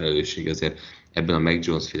az ő felelősség azért ebben a Mac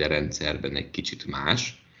Jones-féle rendszerben egy kicsit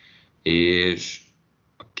más. És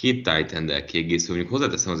a két tight end-el kiegészül, mondjuk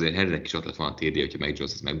hozzáteszem azért Henrynek is ott lett volna a TD, hogyha Mac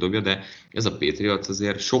Jones ezt megdobja, de ez a Patriots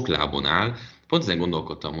azért sok lábon áll. Pont ezen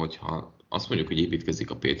gondolkodtam, hogyha azt mondjuk, hogy építkezik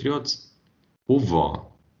a Patriots,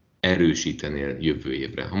 hova erősítenél jövő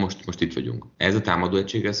évre? Ha most itt vagyunk. Ez a támadó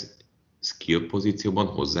egység, ez skill pozícióban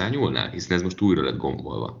hozzányúlnál? Hiszen ez most újra lett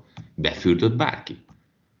gombolva. Befürdött bárki?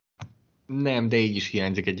 Nem, de így is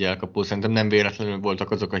hiányzik egy elkapó. Szerintem nem véletlenül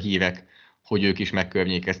voltak azok a hírek, hogy ők is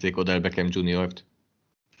megkörnyékezték Odell Beckham Jr.-t.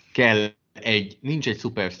 Nincs egy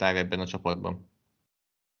szupersztár ebben a csapatban.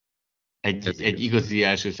 Egy igazi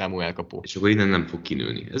első számú elkapó. És akkor innen nem fog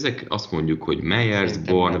kinőni. Ezek azt mondjuk, hogy Meyers,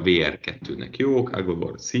 Bourne, VR2-nek jók,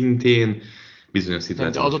 Aguilar szintén, bizonyos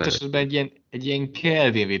szituációban. Adott esetben egy ilyen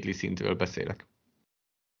Calvin Ridley szintről beszélek.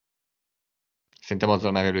 Szerintem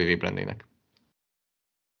azzal már előrébb lennének.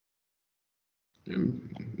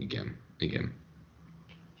 Igen.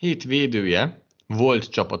 7 védője volt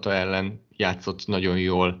csapata ellen, játszott nagyon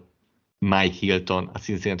jól Mike Hilton, a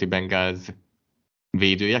Cincinnati Bengals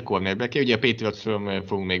védője, cornerback. Ugye a Patriotsról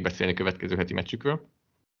fogunk még beszélni a következő heti meccsükről.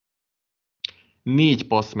 4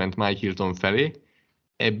 passz ment Mike Hilton felé,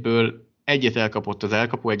 ebből egyet elkapott az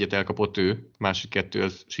elkapó, egyet elkapott ő, másik 2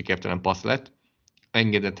 az sikertelen passz lett.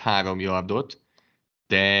 Engedett 3 yardot,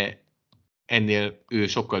 de ennél ő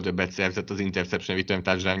sokkal többet szerzett az interception return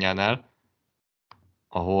touchdownjánál,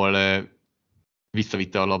 ahol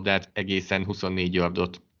visszavitte a labdát egészen 24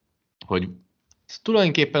 yardot, hogy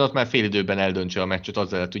tulajdonképpen ott már fél időben eldöntse a meccset,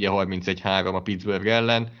 azzal lett ugye 31-3 a Pittsburgh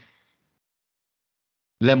ellen.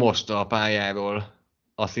 Lemosta a pályáról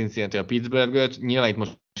a Cincinnati a Pittsburgh-öt. Nyilván itt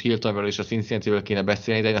most Hiltonról és a Cincinnati-ről kéne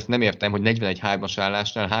beszélni, de én azt nem értem, hogy 41-3-as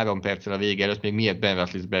állásnál 3 perccel a vége előtt még miért Ben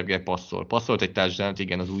Roethlisberger passzol. Passzolt egy touchdown-t,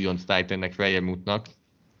 igen, az újonc Titannek, Freiermuthnak.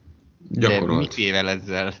 De mit ével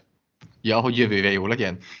ezzel? Ja, hogy jövőre jó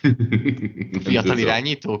legyen? Fiatal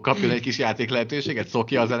irányító? Kapjon egy kis játék lehetőséget?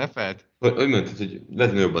 Szokja az NFL-t? Hogy mondtad, hogy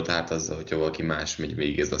lehet jobbat átazza, hogyha valaki más megy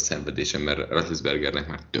végig ez a szenvedésen, mert Roethlisbergernek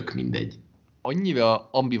már tök mindegy. Annyira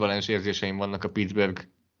ambivalens érzéseim vannak a Pittsburgh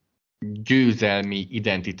győzelmi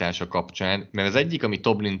identitása kapcsán, mert az egyik, ami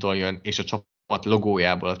Tomlintól jön, és a csapat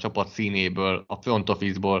logójából, a csapat színéből, a front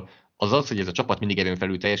office-ból, az az, hogy ez a csapat mindig erőn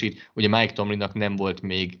felül teljesít. Ugye Mike Tomlinnak nem volt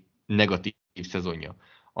még negatív szezonja.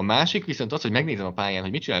 A másik viszont az, hogy megnézem a pályán,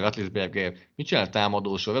 hogy mit csinál Roethlisberger, mit csinál a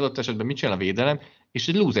támadósor, adott esetben mit csinál a védelem, és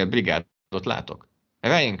egy loser brigádot látok.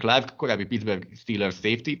 Ryan Clark, korábbi Pittsburgh Steelers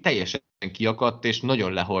safety, teljesen kiakadt, és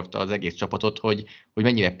nagyon lehordta az egész csapatot, hogy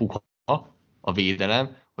mennyire puha a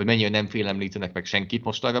védelem, hogy mennyire nem félemlítenek meg senkit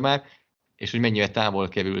mostanra már, és hogy mennyire távol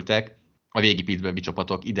kerültek a régi Pittsburghi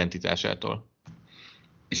csapatok identitásától.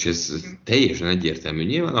 És ez teljesen egyértelmű.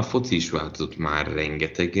 Nyilván a foci is változott már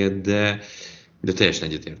rengeteget, de teljesen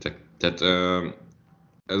egyetértek. Tehát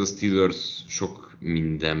ez a Steelers sok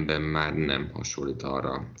mindenben már nem hasonlít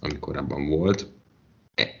arra, ami korábban volt.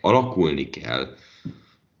 Alakulni kell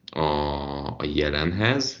a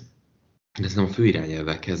jelenhez, de ez nem a fő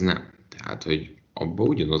irányelvekhez nem. Tehát, hogy abba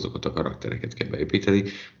ugyanazokat a karaktereket kell beépíteni,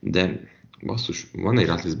 de basszus, van egy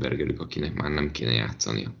Roethlisbergerük, akinek már nem kéne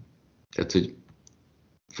játszania. Tehát, hogy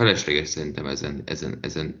felesleges szerintem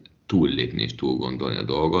ezen túllépni és túl gondolni a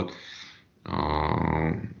dolgot. a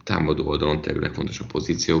támadó oldalon tényleg legfontosabb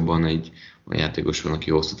pozícióban egy olyan játékos van,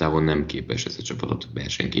 aki hosszú távon nem képes ezt a csapatot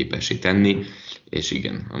versenyképessé tenni, és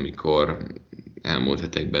igen, amikor elmúlt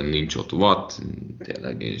hetekben nincs ott Watt,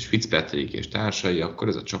 tényleg, és Fitzpatrick és társai, akkor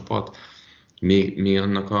ez a csapat még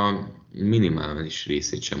annak a minimális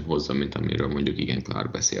részét sem hozza, mint amiről mondjuk igen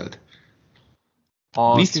Clark beszélt.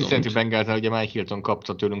 A Cincinnati Bengalsnál ugye Mike Hilton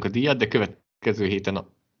kapta tőlünk a díjat, de következő héten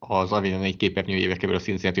az Arena egy képernyőjébe kerül a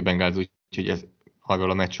Cincinnati Bengals, úgyhogy ez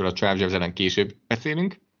arról a meccsről a Chargers ellen később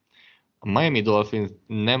beszélünk. A Miami Dolphins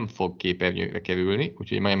nem fog képernyőre kerülni,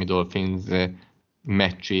 úgyhogy a Miami Dolphins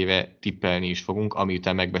meccsébe tippelni is fogunk, ami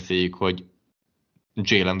után megbeszéljük, hogy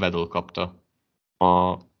Jalen Waddle kapta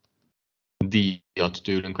a díjat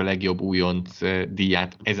tőlünk, a legjobb újonc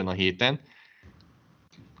díját ezen a héten.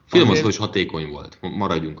 Figyelm az, hogy hatékony volt,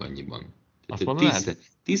 maradjunk annyiban. Azt mondanád?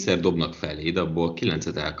 10-szer dobnak feléd, abból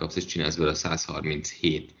 9-et elkapsz, és csinálsz vele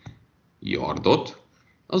 137 yardot,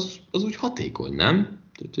 az úgy hatékony, nem?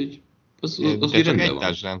 Tehát, hogy az de úgy csak rendben egy van.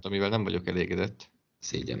 touchdown, amivel nem vagyok elégedett.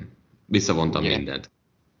 Szégyen. Visszavontam mindent.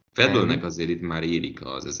 Waddle-nek azért itt már érik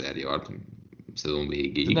az 1000 yard szezon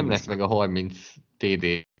végéig. Nem lesz meg a 30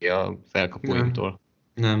 TD a felkapóimtól.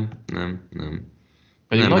 Nem.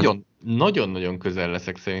 Pedig nagyon-nagyon közel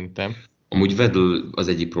leszek szerintem. Amúgy Waddle az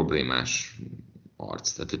egyik problémás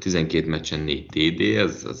arc. Tehát a 12 meccsen 4 TD,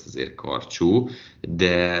 ez azért karcsú,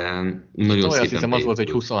 de nagyon szépen... Azt hiszem az volt,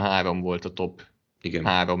 hogy 23 volt a top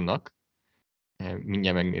 3-nak.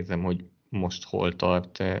 Mindjárt megnézem, hogy most hol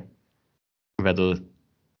tart Waddle,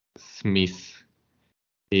 Smith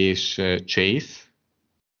és Chase.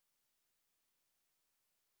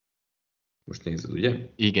 Most nézed, ugye?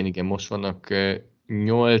 Igen, most vannak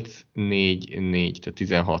 8-4-4,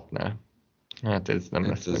 tehát 16-nál. Hát ez nem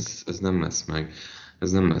lesz meg.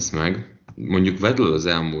 Ez nem lesz meg. Mondjuk Waddle az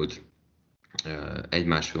elmúlt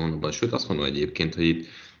egy-másfél hónapban, sőt azt mondom egyébként, hogy itt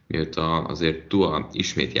miért azért Tua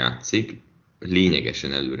ismét játszik,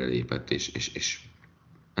 lényegesen előrelépett, és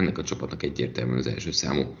ennek a csapatnak egyértelműen az első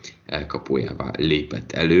számú elkapójává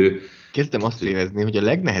lépett elő. Kezdtem azt érezni, hogy a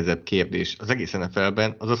legnehezebb kérdés az egész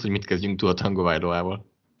NFL-ben az az, hogy mit kezdjünk Tua Tagovailoával.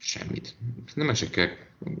 Semmit. Nem esekek.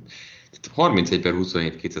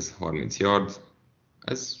 31/27, 230 yard,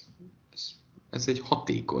 ez egy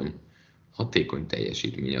hatékony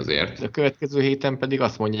teljesítmény azért. De a következő héten pedig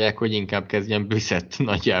azt mondják, hogy inkább kezdjen Brissett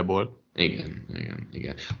nagyjából. Igen.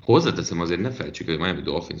 Hozzáteszem, azért ne felejtsük, hogy a Miami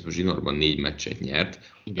Dolphins most zsinórban 4 meccset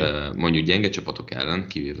nyert, mondjuk gyenge csapatok ellen,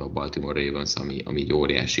 kivéve a Baltimore Ravens, ami egy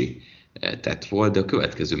óriási tett volt, de a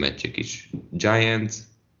következő meccsek is Giants,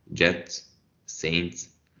 Jets, Saints,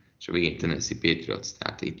 és a végén Tennessee Patriots,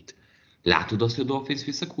 tehát itt látod azt, hogy a Dolphins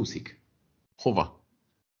visszakúszik? Hova?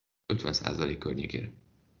 50% környékére.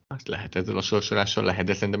 Azt lehet, ezzel a sorsolással lehet,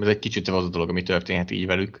 de szerintem ez egy kicsit az a dolog, ami történhet így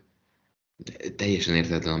velük. De teljesen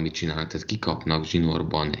értetlen, amit csinálnak, tehát kikapnak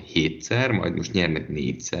zsinórban 7-szer, majd most nyernek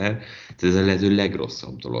 4-szer, tehát ez a lehető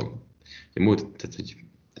legrosszabb dolog. Tehát, hogy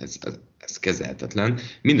ez kezelhetetlen.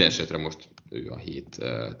 Minden esetre most ő a hét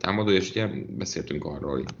támadó, és ugye beszéltünk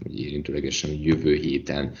arról, hogy érintőlegesen, hogy jövő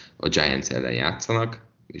héten a Giants ellen játszanak,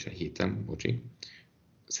 és a héten,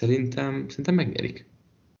 szerintem megnyerik.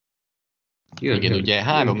 Igen, ugye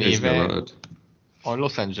 3 éve a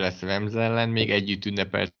Los Angeles Rams ellen még együtt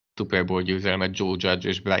ünnepelt Super Bowl győzelmet Joe Judge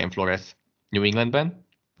és Brian Flores New Englandben.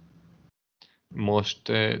 Most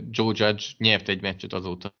Joe Judge nyert egy meccset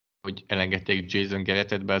azóta, hogy elengedték Jason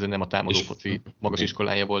Garrettet, bár ez nem a támadó foci magas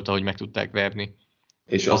iskolája volt, ahogy meg tudták verni.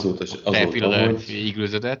 És azóta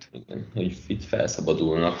hogy itt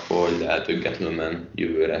felszabadulnak, hogy lehet, hogy Gettleman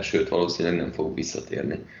jövőre, sőt valószínűleg nem fog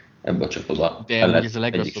visszatérni ebbe a csapatba. De ez a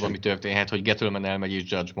legrosszabb, ami történhet, hogy Gettleman elmegy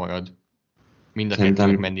és Judge marad. Mind a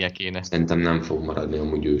kettőnek mennie kéne. Szerintem nem fog maradni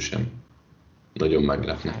amúgy ő sem. Nagyon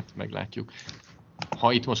meglepne. Hát meglátjuk.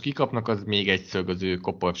 Ha itt most kikapnak, az még egy szög az ő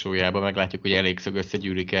koporsójába. Meglátjuk, hogy elég szög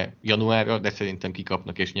összegyűlik-e januárra, de szerintem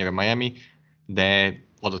kikapnak és nyer a Miami. De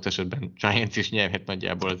adott esetben Giants is nyerhet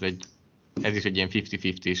nagyjából. Ez is egy ilyen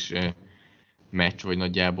 50-50-s meccs, vagy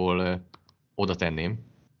nagyjából oda tenném.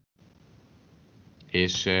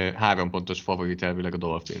 És 3 pontos favorit elvileg a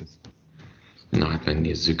Dolphins. Na hát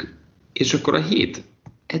megnézzük. És akkor a hét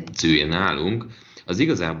edzője nálunk, az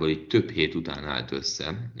igazából így több hét után állt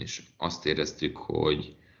össze, és azt éreztük,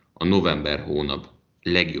 hogy a november hónap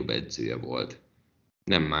legjobb edzője volt.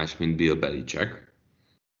 Nem más, mint Bill Belichick,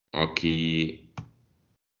 aki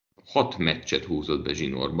 6 meccset húzott be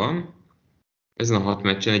zsinórban. Ezen a 6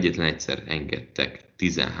 meccsen egyetlen egyszer engedtek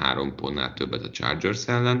 13 pontnál többet a Chargers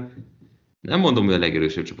ellen. Nem mondom, hogy a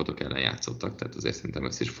legerősebb csapatok ellen játszottak, tehát azért szerintem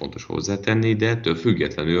ezt is fontos hozzátenni, de ettől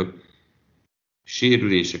függetlenül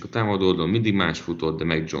sérülések a támadó oldalon mindig más futott, de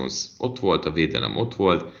Mac Jones ott volt, a védelem ott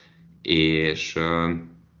volt, és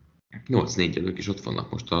 8-4 ők is ott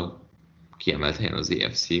vannak most a kiemelt helyen az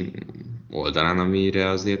AFC oldalán, amire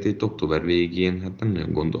azért itt október végén hát nem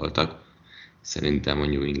nagyon gondoltak szerintem a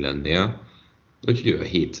New Englandnél. Úgyhogy ő a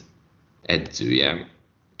hét edzője.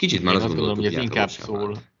 Kicsit már Én azt gondolom, hogy ez inkább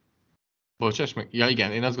szól. Bocsáss meg? Ja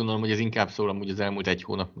igen, én azt gondolom, hogy ez inkább szól amúgy az elmúlt egy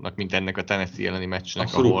hónapnak, mint ennek a Tennessee elleni meccsnek,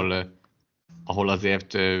 ahol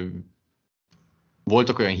azért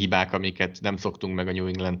voltak olyan hibák, amiket nem szoktunk meg a New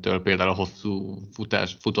Englandtől, például a hosszú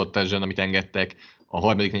futott touchdown, amit engedtek, a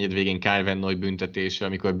harmadik negyed végén Kyle Van Noy büntetése,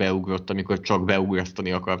 amikor beugrott, amikor csak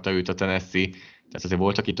beugrasztani akarta őt a Tennessee. Tehát azért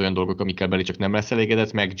voltak itt olyan dolgok, amikkel Beli csak nem lesz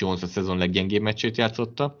elégedett, meg Jones a szezon leggyengébb meccsét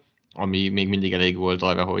játszotta, ami még mindig elég volt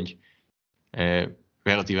arra, hogy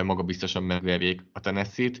relatíve magabiztosan megverjék a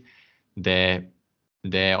Tennessee-t,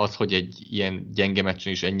 de az, hogy egy ilyen gyenge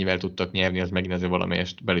meccsen is ennyivel tudtak nyerni, az megint azért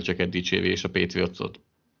valamelyest Belichicket dicséri és a Patriotsot.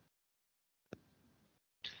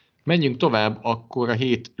 Menjünk tovább, akkor a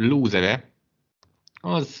hét losere,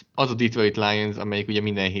 az a Detroit Lions, amelyik ugye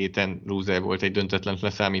minden héten loser volt, egy döntetlen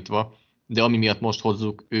leszámítva, de ami miatt most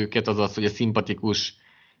hozzuk őket, az az, hogy a szimpatikus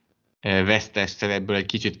vesztes szerepből egy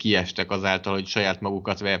kicsit kiestek azáltal, hogy saját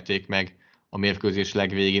magukat verték meg a mérkőzés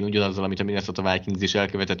legvégén, ugyanazzal, amit a Minnesota Vikings is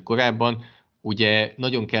elkövetett korábban. Ugye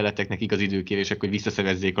nagyon kellettek nekik az időkérések, hogy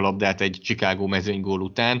visszaszerezzék a labdát egy Chicago mezőnygól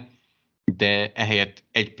után, de ehelyett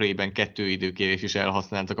egy playben 2 időkérés is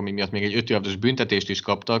elhasználtak, ami miatt még egy 5 yardos büntetést is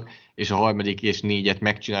kaptak, és a harmadik és 4-et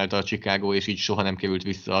megcsinálta a Chicago, és így soha nem került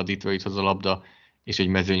vissza a Detroithoz a labda, és egy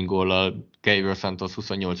mezőnygóllal, Kevin Santos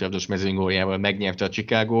 28 yardos mezőnygóljával megnyerte a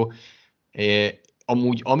Chicago.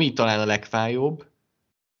 Amúgy, ami talán a legfájóbb,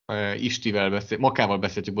 Makával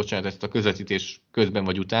beszéltük, bocsánat, ezt a közvetítés közben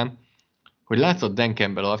vagy után, hogy látszott Dan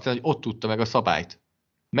Campbell arcán, hogy ott tudta meg a szabályt.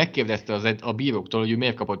 Megkérdezte a bíróktól, hogy ő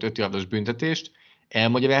miért kapott 5 yardos büntetést,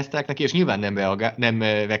 elmagyarázták neki, és nyilván nem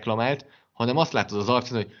reklamált, hanem azt látod az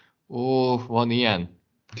arcán, hogy van ilyen,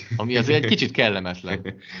 ami azért egy kicsit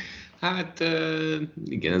kellemetlen. Hát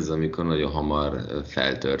igen, ez amikor nagyon hamar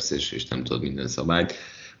feltörsz, és nem tudod minden szabályt.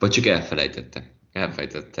 Vagy csak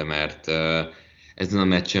elfelejtette, mert ezen a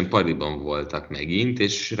meccsen pariban voltak megint,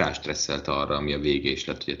 és rástresszelte arra, ami a vége is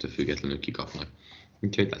lett, hogy ettől függetlenül kikapnak.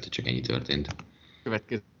 Úgyhogy lehet, hogy csak ennyi történt.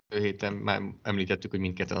 Következő héten már említettük, hogy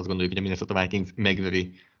mindketten azt gondoljuk, hogy a Minnesota Vikings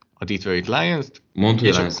megveri a Detroit Lions-t. Mondd, hogy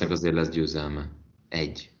a Lionsnek azért lesz győzelme.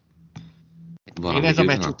 Én ez a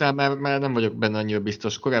meccs után már nem vagyok benne annyira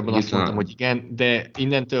biztos. Korábban azt mondtam, hogy igen, de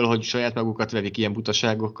innentől, hogy saját magukat verik ilyen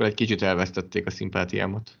butaságokkal, egy kicsit elvesztették a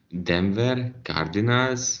szimpátiámat. Denver,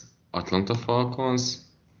 Cardinals, Atlanta Falcons,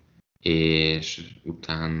 és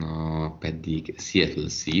utána pedig Seattle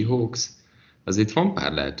Seahawks. Azért van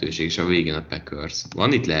pár lehetőség, és a végén a Packers.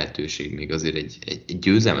 Van itt lehetőség még azért egy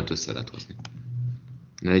győzelmet össze lehet hozni.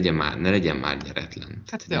 Ne legyen már nyeretlen.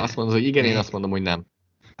 Hát de azt mondod, hogy igen, én azt mondom, hogy nem.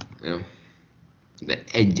 Jó. De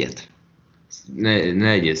egyet. Ne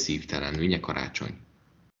legyen szívtelen, ugye karácsony.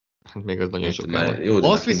 Hát még az nagyon sok. Jó, de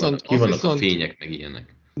azt viszont a fények meg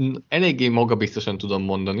ilyenek. Eléggé magabiztosan tudom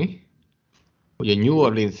mondani, hogy a New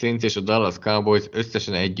Orleans Saints és a Dallas Cowboys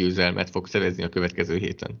összesen egy győzelmet fog szerezni a következő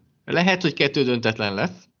héten. Lehet, hogy 2 döntetlen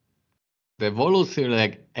lesz, de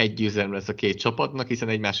valószínűleg egy győzelem lesz a 2 csapatnak, hiszen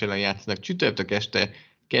egymás ellen játszanak csütörtök este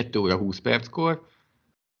 2 óra 20 perckor.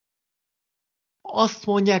 Azt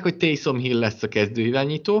mondják, hogy Taysom Hill lesz a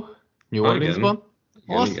kezdőirányító New Orleansban.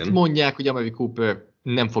 Azt mondják, hogy Amari Cooper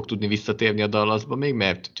nem fog tudni visszatérni a Dallasba még,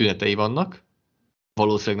 mert tünetei vannak.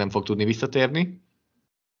 Valószínűleg nem fog tudni visszatérni.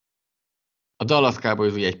 A Dallas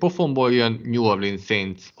Cowboys ugye egy pofonból jön, New Orleans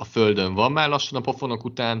Saints a földön van már lassan a pofonok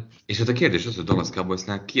után. És hát a kérdés az, hogy a Dallas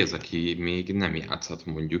Cowboysnál ki az, aki még nem játszhat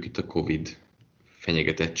mondjuk itt a Covid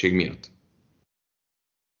fenyegetettség miatt?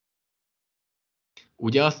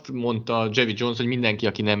 Ugye azt mondta Jerry Jones, hogy mindenki,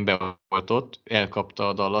 aki nem beoltott, elkapta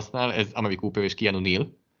a Dallasnál, ez Amari Cooper és Keanu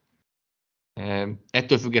Neal.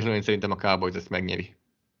 Ettől függetlenül szerintem a Cowboys ezt megnyeri.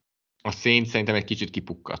 A Saints szerintem egy kicsit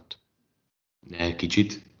kipukkadt. Ne,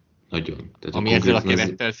 kicsit? Nagyon. Tehát ami ezzel a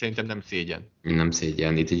kerettel szerintem nem szégyen. Nem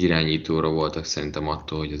szégyen. Itt egy irányítóra voltak szerintem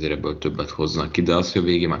attól, hogy azért ebből többet hoznak ki, de az, hogy a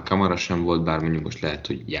végén már Kamara sem volt, bár mondjuk most lehet,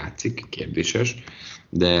 hogy játszik, kérdéses,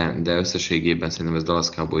 de összességében szerintem ez Dallas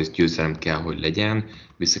Cowboys győzelem kell, hogy legyen,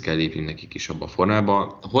 vissza kell lépni nekik is abba a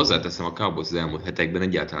formába. Hozzáteszem, a Cowboys az elmúlt hetekben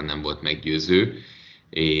egyáltalán nem volt meggyőző,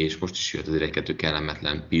 és most is jött azért egy-kettő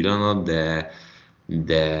kellemetlen pillanat, de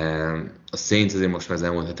a Saints azért most már az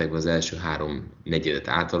elmúlt hetekben az első 3 negyedet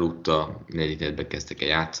átaludta, 4. negyedben kezdtek el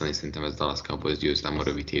játszani, szerintem ez Dallas Cowboys győzelem a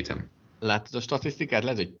rövid héten. Láttad a statisztikát?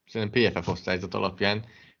 Lehet, hogy szerintem PFF osztályzat alapján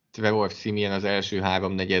Trevor Siemian az első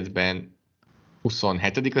 3 negyedben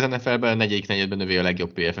 27. az NFL-ben, a negyedik negyedben növé a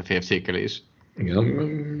legjobb PFF értékelés. Igen,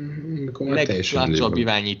 amikor már teljesen legklatsabb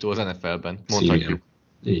irányító az NFL-ben, mondhatjuk.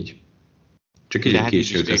 Így. Csak kicsit de hát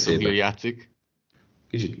később Taysom Hill játszik.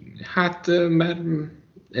 Kicsit, hát, mert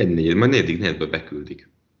majd negyedik negyedbe beküldik.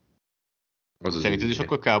 Szerinted is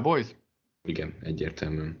akkor Cowboys? Igen,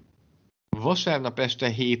 egyértelműen. Vasárnap este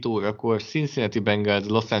 7 órakor Cincinnati Bengals,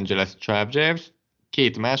 Los Angeles Chargers,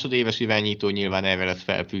 2 másodéves irányító, nyilván erre lesz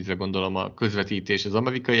felfűzve, gondolom, a közvetítés az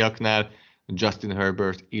amerikaiaknál, Justin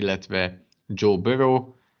Herbert, illetve Joe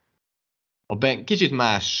Burrow. Kicsit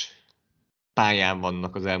más pályán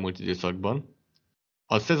vannak az elmúlt időszakban.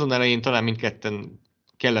 A szezon elején talán mindketten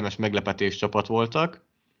kellemes meglepetés csapat voltak.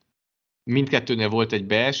 Mindkettőnél volt egy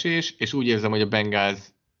beesés, és úgy érzem, hogy a Bengals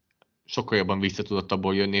sokkal jobban vissza tudott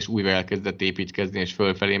abból jönni, és újra elkezdett építkezni, és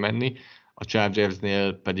fölfelé menni. A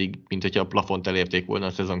Chargersnél pedig, mint hogyha a plafont elérték volna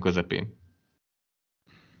a szezon közepén.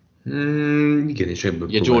 Igen, és ebből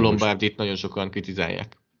ugye Joe Lombardit nagyon sokan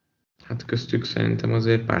kritizálják. Hát köztük szerintem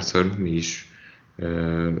azért párszor mi is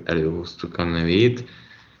előhoztuk a nevét,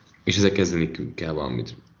 és ezzel kezdeni kell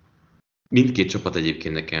valamit. Mindkét csapat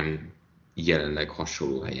egyébként nekem jelenleg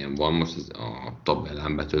hasonló helyen van, most a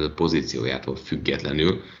tabellán betöltött pozíciójától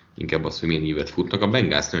függetlenül, inkább az, hogy milyen ívet futnak. A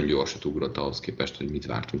Bengals nagyon gyorsat ugrott ahhoz képest, hogy mit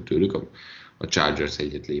vártunk tőlük. A Chargers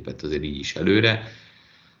egyet lépett azért így is előre.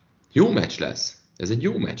 Jó meccs lesz. Ez egy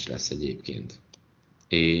jó meccs lesz egyébként.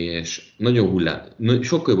 És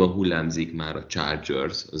sokkal jobban hullámzik már a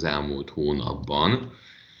Chargers az elmúlt hónapban,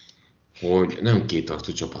 hogy nem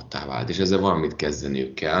kétarcú csapattá vált, és ezzel valamit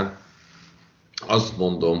kezdeniük kell. Azt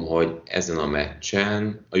mondom, hogy ezen a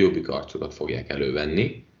meccsen a jobbik arcukat fogják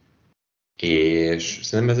elővenni, és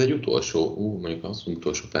szerintem ez egy mondjuk az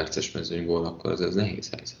utolsó perces mezőnygól, akkor ez nehéz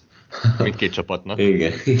helyzet. Mindkét csapatnak.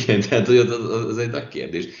 Igen, tehát az egy nagy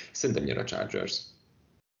kérdés. Szerintem nyer a Chargers.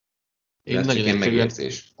 Én nagyon egyszerűen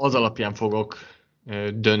az alapján fogok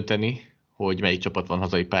dönteni, hogy melyik csapat van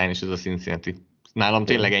hazai pályán, és ez a Cincinnati. Nálam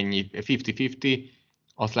tényleg ennyi 50-50.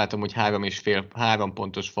 Azt látom, hogy 3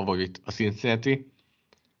 pontos favorit a Cincinnati.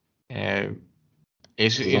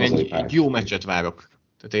 És én egy jó meccset várok.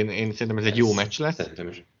 Tehát én szerintem ez egy jó meccs lesz. Szerintem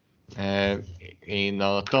is. Én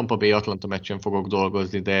a Tampa Bay Atlanta meccsen fogok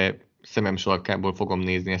dolgozni, de szemem sarkából fogom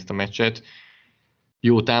nézni ezt a meccset.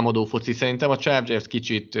 Jó támadó foci. Szerintem a Chargers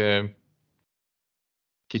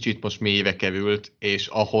kicsit most mélyre került, és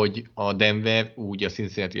ahogy a Denver, úgy a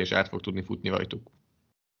Cincinnati is át fog tudni futni rajtuk.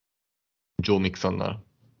 Joe Mixonnal.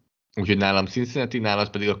 Úgyhogy nálam Cincinnati, nálad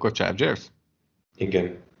pedig akkor Chargers?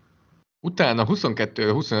 Igen. Utána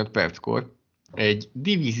 22-25 perckor egy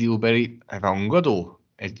divízióbeli rangadó.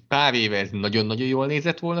 Egy pár éve ez nagyon-nagyon jól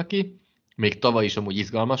nézett volna ki, még tavaly is amúgy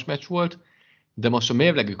izgalmas meccs volt, de most a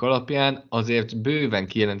mérlegük alapján azért bőven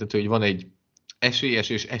kijelenthető, hogy van egy esélyes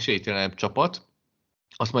és esélytelenebb csapat.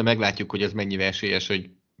 Azt majd meglátjuk, hogy ez mennyire esélyes, hogy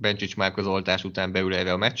Bencsics Márk az oltás után beül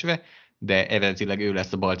erre a meccsre, de eredetileg ő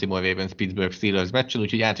lesz a Baltimore Ravens Pittsburgh Steelers meccsen,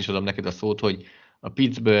 úgyhogy át is adom neked a szót, hogy a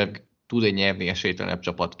Pittsburgh tud-e nyerni esélytelenebb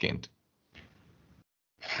csapatként.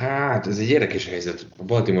 Hát, ez egy érdekes helyzet. A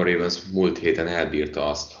Baltimore Ravens múlt héten elbírta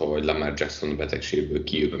azt, hogy Lamar Jackson betegségből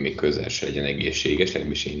kijövő még közel se legyen egészséges,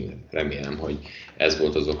 és én remélem, hogy ez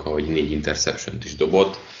volt az oka, hogy 4 interceptiont is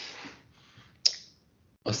dobott.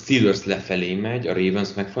 A Steelers lefelé megy, a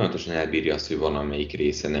Ravens meg folyamatosan elbírja azt, hogy valamelyik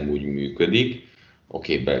része nem úgy működik.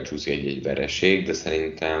 Oké, belecsúszik egy vereség, de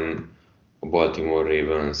szerintem a Baltimore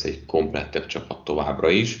Ravens egy komplettebb csapat továbbra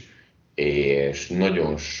is, és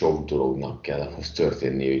nagyon sok dolognak kell ahhoz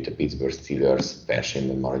történnie, hogy a Pittsburgh Steelers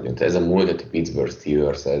versenyben maradjon. Tehát ez a múlt heti Pittsburgh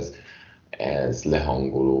Steelers, ez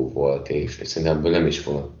lehangoló volt, és szerintem ebből nem is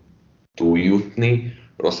fognak túljutni.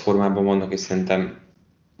 Rossz formában vannak, és szerintem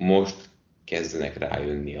most kezdenek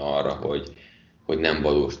rájönni arra, hogy nem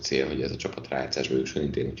valós cél, hogy ez a csapat rájátszásba jusson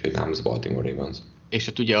idén, úgyhogy nem az Baltimore Ravens. És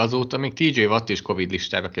hát ugye azóta még TJ Watt is Covid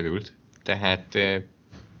listára került, tehát...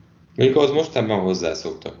 Mondjuk az mostában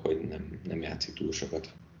hozzászoktak, hogy nem játszik túl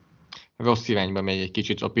sokat. Rossz irányba megy egy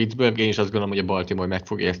kicsit a Pittsburgh, én is azt gondolom, hogy a Baltimore meg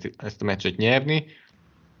fogja ezt a meccset nyerni.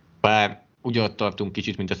 Bár ugyanott tartunk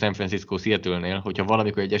kicsit, mint a San Francisco Seattle-nél, hogyha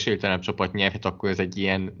valamikor egy esélytelenebb csapat nyerhet, akkor ez egy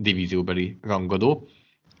ilyen divízióbeli rangadó,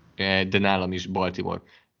 de nálam is Baltimore.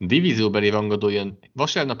 Divízióbeli rangadó jön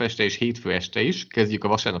vasárnap este és hétfő este is, kezdjük a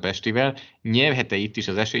vasárnap estével, nyerhet-e itt is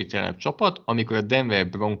az esélytelenebb csapat, amikor a Denver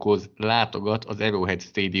Broncos látogat az Arrowhead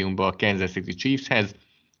Stadiumba a Kansas City Chiefshez,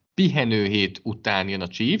 pihenőhét után jön a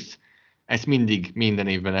Chiefs, ezt mindig minden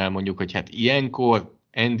évben elmondjuk, hogy hát ilyenkor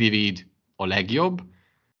Andy Reid a legjobb,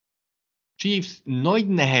 Chiefs nagy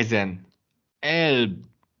nehezen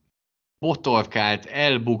elbotorkált,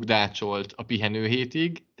 elbukdácsolt a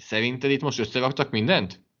pihenőhétig, szerinted itt most összeraktak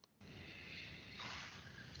mindent?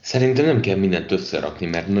 Szerintem nem kell mindent összerakni,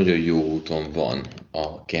 mert nagyon jó úton van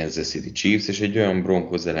a Kansas City Chiefs, és egy olyan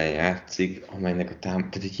Broncos ellen játszik, amelynek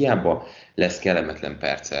tehát egy hiába lesz kellemetlen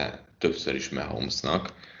perce többször is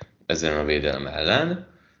Mahomesnak ezen a védelem ellen.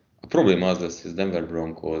 A probléma az lesz, hogy a Denver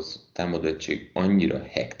Broncos támadóegység annyira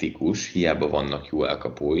hektikus, hiába vannak jó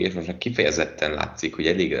elkapói, és most már kifejezetten látszik, hogy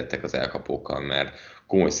elégedettek az elkapókkal, mert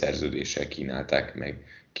komoly szerződéssel kínálták meg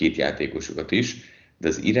két játékosukat is, de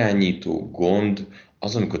az irányító gond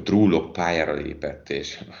azon, amikor Drew Lock pályára lépett,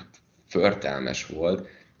 és förtelmes volt,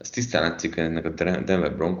 az tisztán látszik, hogy ennek a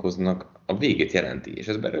Denver Broncosnak a végét jelenti. És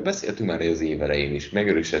erről beszéltünk már az év elején is,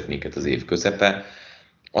 megerősített minket az év közepe.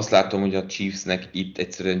 Azt látom, hogy a Chiefsnek itt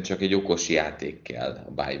egyszerűen csak egy okos játék kell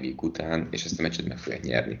a bye week után, és ezt a meccset meg fogják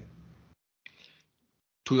nyerni.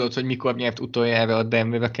 Tudod, hogy mikor nyert utoljára a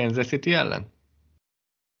Denver a Kansas City ellen?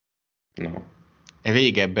 No.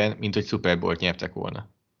 Régebben, mint hogy Super Bowl-t nyertek volna.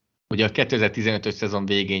 Ugye a 2015-ös szezon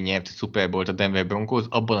végén nyert Super Bowl-t a Denver Broncos,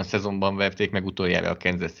 abban a szezonban verték meg utoljára a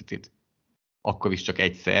Kansas City-t. Akkor is csak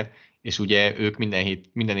egyszer, és ugye ők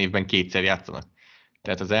minden évben kétszer játszanak.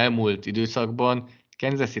 Tehát az elmúlt időszakban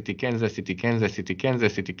Kansas City, Kansas City, Kansas City,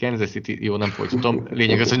 Kansas City, Kansas City, jó, nem folytatom,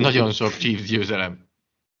 lényeg az, hogy nagyon sok Chiefs győzelem.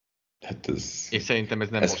 Hát és szerintem ez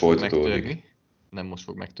nem most fog megtörni. Nem most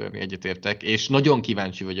fog megtörni, egyetértek, és nagyon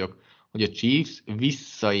kíváncsi vagyok, hogy a Chiefs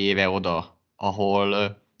visszaére oda,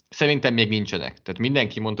 ahol szerintem még nincsenek. Tehát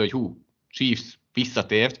mindenki mondta, hogy Chiefs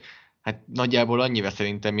visszatért, hát nagyjából annyira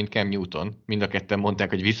szerintem, mint Cam Newton. Mind a ketten mondták,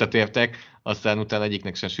 hogy visszatértek, aztán utána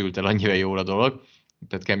egyiknek sem sült el annyira jól a dolog.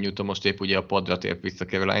 Tehát Cam Newton most épp ugye a padra tért vissza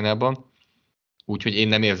Caroline-ban. Úgyhogy én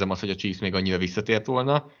nem érzem azt, hogy a Chiefs még annyira visszatért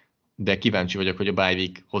volna, de kíváncsi vagyok, hogy a bye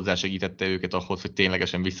week hozzásegítette őket ahhoz, hogy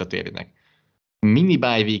ténylegesen visszatérjenek. Mini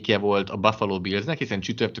bye weekje volt a Buffalo Billsnek, hiszen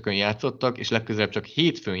csütörtökön játszottak, és legközelebb csak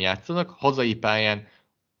hétfőn játszanak, hazai pályán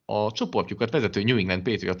a csoportjukat vezető New England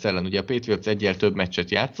Patriots ellen. Ugye a Patriots egyel több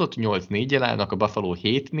meccset játszott, 8-4-jel állnak, a Buffalo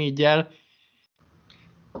 7-4-jel.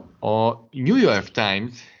 A New York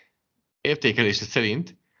Times értékelése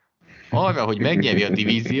szerint arra, hogy megnyeri a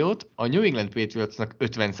divíziót, a New England Patriotsnak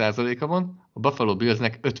 50%-a van, a Buffalo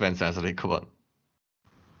Billsnek 50%-a van.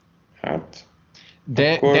 Hát...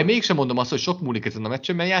 De mégsem mondom azt, hogy sok múlik ezen a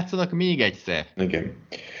meccsen, mert játszanak még egyszer. Igen.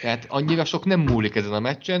 Tehát annyira sok nem múlik ezen a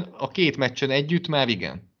meccsen, a két meccsen együtt már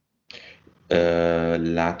igen.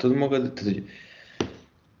 Látod magad, tehát, hogy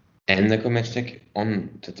ennek a meccsnek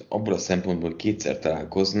tehát abból a szempontból, hogy kétszer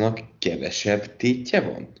találkoznak, kevesebb tétje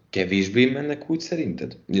van? Kevésbé mennek úgy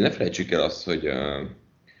szerinted? Ugye ne felejtsük el azt,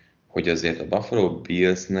 hogy azért a Buffalo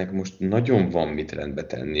Billsnek most nagyon van mit rendbe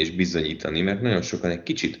tenni és bizonyítani, mert nagyon sokan egy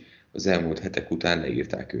kicsit az elmúlt hetek után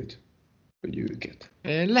leírták őket.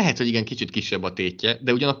 Lehet, hogy igen, kicsit kisebb a tétje,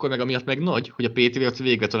 de ugyanakkor meg amiatt meg nagy, hogy a Patriots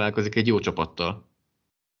végre találkozik egy jó csapattal.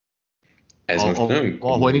 Ez most nem...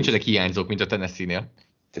 Ahol nincsenek hiányzók, mint a Tennessee-nél.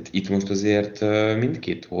 Tehát itt most azért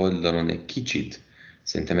mindkét oldalon egy kicsit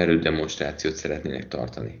szerintem erődemonstrációt szeretnének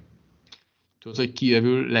tartani. Tudod, hogy ki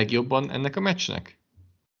örül legjobban ennek a meccsnek?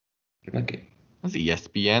 Okay. Az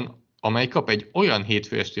ESPN, amely kap egy olyan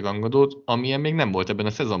hétfő esti rangadót, amilyen még nem volt ebben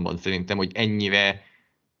a szezonban szerintem, hogy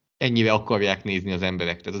ennyire akarják nézni az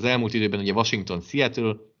emberek. Tehát az elmúlt időben ugye Washington,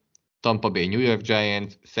 Seattle, Tampa Bay, New York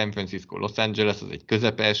Giants, San Francisco, Los Angeles, az egy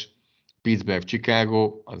közepes, Pittsburgh,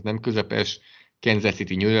 Chicago, az nem közepes, Kansas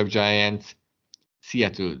City, New York Giants,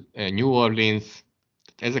 Seattle, New Orleans.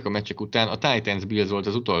 Tehát ezek a meccsek után a Titans Bills volt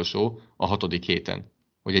az utolsó a 6. héten,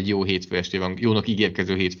 hogy egy jónak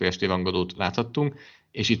ígérkező hétfő esti rangadót láthattunk,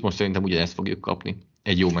 és itt most szerintem ugyanezt fogjuk kapni,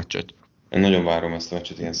 egy jó meccset. Én nagyon várom ezt a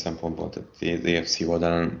meccset ilyen szempontból, tehát az AFC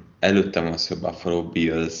oldalon előttem az, hogy Buffalo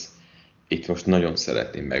Bills itt most nagyon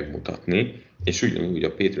szeretném megmutatni, és ugyanúgy a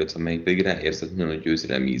Patriots, amelyik pedig ráérzett nagyon a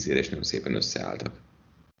győzelem ízére, és nem szépen összeálltak.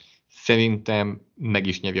 Szerintem meg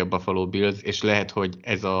is nyeri a Buffalo Bills, és lehet, hogy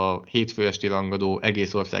ez a hétfő esti rangadó,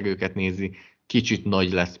 egész ország őket nézi, kicsit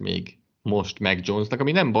nagy lesz még most Mac Jonesnak,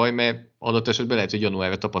 ami nem baj, mert adott esetben lehet, hogy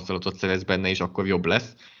januárra tapasztalatot szerez benne, és akkor jobb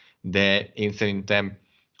lesz, de én szerintem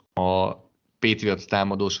a Patriots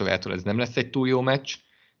támadósorától ez nem lesz egy túl jó meccs,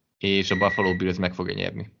 és a Buffalo Bills meg fogja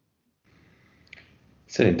nyerni.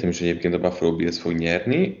 Szerintem is egyébként a Buffalo Bills fog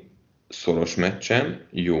nyerni, szoros meccsen,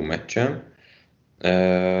 jó meccsen,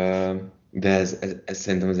 de ez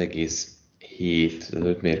szerintem az egész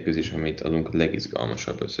 5 mérkőzés, amit adunk, a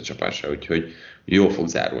legizgalmasabb összecsapása, úgyhogy jól fog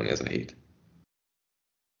zárulni ez a hét.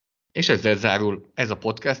 És ezzel zárul ez a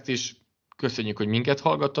podcast is. Köszönjük, hogy minket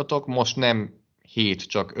hallgattatok. Most nem 7,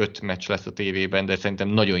 csak 5 meccs lesz a tévében, de szerintem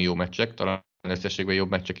nagyon jó meccsek, talán összességben jobb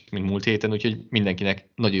meccsek, mint múlt héten, úgyhogy mindenkinek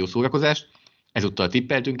nagyon jó szórakozást. Ezúttal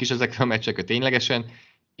tippeltünk is ezekre a meccseket ténylegesen,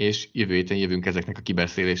 és jövő héten jövünk ezeknek a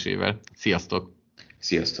kibeszélésével. Sziasztok!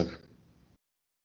 Sziasztok!